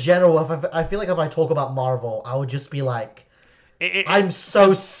liked just in it. general, I feel like if I talk about Marvel, I would just be like, It- I'm so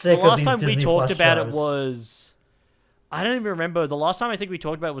 'cause sick the of last these time we Disney talked Plus about it shows. was, I don't even remember. The last time I think we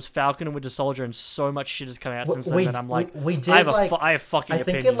talked about it was Falcon and Winter Soldier, and so much shit has come out since then that I'm like, we did I have like, I have fucking I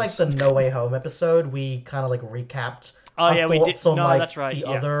think opinions. in like the No Way Home episode, we kind of like recapped. Oh, our yeah, we did- thoughts on, no, like, that's right, The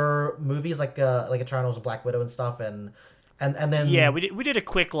yeah. other movies like Eternals and Black Widow and stuff, and then Yeah, we did a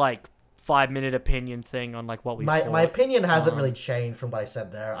quick like 5-minute opinion thing on like what we my thought. opinion hasn't really changed from what I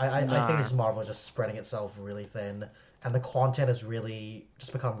said there. I Nah. think this Marvel is just spreading itself really thin, and the content has really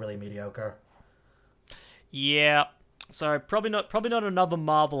just become really mediocre. Yeah. So probably not another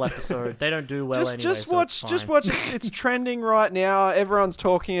Marvel episode. They don't do well anyway. Just so watch. it's Just fine. watch. It's trending right now. Everyone's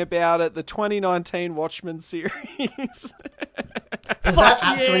talking about it. The 2019 Watchmen series. Is Fuck that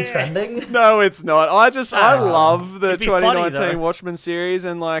actually yeah! trending? No, it's not. I love the It'd be funny, 2019 though. Watchmen series,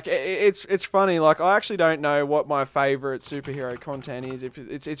 and like it's funny. Like I actually don't know what my favorite superhero content is. If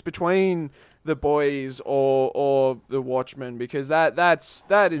it's between The Boys or The Watchmen, because that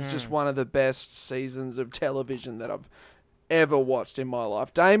is just one of the best seasons of television that I've ever watched in my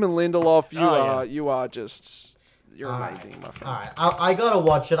life. Damon Lindelof, you are just you're amazing, my friend. Alright, I gotta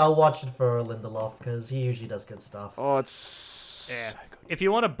watch it. I'll watch it for Lindelof because he usually does good stuff. Oh, it's Yeah. so good. If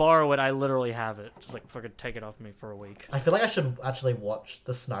you want to borrow it, I literally have it. Just like fucking take it off me for a week. I feel like I should actually watch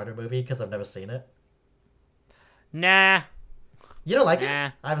the Snyder movie because I've never seen it. Nah. You don't like Nah.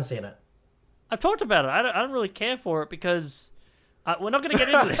 it? I haven't seen it. I've talked about it. I don't really care for it because we're not going to get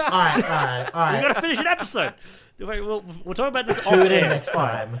into this. Alright. We got to finish an episode. We'll talk about this off Tune in air. next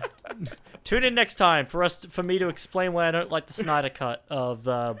time. Tune in next time for me to explain why I don't like the Snyder cut of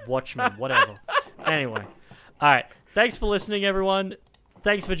Watchmen. Whatever. Anyway. All right. Thanks for listening, everyone.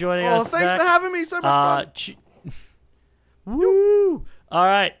 Thanks for joining Oh, us. thanks Zach. for having me. So much fun. Woo! All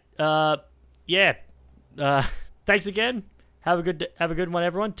right. Yeah. Thanks again. Have a good one,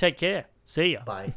 everyone. Take care. See ya. Bye.